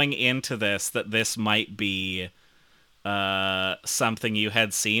worried going into this that this might be something you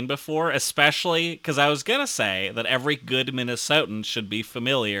had seen before, especially because I was gonna say that every good Minnesotan should be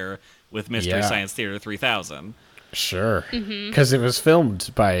familiar with Mystery Science Theater 3000. Sure, because it was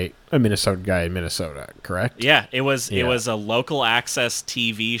filmed by a Minnesota guy in Minnesota, correct? Yeah, it was a local access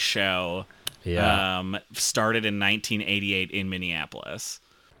TV show. Yeah. Started in 1988 in Minneapolis.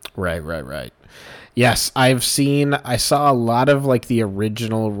 Right. Yes, I saw a lot of like the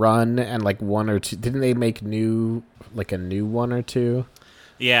original run and like one or two. Didn't they make a new one or two?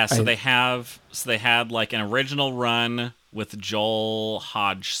 Yeah, they had like an original run with Joel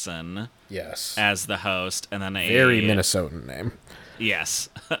Hodgson. Yes. As the host, and then very Minnesotan name. Yes,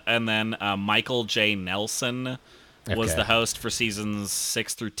 and then Michael J. Nelson was the host for seasons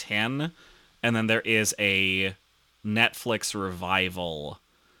 6 through 10, and then there is a Netflix revival,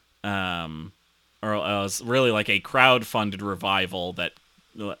 or it was really like a crowd-funded revival that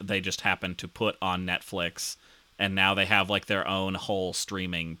they just happened to put on Netflix, and now they have like their own whole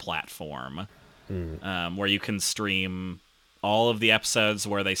streaming platform, where you can stream all of the episodes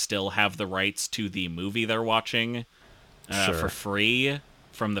where they still have the rights to the movie they're watching for free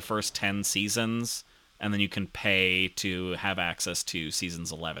from the first 10 seasons, and then you can pay to have access to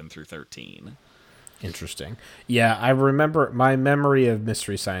seasons 11 through 13. Interesting. Yeah, I remember my memory of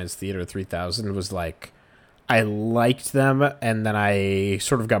Mystery Science Theater 3000 was like, I liked them, and then I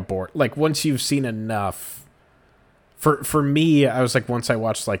sort of got bored. Like, once you've seen enough... For me, I was like, once I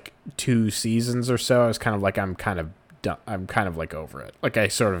watched like 2 seasons or so, I was kind of like, I'm kind of like over it. Like I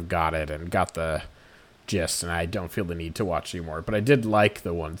sort of got it and got the gist, and I don't feel the need to watch anymore. But I did like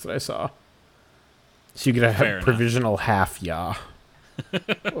the ones that I saw. So you get a provisional half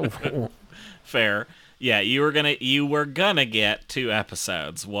Fair. Yeah, you were gonna get 2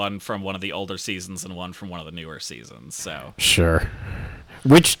 episodes, one from one of the older seasons and one from one of the newer seasons. So sure.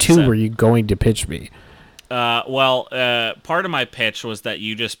 Which 2 were you going to pitch me? Part of my pitch was that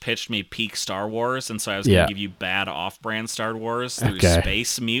you just pitched me peak Star Wars, and so I was going to give you bad off-brand Star Wars through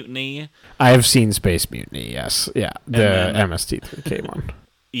Space Mutiny. I have seen Space Mutiny, yes. Yeah, the MST3K one.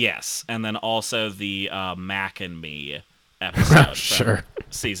 Yes, and then also the Mac and Me episode sure. from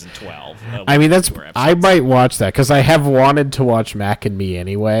season 12. I mean, I might watch that, because I have wanted to watch Mac and Me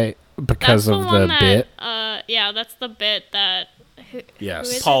anyway, because of the bit. Yeah, that's the bit that...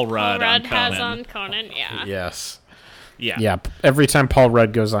 Yes, Paul Rudd has on Conan. Yeah. Yes. Yeah. Every time Paul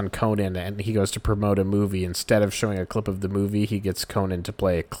Rudd goes on Conan and he goes to promote a movie, instead of showing a clip of the movie, he gets Conan to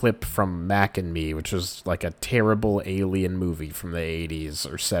play a clip from Mac and Me, which was like a terrible alien movie from the 80s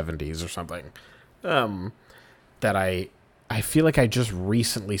or 70s or something. That I feel like I just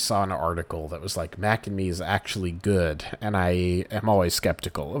recently saw an article that was like, Mac and Me is actually good, and I am always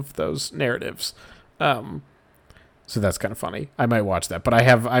skeptical of those narratives. So that's kind of funny. I might watch that, but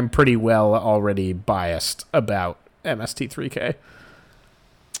I'm pretty well already biased about MST3K.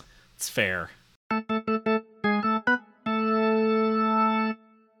 It's fair.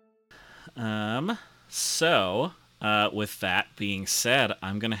 So with that being said,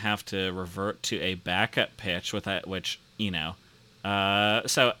 I'm gonna have to revert to a backup pitch with that, which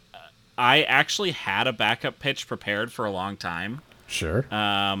so I actually had a backup pitch prepared for a long time. Sure.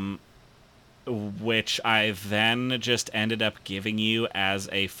 Which I then just ended up giving you as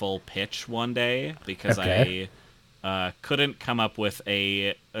a full pitch one day because I couldn't come up with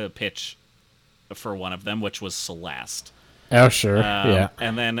a pitch for one of them, which was Celeste. Oh, sure. Yeah.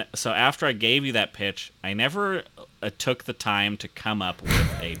 And then, so after I gave you that pitch, I never took the time to come up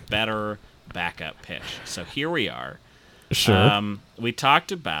with a better backup pitch. So here we are. Sure. We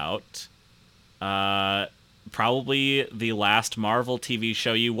talked about... probably the last Marvel TV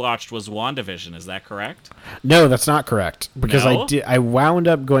show you watched was WandaVision. Is that correct? No, that's not correct. Because No? I wound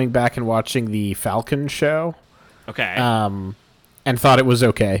up going back and watching the Falcon show. Okay. And thought it was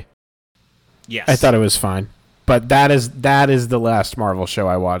okay. Yes. I thought it was fine. But that is the last Marvel show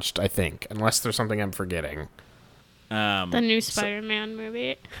I watched, I think. Unless there's something I'm forgetting. The new Spider-Man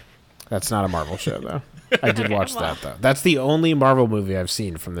movie. That's not a Marvel show, though. I did watch that, though. That's the only Marvel movie I've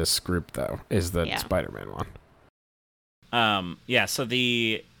seen from this group, though, is the Spider-Man one. So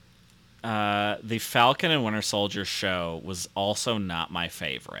the Falcon and Winter Soldier show was also not my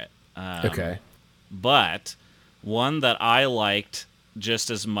favorite. Okay. But one that I liked just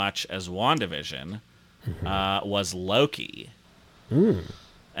as much as WandaVision was Loki.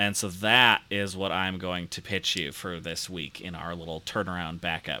 And so that is what I'm going to pitch you for this week in our little turnaround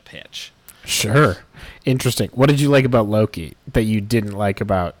backup pitch. Sure. Interesting. What did you like about Loki that you didn't like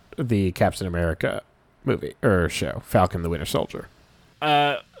about the Captain America movie or show, Falcon the Winter Soldier?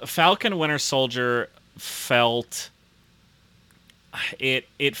 Falcon Winter Soldier felt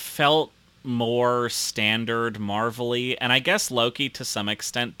felt more standard Marvel-y, and I guess Loki to some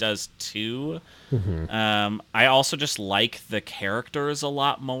extent does too. I also just like the characters a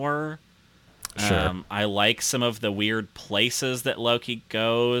lot more. Sure. I like some of the weird places that Loki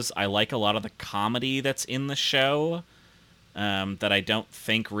goes. I like a lot of the comedy that's in the show that I don't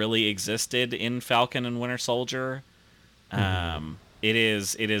think really existed in Falcon and Winter Soldier. It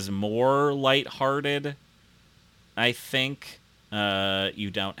is more lighthearted, I think. You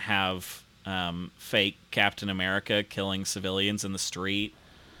don't have fake Captain America killing civilians in the street.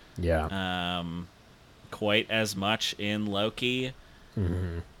 Yeah. Quite as much in Loki.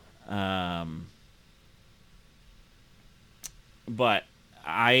 But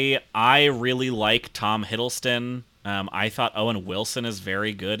I really like Tom Hiddleston. I thought Owen Wilson is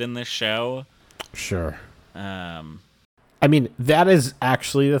very good in this show. Sure. I mean, that is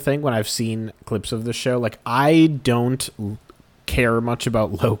actually the thing when I've seen clips of the show. Like, I don't care much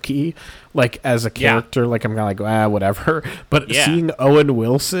about Loki, like, as a character. Like, I'm kind of like, whatever. But seeing Owen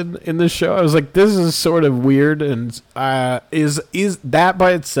Wilson in the show, I was like, this is sort of weird. And is that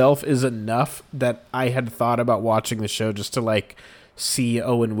by itself is enough that I had thought about watching the show just to, like, see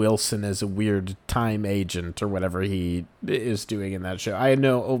Owen Wilson as a weird time agent or whatever he is doing in that show. I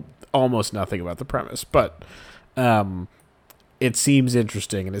know almost nothing about the premise, but it seems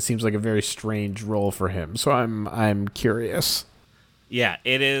interesting, and it seems like a very strange role for him. So I'm curious. Yeah,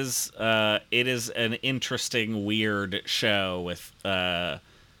 it is an interesting, weird show with an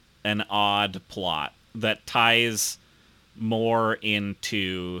odd plot that ties more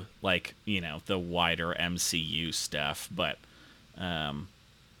into, like, you know, the wider MCU stuff, but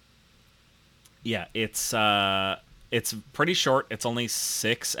yeah, it's pretty short. It's only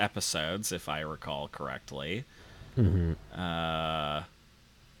 6 episodes, if I recall correctly.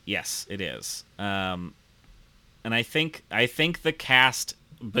 Yes, it is. And I think the cast,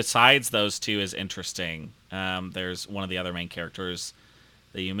 besides those two, is interesting. There's one of the other main characters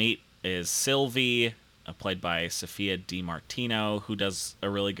that you meet is Sylvie, played by Sophia DiMartino, who does a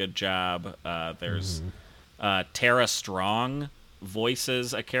really good job. There's Tara Strong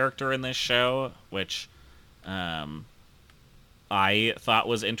voices a character in this show, which I thought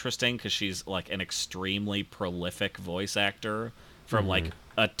was interesting because she's like an extremely prolific voice actor from like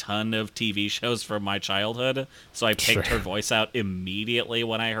a ton of TV shows from my childhood. So I picked her voice out immediately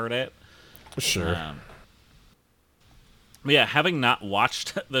when I heard it. Sure. But yeah, having not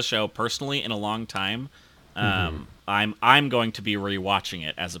watched the show personally in a long time, I'm going to be rewatching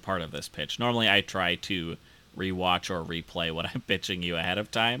it as a part of this pitch. Normally I try to rewatch or replay what I'm pitching you ahead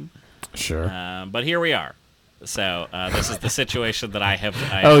of time. Sure. But here we are. So this is the situation that I have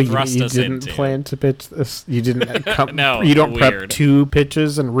thrust you us didn't into. plan to pitch this? You didn't come, No, you don't weird. prep 2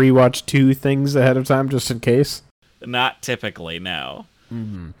 pitches and rewatch 2 things ahead of time just in case? Not typically, no.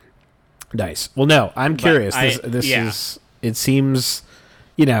 Nice. Well, no, I'm curious. This is, it seems,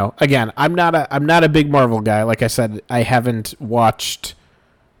 you know, again, I'm not a big Marvel guy. Like I said, I haven't watched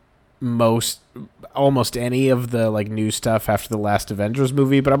almost any of the like new stuff after the last Avengers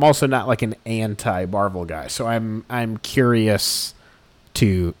movie, but I'm also not like an anti-Marvel guy. So I'm curious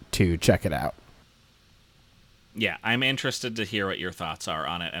to check it out. Yeah, I'm interested to hear what your thoughts are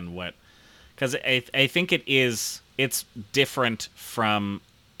on it and what, because I think it's different from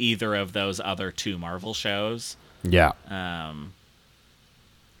either of those other 2 Marvel shows. Yeah.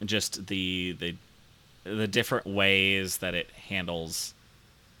 Just the different ways that it handles,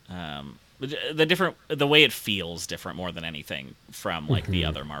 the way it feels different more than anything from like the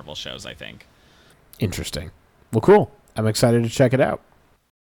other Marvel shows, I think. Interesting. Well, cool. I'm excited to check it out.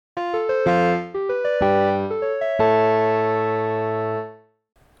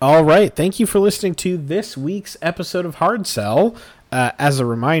 All right. Thank you for listening to this week's episode of Hard Sell. As a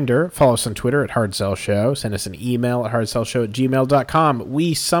reminder, follow us on Twitter at Hard Sell Show. Send us an email at hardsellshow@gmail.com.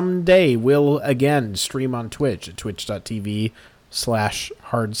 We someday will again stream on Twitch at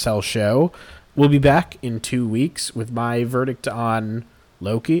twitch.tv/hardsellshow. We'll be back in 2 weeks with my verdict on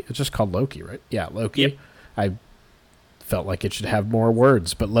Loki. It's just called Loki, right? Yeah, Loki. Yep. I felt like it should have more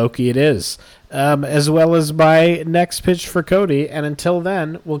words, but Loki it is. As well as my next pitch for Cody. And until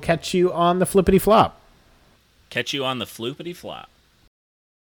then, we'll catch you on the flippity flop. Catch you on the floopity flop.